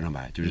第一句开场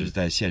白，就是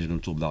在现实中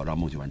做不到，让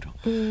梦去完成。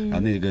然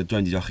后那个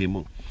专辑叫《黑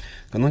梦》，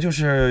可能就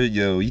是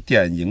有一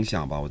点影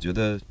响吧。我觉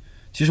得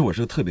其实我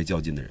是个特别较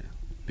劲的人，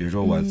比如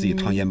说我自己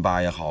烫烟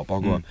疤也好，包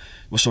括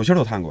我手心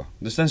都烫过，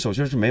但手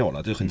心是没有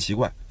了，就很奇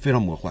怪，非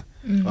常魔幻。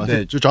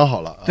对，就长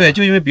好了。对，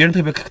就因为别人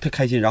特别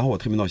开心，然后我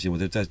特别闹心，我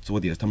在桌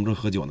底下他们正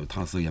喝酒呢，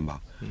烫4个烟疤，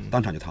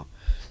当场就烫。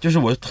就是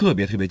我特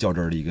别较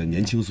真儿的一个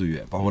年轻岁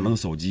月，包括扔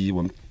手机，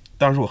我们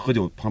当时我喝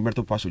酒旁边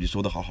都把手机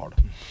收得好好的，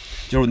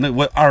就是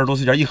我20多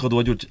岁前一喝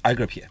多就挨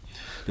个撇，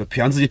就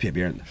撇完自己撇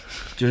别人的，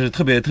就是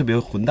特别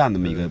混蛋那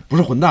么一个，不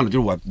是混蛋了，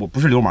就是我不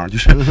是流氓，就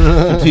是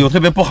有特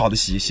别不好的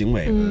行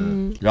为。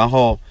然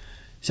后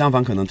相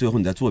反，可能最后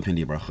你在作品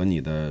里边和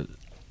你的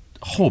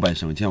后半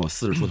生，像我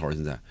40出头，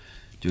现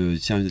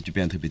在就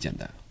变得特别简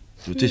单，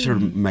就这事儿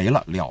没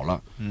了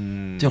了，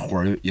这火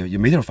儿也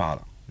没地儿发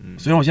了。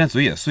虽然我现在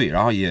嘴也碎，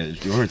然后也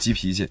有点急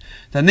脾气，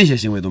但那些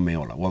行为都没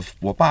有了。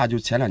我爸就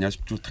前2年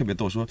就特别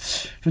逗，说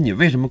你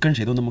为什么跟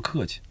谁都那么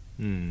客气？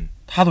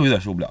他都有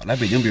点受不了。来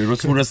北京，比如说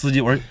出租车司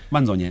机，我说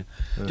慢走您，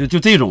就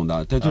这种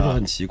的，这就是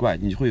很奇怪，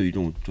你会有一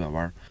种转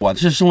弯。我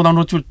是生活当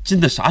中就真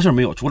的啥事儿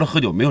没有，除了喝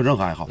酒没有任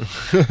何爱好，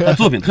但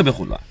作品特别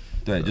混乱。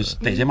对，就是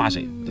逮谁骂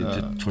谁，就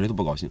瞅谁都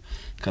不高兴，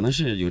可能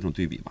是有一种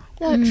对比吧。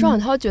那双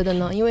雪涛觉得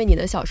呢？因为你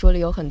的小说里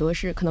有很多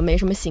是可能没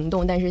什么行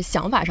动，但是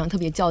想法上特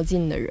别较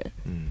劲的人。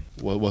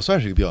我算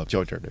是一个比较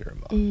较真的人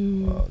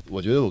吧。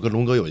我觉得我跟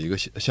龙哥有一个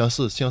相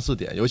似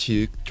点，尤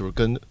其就是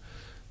跟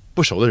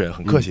不熟的人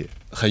很客气，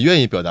很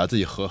愿意表达自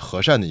己和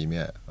善的一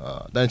面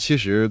但其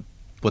实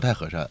不太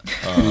和善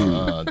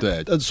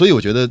对，所以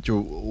我觉得就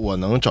是我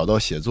能找到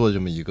写作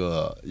这么一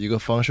个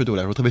方式，对我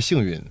来说特别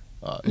幸运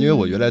因为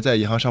我原来在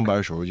银行上班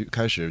的时候，就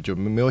开始就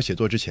没有写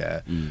作之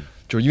前，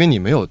就是因为你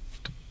没有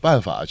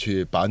办法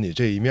去把你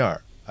这一面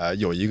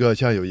有一个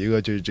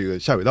就是这个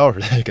下水道似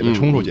的给它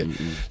冲出去，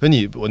所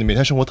以我每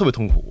天生活特别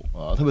痛苦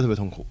特别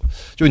痛苦。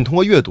就是你通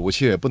过阅读，其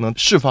实也不能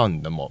释放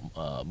你的某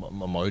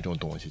一种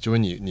东西，就是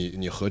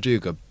你和这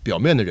个表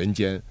面的人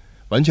间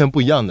完全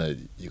不一样的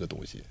一个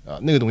东西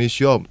那个东西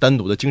需要单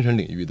独的精神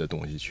领域的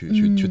东西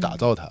去打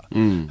造它。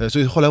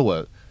所以后来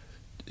我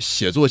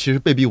写作其实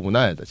被逼无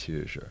奈的，其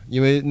实是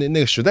因为那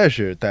个实在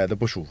是待的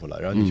不舒服了，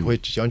然后你就会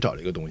想找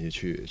一个东西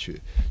去，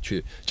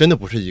真的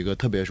不是一个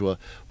特别说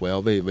我要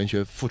为文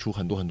学付出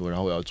很多，然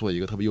后我要做一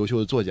个特别优秀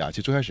的作家。其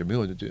实最开始没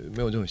有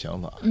这种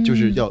想法，就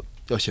是要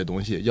写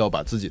东西，要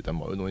把自己的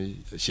某个东西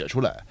写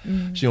出来，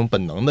是一种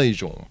本能的一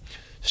种。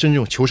甚至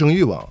这种求生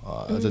欲望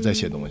在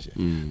写东西。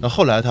那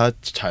后来他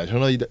产生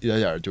了一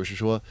点就是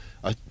说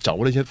掌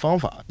握了一些方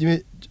法，因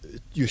为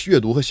阅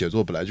读和写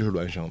作本来就是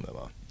孪生的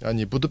嘛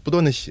你不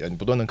断的写，你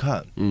不断的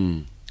看，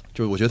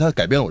就是我觉得它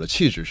改变了我的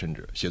气质，甚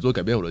至写作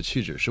改变我的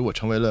气质，使我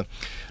成为了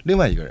另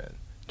外一个人。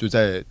就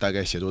在大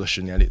概写作的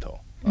10年里头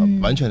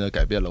完全的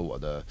改变了我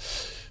的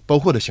包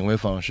括的行为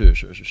方式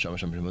是什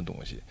么东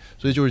西。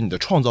所以就是你的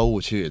创造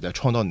物其实也在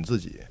创造你自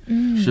己。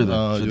是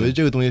的，我觉得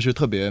这个东西是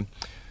特别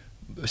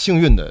幸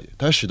运的，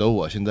它使得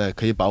我现在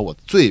可以把我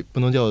最不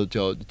能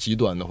叫极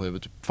端的会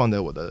放在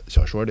我的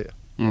小说里，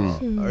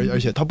而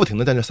且它不停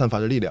的在那散发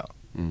着力量，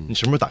你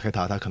什么时候打开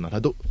它可能它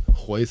都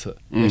活一次，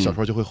那小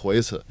说就会活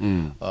一次，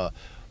我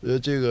觉得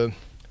这个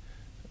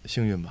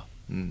幸运吧。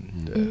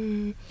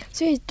对。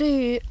所以对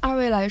于二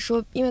位来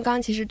说，因为刚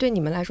刚其实对你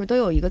们来说都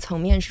有一个层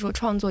面是说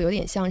创作有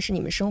点像是你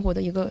们生活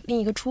的另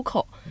一个出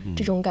口，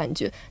这种感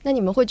觉。那你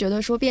们会觉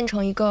得说变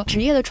成一个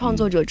职业的创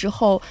作者之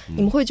后，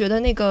你们会觉得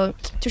那个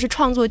就是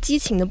创作激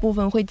情的部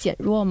分会减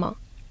弱吗？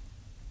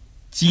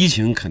激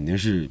情肯定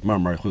是慢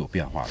慢会有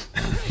变化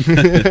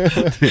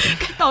的。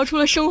道出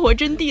了生活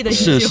真谛的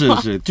一句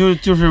话。是，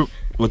就是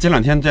我这2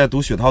天在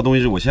读雪涛的东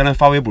西，我现在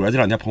发微博，这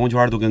2天朋友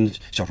圈都跟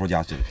小说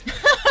家似的。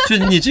就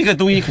你这个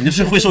东西肯定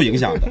是会受影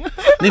响的。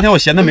那天我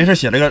闲的没事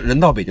写了个人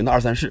到北京的2、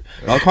3事，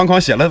然后哐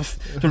写了，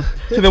就是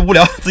特别无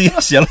聊，自己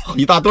写了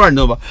一大段，你知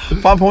道吧？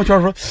发朋友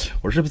圈说，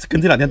我是不是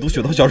跟这2天读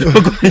雪涛小说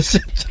有关系？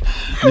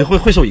你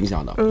会受影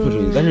响的，会受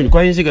影响。但是你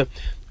关于这个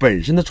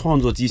本身的创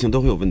作激情都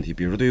会有问题。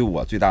比如说对于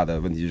我最大的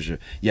问题就是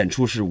演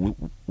出是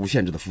无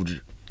限制的复制。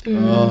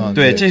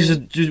对，这是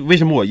就是为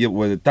什么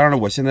我当然了，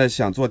我现在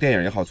想做电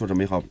影也好，做什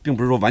么也好，并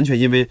不是说完全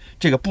因为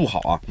这个不好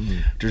啊，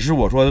只是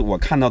我说我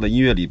看到的音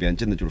乐里边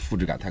真的就是复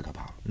制感太可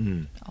怕了。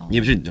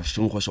因为是你的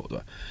生活手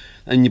段。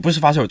你不是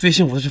发烧友，最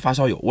幸福的是发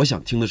烧友。我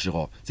想听的时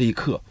候，这一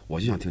刻我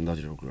就想听到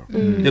这首歌，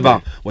对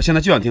吧？我现在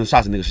就想听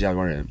杀死那个石家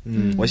庄人，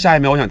我下一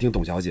秒我想听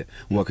董小姐，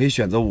我可以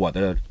选择我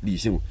的理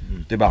性，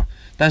对吧？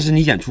但是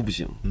你演出不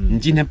行，你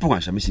今天不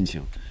管什么心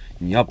情，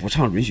你要不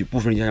唱允许部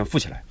分人家富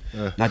起来，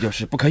那就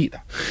是不可以的。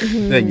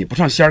对，你不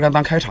唱仙儿干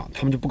当开场，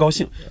他们就不高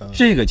兴。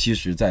这个其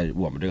实在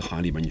我们这个行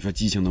业里边，你说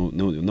激情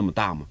能有那么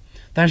大吗？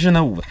但是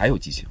呢，舞台有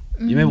激情，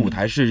因为舞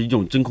台是一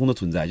种真空的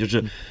存在，就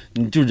是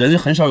就人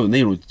很少有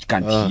那种感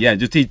体验，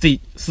就这40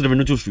分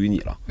钟就属于你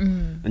了，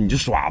你就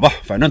耍吧，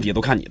反正底下都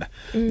看你的，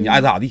你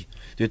爱咋地。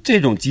对，这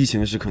种激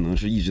情是可能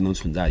是一直能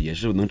存在，也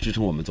是能支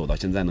撑我们走到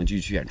现在能继续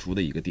去演出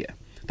的一个点。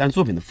但是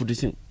作品的复制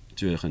性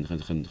就很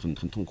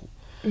痛苦。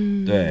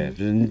对，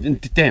就是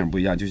电影不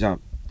一样，就像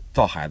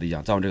造孩子一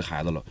样，造完这个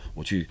孩子了，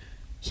我去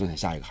生产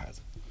下一个孩子。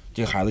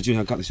这个孩子就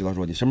像刚才徐导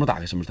说，你什么时候打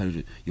开什么时候他就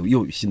是又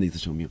有新的一次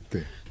生命。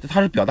对，他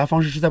是表达方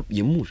式是在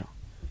荧幕上，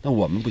但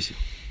我们不行。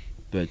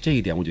对，这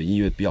一点我觉得音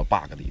乐比较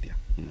bug 的一点。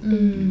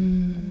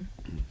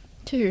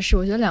确实是，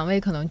我觉得2位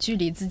可能距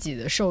离自己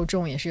的受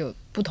众也是有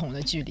不同的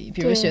距离。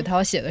比如雪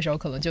涛写的时候，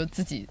可能就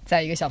自己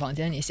在一个小房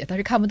间里写，他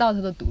是看不到他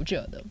的读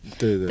者的。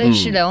对。但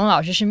是梁龙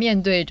老师是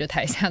面对着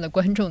台下的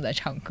观众在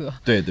唱歌。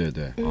对。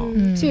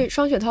所以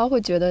双雪涛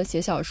会觉得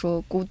写小说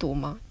孤独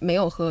吗？没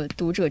有和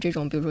读者这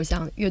种，比如说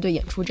像乐队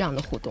演出这样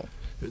的互动。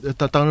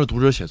当着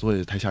读者写作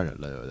也太吓人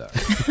了，有点。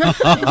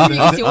这是一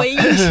个行为艺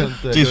术，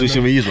这属于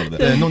行为艺术了。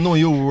对，弄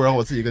一个屋，然后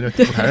我自己跟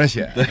这舞台上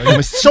写，你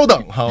们稍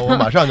等哈，我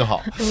马上就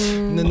好。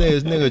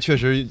那个确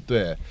实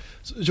对，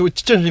就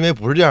正是因为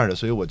不是这样的，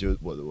所以我就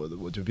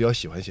比较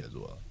喜欢写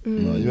作，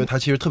因为它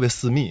其实特别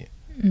私密。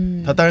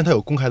它当然它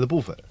有公开的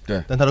部分，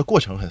对，但它的过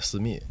程很私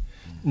密。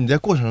你在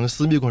过程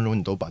私密过程中，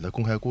你都把它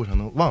公开过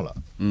程忘了，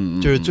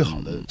这是最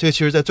好的。这个其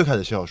实，在最开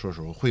始写小说的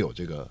时候会有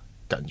这个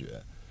感觉。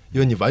因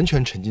为你完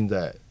全沉浸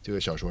在这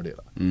个小说里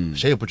了，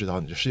谁也不知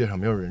道你，这世界上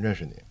没有人认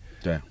识你，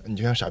对，你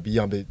就像傻逼一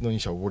样被弄进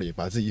小屋里，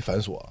把自己一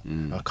反锁，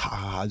然后咔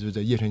咔咔就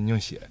在夜深人静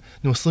写，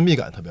那种私密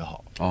感特别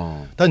好。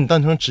但你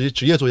当成职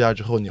业作家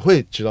之后，你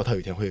会知道它有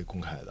一天会公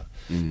开的，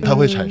它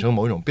会产生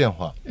某一种变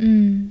化，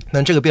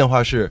但这个变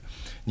化是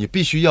你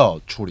必须要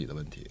处理的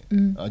问题，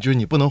就是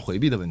你不能回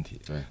避的问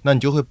题，对，那你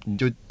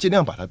就尽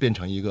量把它变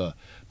成一个，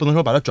不能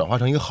说把它转化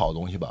成一个好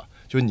东西吧，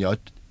就是你要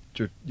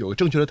就是有个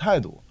正确的态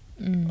度。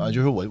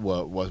就是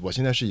我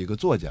现在是一个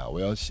作家，我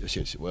要写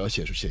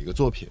一个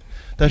作品，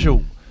但是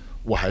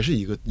我还是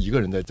一个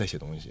人在写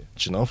东西，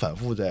只能反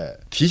复在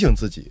提醒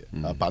自己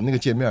把那个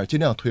界面尽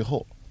量推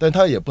后，但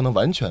他也不能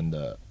完全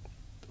的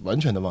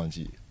忘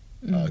记，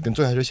跟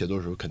最开始写作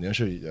的时候肯定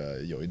是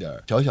有一点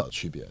小小的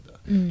区别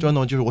的。这样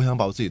呢，就是我想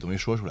把我自己东西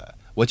说出来，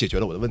我解决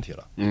了我的问题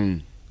了，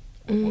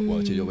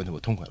我解决问题，我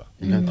痛快了。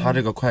你看他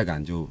这个快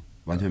感就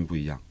完全不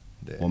一样。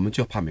我们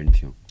就怕没人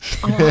听。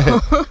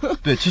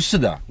对，是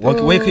的，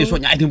我也可以说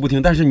你爱听不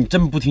听，但是你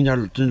真不听，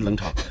真是冷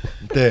场。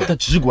对，他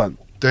直观。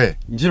对，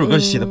你这首歌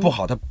写的不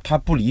好，他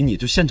不理你，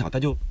就现场他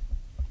就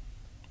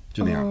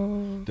那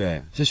样。对，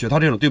像雪涛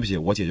这种，对不起，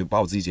我把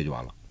我自己解决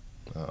完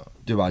了。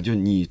对吧？就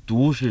你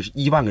读是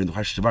1万个人读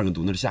还是10万个人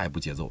读，那是下一步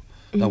节奏。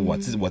但我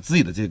自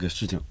己的这个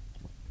事情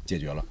解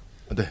决了。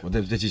对，我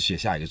再去写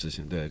下一个事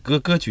情。对，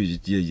歌曲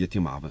也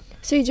挺麻烦。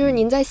所以就是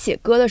您在写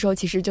歌的时候，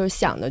其实就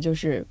想的就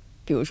是，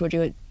比如说这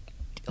个。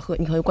和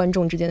你和观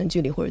众之间的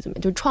距离或者怎么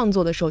样，就创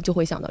作的时候就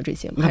会想到这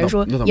些吗？还是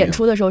说演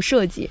出的时候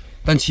设计？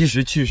但其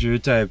实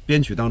在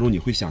编曲当中，你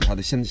会想它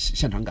的现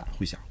场感，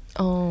会想。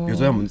比如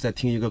昨天我们在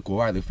听一个国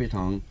外的非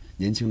常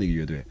年轻的一个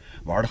乐队，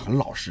玩的很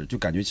老式，就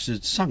感觉是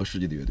上个世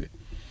纪的乐队，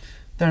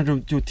但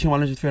是就听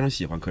完了就非常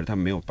喜欢，可是他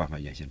没有办法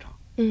演现场。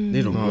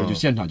那种歌就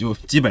现场就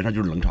基本上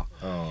就是冷场。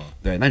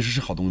对，那是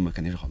好东西吗？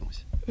肯定是好东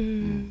西。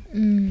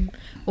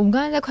我们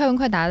刚才在快问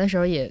快答的时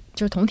候，也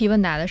就是同题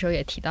问答的时候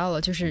也提到了，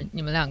就是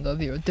你们2个，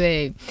比如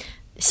对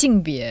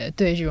性别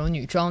对这种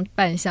女装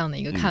扮相的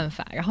一个看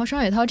法。然后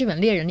双雪涛这本《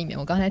猎人》里面，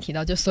我刚才提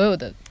到，就所有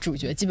的主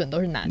角基本都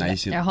是男的，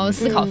然后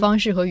思考方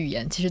式和语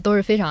言其实都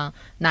是非常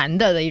难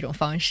的一种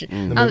方式。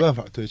那没办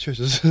法，对，确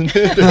实是，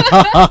对。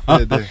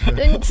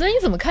所以你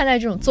怎么看待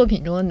这种作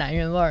品中的男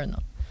人味儿呢？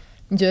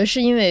你觉得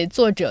是因为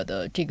作者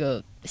的这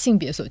个性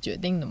别所决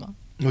定的吗？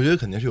我觉得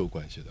肯定是有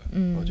关系的，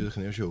我觉得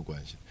肯定是有关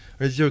系。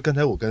而且就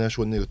是我刚才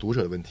说的那个读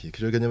者的问题，其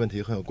实跟这问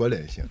题很有关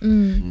联性。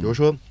比如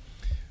说，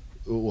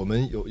我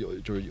们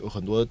就是有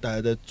很多大家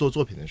在做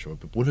作品的时候，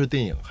不是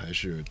电影还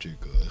是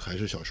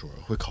小说，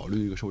会考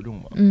虑一个受众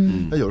嘛。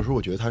那有的时候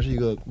我觉得它是一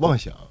个妄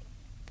想，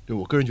就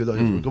我个人觉得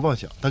有一个妄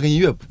想，它跟音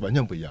乐完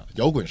全不一样。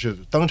摇滚是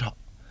当场，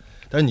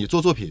但是你做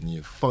作品，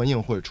你放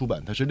映或者出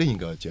版，它是另一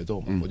个节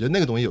奏嘛。我觉得那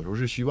个东西有时候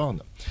是虚妄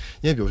的，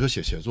因为比如说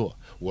写作，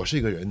我是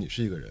一个人，你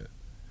是一个人，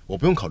我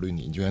不用考虑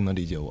你就应该能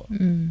理解我。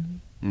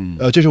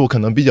这是我可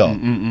能比较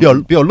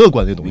乐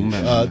观的东西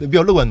比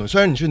较乐观的东西。虽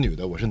然你是女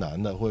的，我是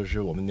男的，或者是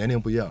我们年龄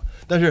不一样，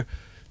但是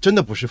真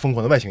的不是疯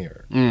狂的外星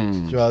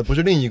人，是吧？不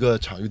是另一个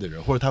场域的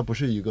人，或者他不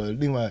是一个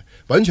另外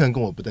完全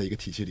跟我不在一个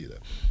体系里的。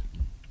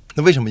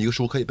那为什么一个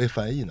书可以被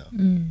翻译呢？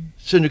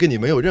甚至跟你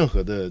没有任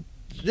何的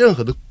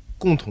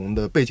共同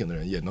的背景的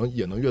人也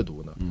能阅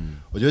读呢？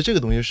我觉得这个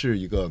东西是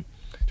一个。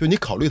就你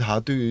考虑它，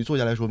对于作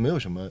家来说没有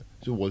什么，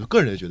就我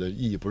个人觉得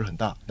意义不是很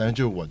大，但是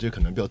就是我这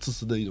可能比较自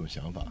私的一种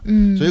想法，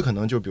所以可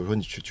能就比如说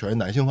你全是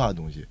男性化的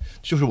东西，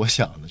就是我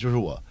想的，就是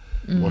我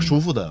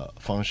舒服的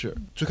方式。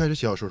最开始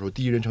写小说的时候，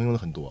第一人称用的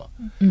很多，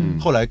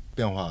后来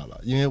变化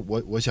了，因为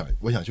我想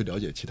去了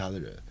解其他的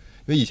人，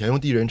因为以前用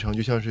第一人称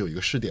就像是有一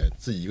个视点，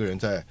自己一个人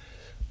在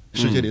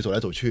世界里走来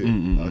走去，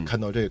看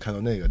到这个看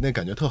到那个，那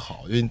感觉特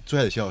好。因为最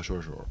开始写小说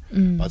的时候，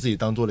把自己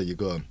当做了一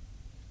个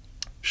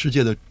世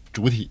界的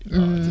主体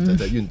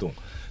在运动，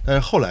但是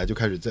后来就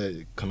开始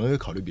可能会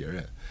考虑别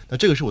人，那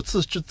这个是我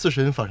自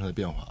身发生的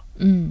变化，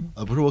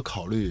而不是我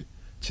考虑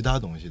其他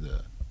东西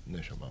的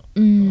那什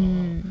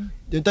么，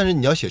但是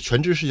你要写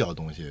全知视角的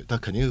东西，它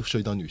肯定涉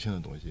及到女性的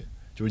东西，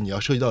就是你要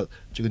涉及到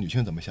这个女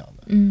性怎么想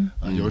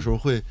的，有的时候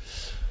会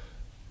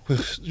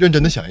认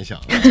真的想一想。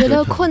你觉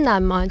得困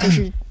难吗？就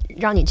是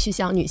让你去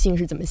想女性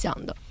是怎么想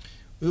的？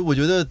我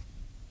觉得，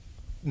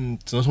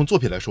只能从作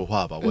品来说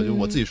话吧。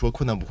我自己说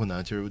困难不困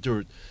难，其实就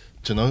是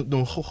只能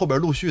用后边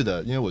陆续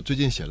的，因为我最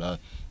近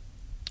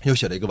又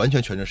写了一个完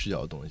全全知视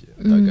角的东西，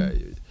大概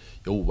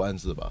有5万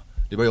字吧，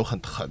里边有很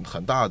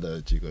大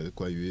的这个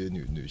关于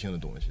女性的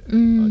东西，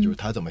就是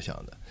她怎么想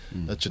的，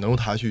那只能用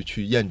她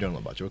去验证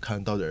了吧，就是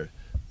看到底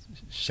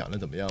想的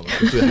怎么样了，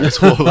对还是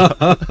错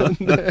吧？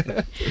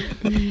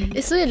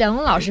对。所以梁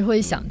龙老师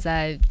会想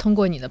在通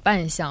过你的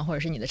扮相或者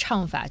是你的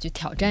唱法去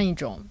挑战一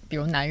种比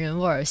如男人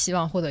味儿，希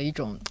望获得一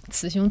种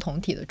雌雄同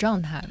体的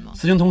状态吗？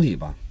雌雄同体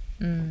吧。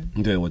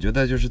对，我觉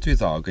得就是最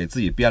早给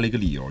自己编了一个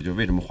理由，就是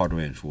为什么画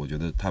中演出，我觉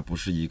得它不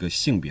是一个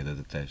性别的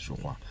在说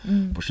话，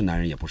不是男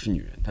人也不是女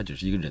人，它只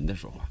是一个人在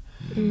说话，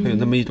会有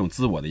那么一种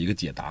自我的一个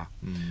解答。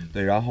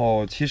对，然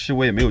后其实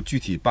我也没有具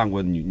体扮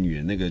过女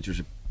人那个，就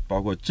是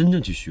包括真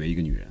正去学一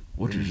个女人，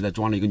我只是在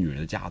装了一个女人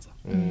的架子，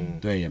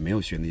对，也没有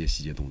学那些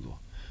细节动作，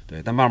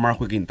对，但慢慢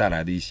会给你带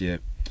来的一些，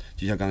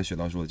就像刚才雪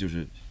道说的，就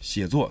是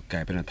写作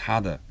改变了他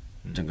的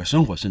整个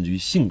生活，甚至于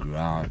性格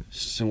啊、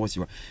生活习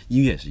惯，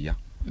音乐也是一样。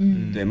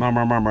对，慢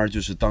慢就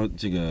是当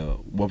这个，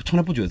我从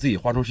来不觉得自己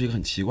化妆是一个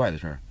很奇怪的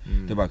事儿，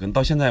对吧？可能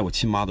到现在我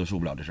亲妈都受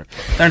不了这事儿，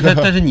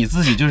但是你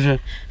自己就是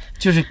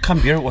看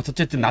别人，我操，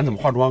这男怎么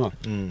化妆啊？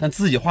但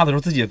自己化的时候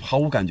自己毫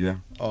无感觉，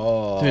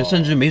对，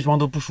甚至没妆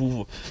都不舒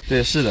服。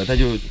对，是的，他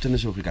就真的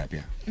是会改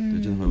变，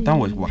对，真的会。但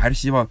我还是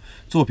希望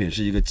作品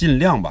是一个尽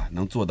量吧，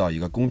能做到一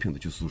个公平的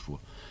去诉说，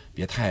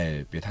别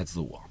太自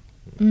我。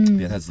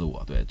别太自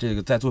我。对，这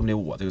个在作品里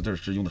我这个字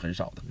是用的很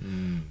少的，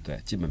对，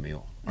基本没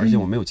有，而且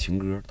我没有情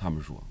歌，他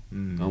们说，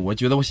我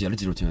觉得我写了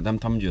几首情歌，但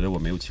他们觉得我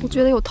没有情歌。我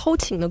觉得有偷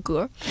情的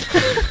歌。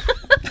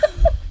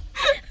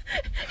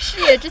师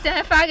爷之前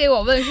还发给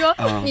我问说，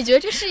你觉得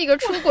这是一个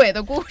出轨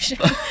的故事？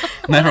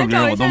哪首歌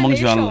我都蒙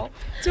圈了。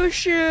就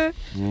是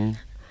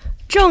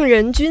正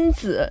人君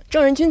子，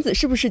正人君子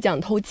是不是讲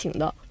偷情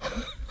的？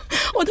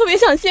我特别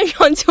想线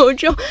上求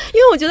证，因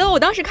为我觉得我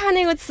当时看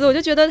那个词，我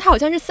就觉得他好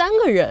像是3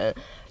个人，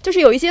就是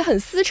有一些很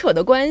撕扯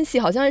的关系，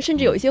好像甚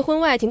至有一些婚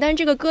外情，但是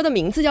这个歌的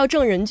名字叫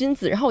正人君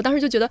子，然后我当时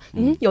就觉得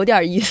有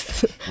点意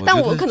思，但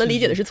我可能理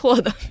解的是错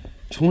的。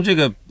从这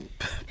个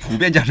普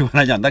遍价值观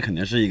来讲，那肯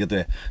定是一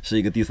个是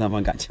一个第三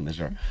方感情的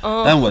事儿，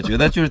但我觉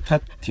得就是他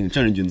挺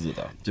正人君子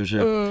的，就是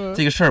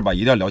这个事儿吧，一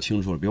定要聊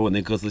清楚了。比如我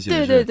那歌词写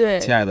的是，对，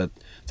亲爱的，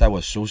在我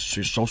熟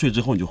睡之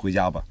后你就回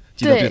家吧，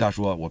记得对他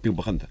说我并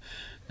不恨他。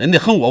人得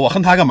恨我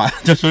恨他干嘛？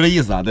就说这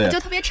意思啊，对，就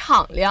特别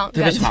敞亮，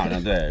特别敞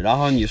亮，对。然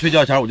后你睡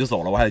觉前我就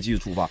走了，我还得继续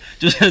出发。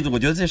就是我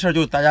觉得这事儿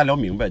就大家聊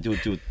明白，就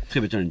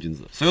特别正人君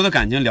子。所有的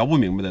感情聊不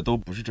明白的都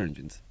不是正人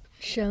君子。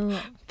深了，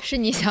是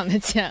你想的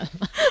浅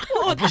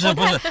了。不是，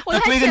那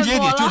归根结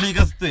底就是一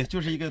个对，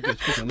就是一个对。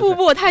不，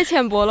我太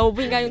浅薄了，我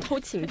不应该用偷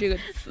情这个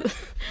词。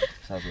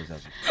下次。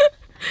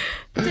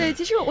对，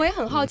其实我也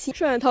很好奇，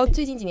双雪涛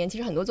最近几年其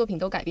实很多作品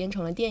都改编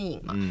成了电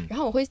影嘛，然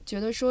后我会觉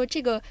得说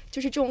这个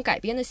就是这种改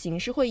编的形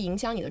式会影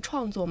响你的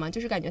创作吗？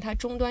就是感觉它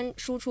终端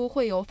输出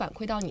会有反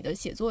馈到你的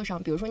写作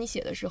上，比如说你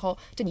写的时候，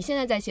就你现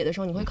在在写的时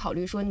候，你会考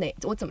虑说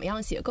我怎么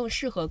样写更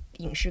适合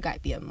影视改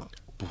编吗？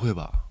不会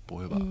吧，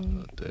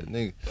对，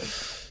那个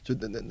就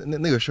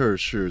那个事儿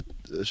是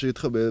一个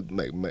特别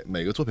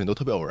每个作品都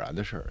特别偶然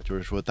的事儿，就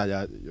是说大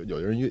家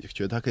有的人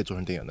觉得它可以做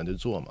成电影，那就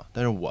做嘛。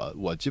但是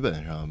我基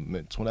本上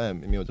从来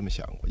没有这么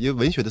想过，因为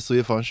文学的思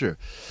维方式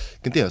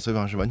跟电影思维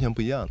方式完全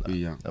不一样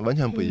的，完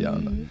全不一样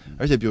的。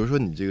而且比如说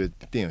你这个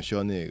电影需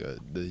要那个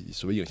的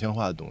所谓影像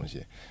化的东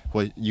西，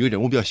或一个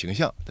人物比较形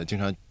象，咱经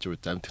常就是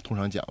咱通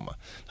常讲嘛，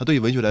它对于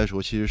文学来说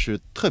其实是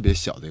特别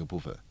小的一个部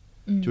分。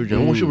就是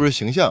人物是不是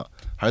形象，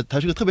还是它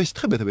是个特别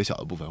小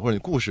的部分，或者你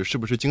故事是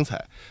不是精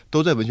彩，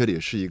都在文学里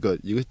是一个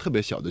特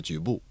别小的局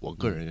部。我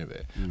个人认为，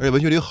而且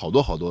文学里有好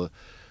多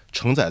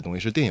承载的东西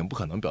是电影不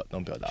可能表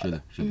达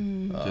的。是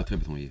的，这特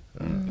别同意。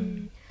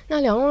那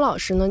梁龙老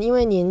师呢？因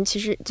为您其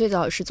实最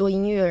早是做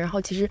音乐，然后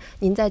其实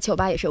您在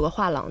9·8也是有个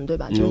画廊，对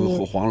吧？就是您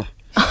我黄了。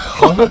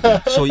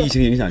受疫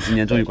情影响，今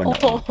年终于关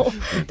注了。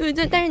对，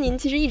但是您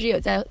其实一直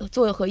也在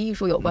做和艺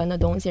术有关的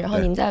东西，然后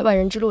您在万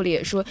人之路里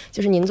也说，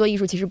就是您做艺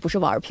术其实不是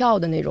玩票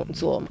的那种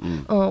做嘛。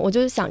我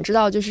就想知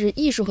道，就是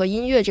艺术和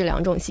音乐这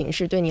两种形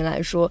式对您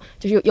来说，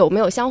就是有没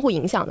有相互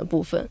影响的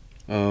部分？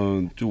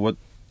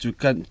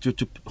就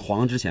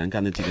黄之前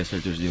干的几个事儿，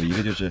就是有一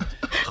个就是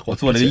我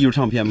做了一个艺术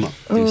唱片嘛，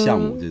这个项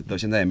目就到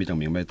现在也没整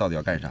明白到底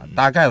要干啥。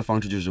大概的方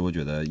式就是我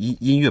觉得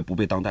音乐不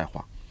被当代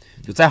化。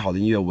就再好的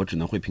音乐，我只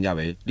能会评价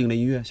为另类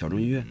音乐、小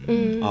众音乐，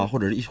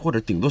或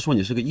者顶多说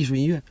你是个艺术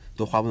音乐，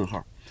都画问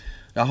号。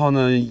然后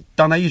呢，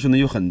当代艺术呢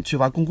又很缺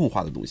乏公共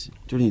化的东西，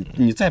就是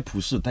你再普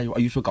世，但是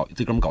说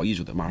这哥们搞艺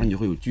术的，马上你就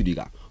会有距离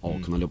感，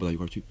可能聊不到一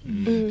块去。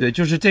对，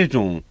就是这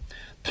种，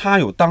它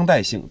有当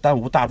代性，但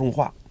无大众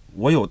化。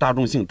我有大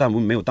众性，但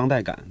没有当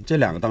代感，这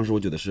两个当时我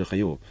觉得是很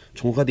有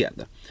重合点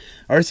的。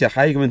而且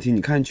还有一个问题，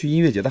你看去音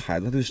乐节的孩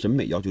子，他对审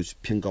美要求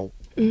偏高。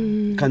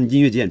看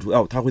音乐节演出，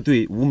他会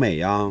对舞美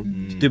啊，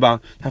对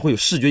吧？他会有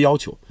视觉要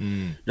求。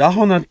然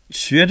后呢，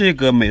学这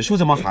个美术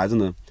这帮孩子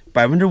呢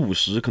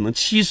，50%可能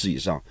70%以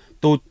上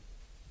都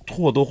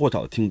或多或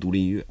少听独立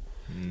音乐。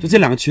就这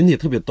两个群体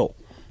特别逗，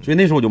所以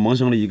那时候我就萌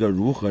生了一个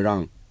如何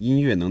让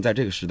音乐能在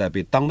这个时代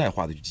被当代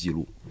化的去记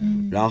录，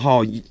然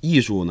后艺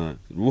术呢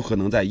如何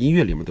能在音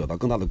乐里面得到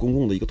更大的公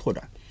共的一个拓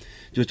展，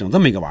就整这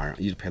么一个玩意儿，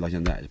一直陪到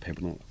现在就陪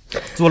不动了。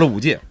做了5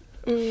届，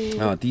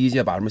第1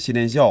届把什么谢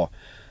天笑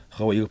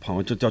和我一个朋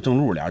友叫郑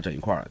璐俩人整一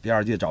块儿，第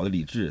2届找的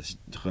李志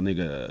和那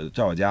个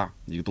赵小佳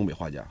一个东北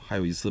画家，还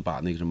有一次把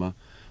那个什么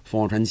凤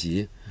凰传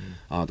奇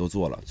都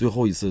做了，最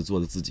后一次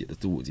做的自己的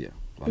第5届，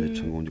完了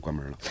成功就关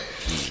门了。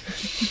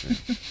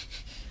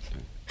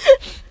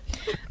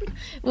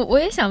我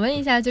也想问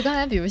一下，就刚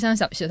才比如像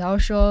雪涛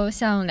说，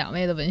像2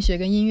位的文学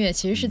跟音乐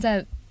其实是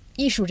在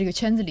艺术这个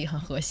圈子里很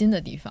核心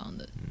的地方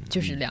的，就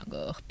是2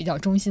个比较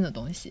中心的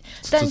东西，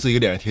但自己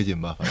脸上贴金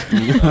吧，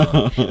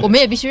我们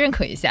也必须认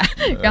可一下。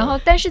然后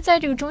但是在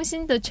这个中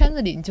心的圈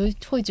子里，你就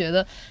会觉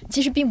得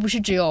其实并不是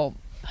只有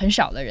很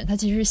少的人，他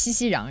其实是熙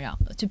熙攘攘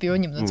的。就比如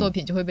你们的作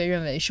品就会被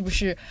认为是不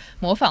是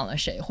模仿了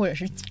谁，或者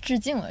是致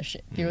敬了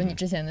谁。比如你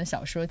之前的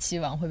小说《七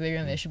王》会被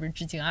认为是不是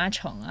致敬阿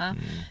城啊，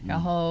然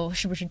后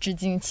是不是致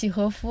敬契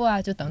诃夫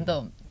啊，就等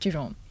等这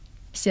种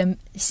前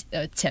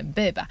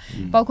辈吧。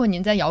包括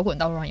您在摇滚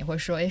道路上也会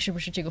说，是不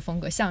是这个风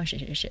格像谁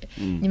谁谁。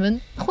你们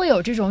会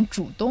有这种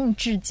主动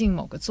致敬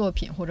某个作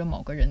品或者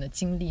某个人的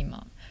经历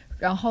吗？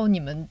然后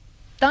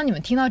当你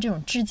们听到这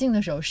种致敬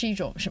的时候，是一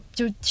种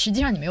就实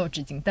际上你没有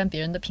致敬，但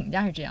别人的评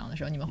价是这样的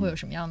时候，你们会有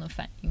什么样的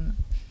反应呢？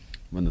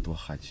问得多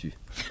含蓄。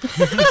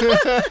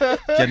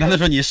简单的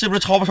说，你是不是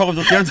抄别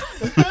人走？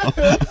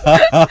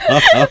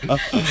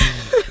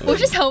我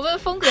是想问，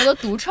风格的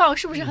独创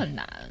是不是很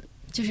难？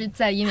就是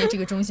在因为这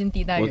个中心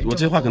地带人，我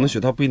这话可能雪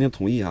涛不一定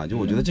同意就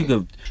我觉得这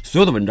个所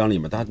有的文章里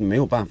面，它没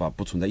有办法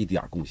不存在一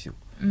点共性，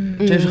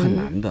这是很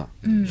难的。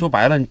说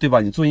白了，对吧？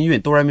你做音乐，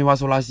哆来咪发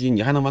嗦拉西，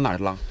你还能往哪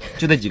去拉？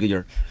就这几个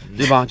音，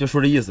对吧？就说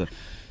这意思。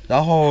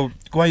然后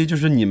关于就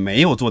是你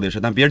没有做的事，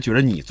但别人觉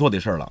得你做的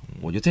事了，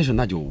我觉得这事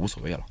那就无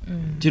所谓了。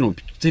这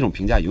种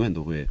评价永远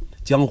都会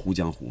江湖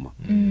嘛，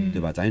对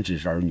吧？咱也只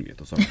是儿女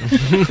都算不。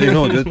所以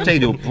说，我觉得这个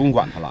就不用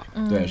管他了，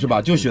对，是吧？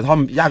就雪涛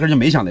压根就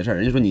没想这事儿，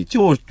人家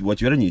说我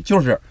觉得你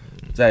就是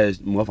在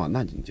模仿，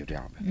那你就这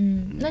样呗。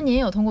那您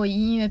有通过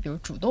音乐，比如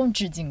主动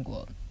致敬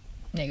过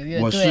哪个乐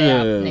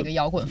队哪个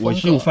摇滚风格？我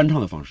是用翻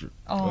唱的方式，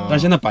但是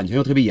现在版权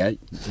又特别严，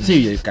这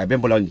也改变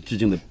不了你致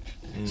敬的。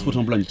促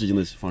成不了你致敬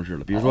的方式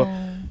了。比如说，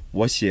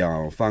我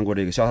想翻过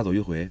这个《潇洒走一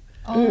回》，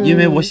因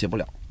为我写不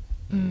了，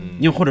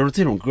因为或者说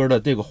这种歌的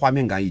这个画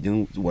面感已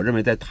经，我认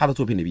为在他的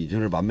作品里已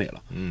经是完美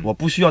了，我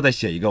不需要再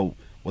写一个，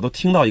我都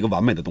听到一个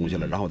完美的东西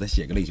了，然后我再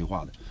写一个类型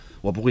化的，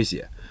我不会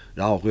写，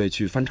然后我会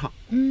去翻唱。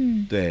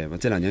对，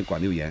这2年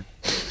管得又严，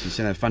就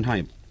现在翻唱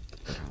也不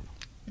唱了。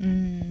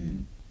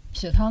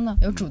雪涛呢，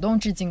有主动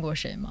致敬过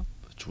谁吗？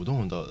主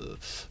动的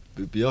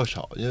比较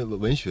少，因为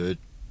文学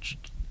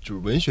就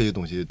是文学这个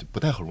东西不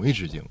太很容易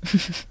致敬，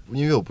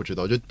因为我不知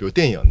道，就比如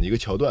电影的一个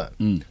桥段，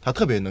它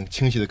特别能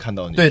清晰的看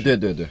到你，对，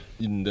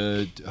你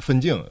的分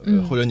镜，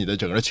或者你的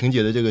整个情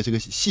节的这个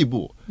细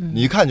部，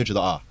你一看就知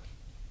道啊，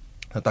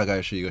它大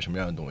概是一个什么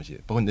样的东西，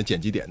包括你的剪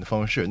辑点的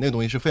方式，那个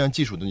东西是非常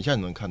基础的，你一下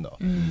就能看到。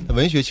那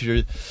文学其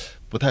实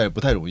不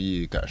太容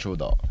易感受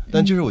到，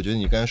但就是我觉得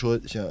你刚才说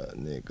像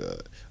那个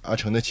阿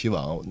成的棋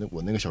王，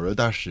我那个小说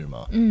大师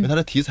嘛，因为他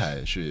的题材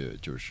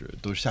就是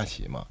都是下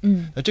棋嘛，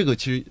那这个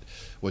其实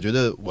我觉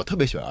得我特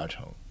别喜欢阿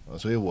成，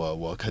所以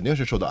我肯定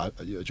是受到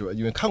就是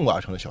因为看过阿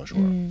成的小说，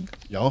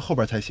然后后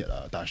边才写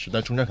了大师，但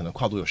中间可能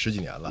跨度有10几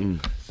年了，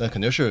但肯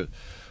定是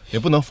也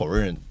不能否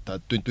认他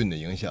对你的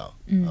影响，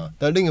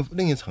但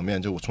另一层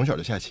面，就我从小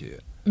就下棋，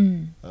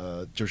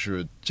就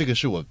是这个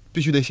是我必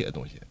须得写的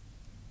东西，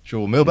是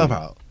我没有办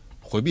法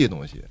回避的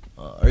东西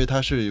而且它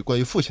是关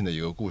于父亲的一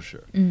个故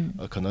事，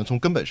可能从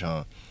根本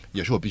上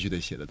也是我必须得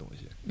写的东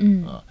西，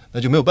那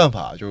就没有办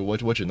法，就是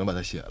我只能把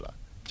它写了，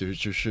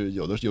就是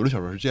有的小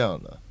说是这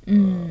样的，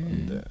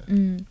对，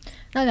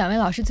那两位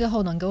老师最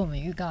后能给我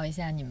们预告一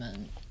下你们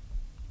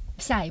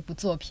下一部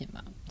作品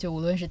吗？就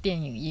无论是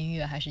电影、音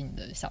乐还是你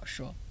的小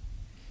说。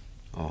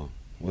哦，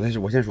我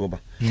先说吧，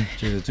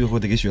这个最后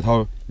得给雪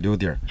涛留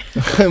底儿。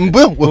不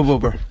用，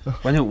不是，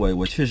关键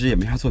我确实也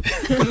没啥作品。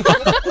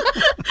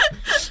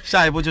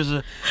下一步就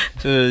是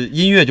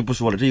音乐就不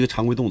说了，这一个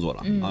常规动作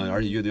了啊，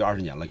而且乐队20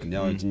年了，肯定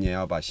要今年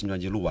要把新专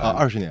辑录完啊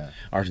，20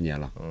年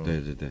了，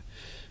对，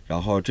然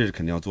后这是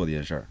肯定要做的一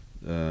件事儿。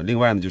另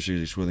外呢，就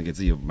是说呢，给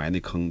自己埋那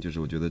坑，就是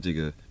我觉得这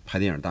个拍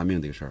电影大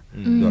命这个事儿，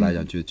对我来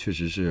讲，确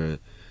实是，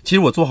其实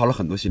我做好了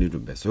很多心理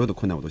准备，所有的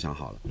困难我都想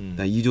好了，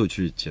但依旧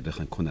去解决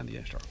很困难的一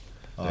件事儿。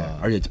对，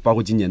而且包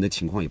括今年的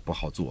情况也不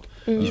好做。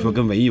你说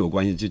跟文艺有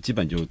关系，就基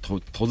本就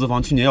投资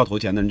方去年要投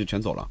钱的人就全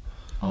走了。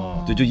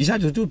对，就一下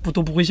就都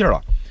不回信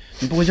了。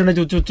你不回信了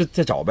就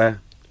再找呗，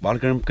完了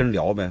跟人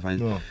聊呗，反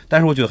正。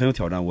但是我觉得很有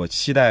挑战，我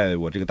期待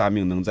我这个大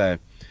命能在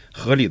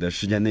合理的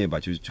时间内吧，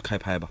就开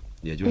拍吧，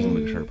也就是这么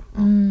个事儿吧。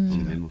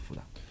没那么复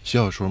杂。写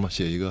小说嘛，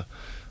写一个，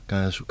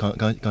刚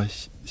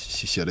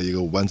写了一个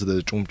5万字的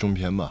中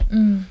篇吧。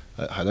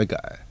还得改，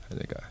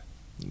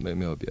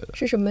没有别的。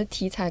是什么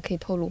题材可以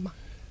透露吗？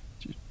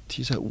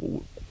题材我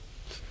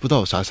不知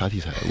道啥题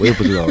材，我也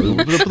不知道，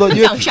我不知道，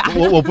因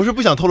为我不是不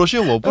想透露，是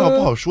因为我不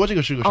好说这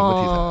个是个什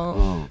么题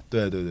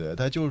材。对，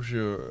它就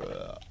是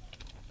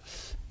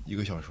一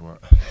个小说，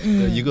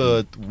一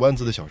个5万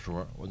字的小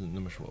说，我只能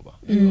那么说吧。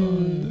对，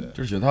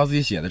就是雪涛自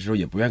己写的时候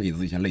也不愿意给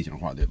自己先类型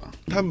化，对吧？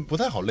他们不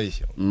太好类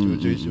型，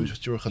就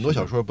是很多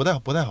小说不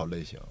太好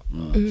类型。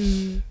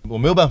我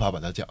没有办法把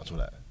它讲出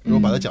来，如果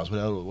把它讲出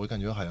来，我感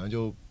觉好像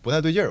就不太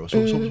对劲儿，我说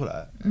不出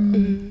来。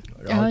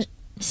然后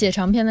写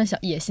长篇的小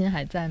野心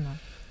还在吗？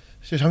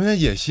写长篇的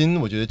野心，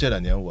我觉得这2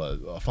年我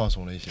放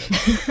松了一些。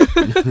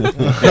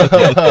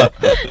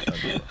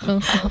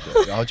很好。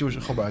然后就是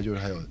后边就是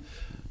还有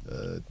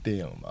电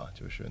影嘛，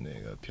就是那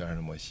个《漂亮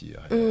的摩西》，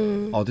还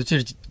有对，这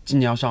是今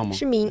年要上吗？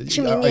是明年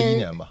21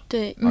年吧？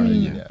对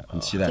，21年，很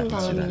期待。这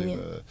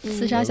个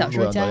刺杀小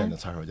说家的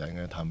杀手家，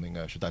他们应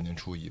该是大年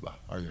初1吧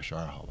，2月12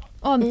号吧。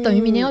等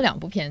于明年有2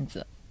部片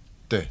子。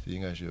对，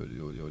应该是有2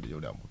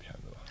部片子。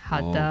好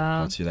的，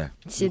好期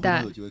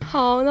待。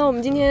好，那我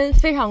们今天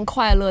非常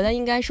快乐，但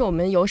应该是我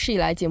们有史以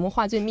来节目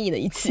话最密的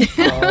一期。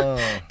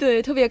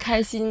对，特别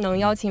开心能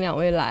邀请2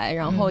位来，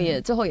然后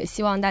最后也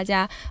希望大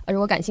家如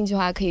果感兴趣的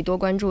话，可以多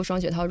关注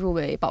双雪涛入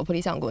围宝珀理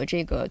想国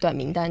这个短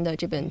名单的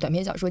这本短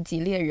篇小说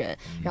集《猎人》，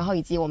然后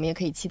以及我们也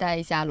可以期待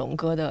一下龙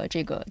哥的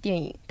这个电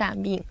影《大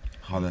命》。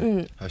好的，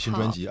还有新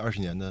专辑，20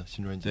年的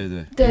新专辑，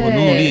对，我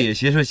努力也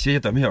写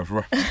短篇小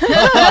说，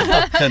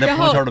现在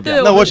朋友圈都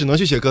变，那我只能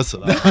去写歌词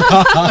了。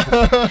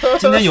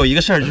今天有一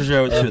个事儿，就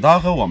是雪涛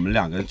和我们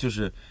2个，就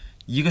是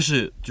一个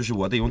是就是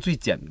我得用最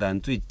简单、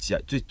最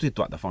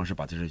短的方式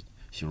把这事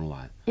形容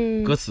完。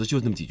歌词就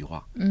那么几句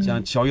话，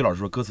像小雨老师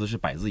说，歌词是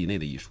100字以内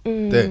的艺术。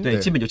对，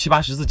基本就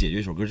70-80字解决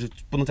一首歌，是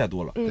不能再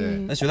多了。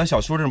那雪涛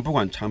小说这种，不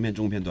管长篇、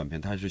中篇、短篇，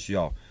它是需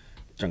要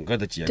整个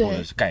的结构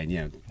的概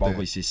念，包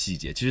括一些细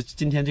节。其实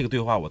今天这个对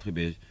话我特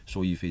别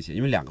受益匪浅，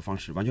因为2个方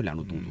式，完全2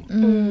种动作。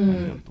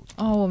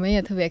我们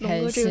也特别开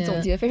心。这个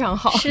总结非常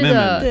好。是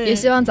的，也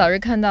希望早日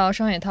看到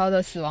双雪涛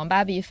的死亡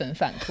芭比粉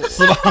反图。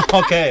死亡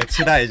OK，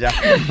 期待一下。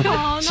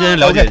先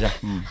了解一下。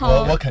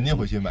我肯定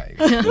回去买一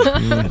个。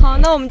好，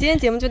那我们今天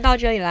节目就到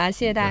这里啦，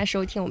谢谢大家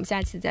收听，我们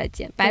下期再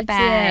见，拜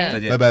拜。再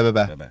见，拜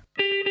拜。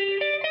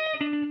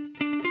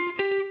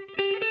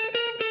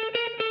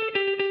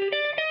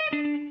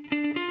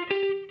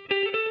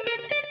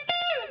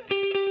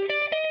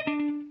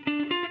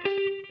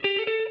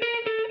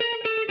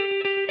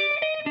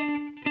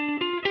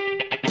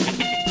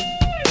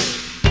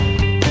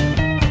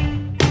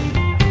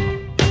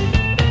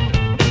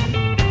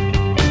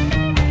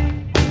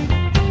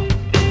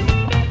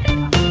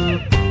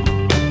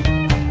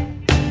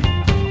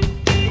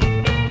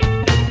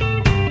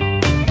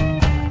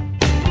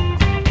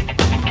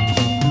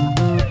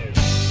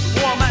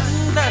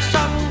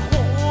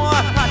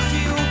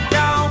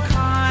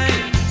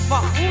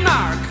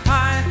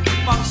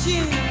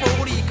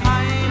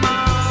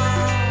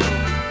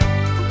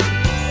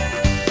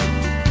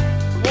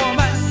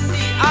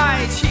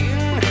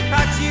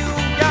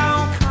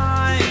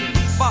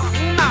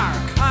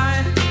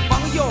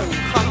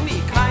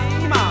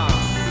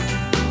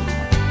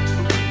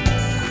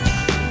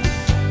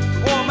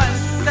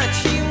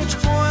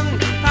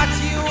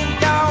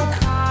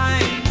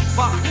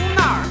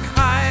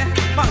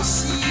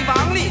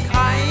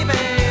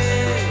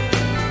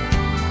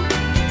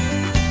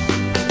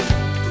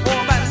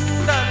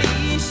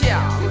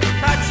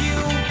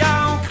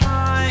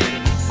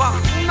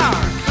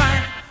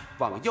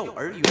幼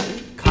儿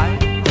园。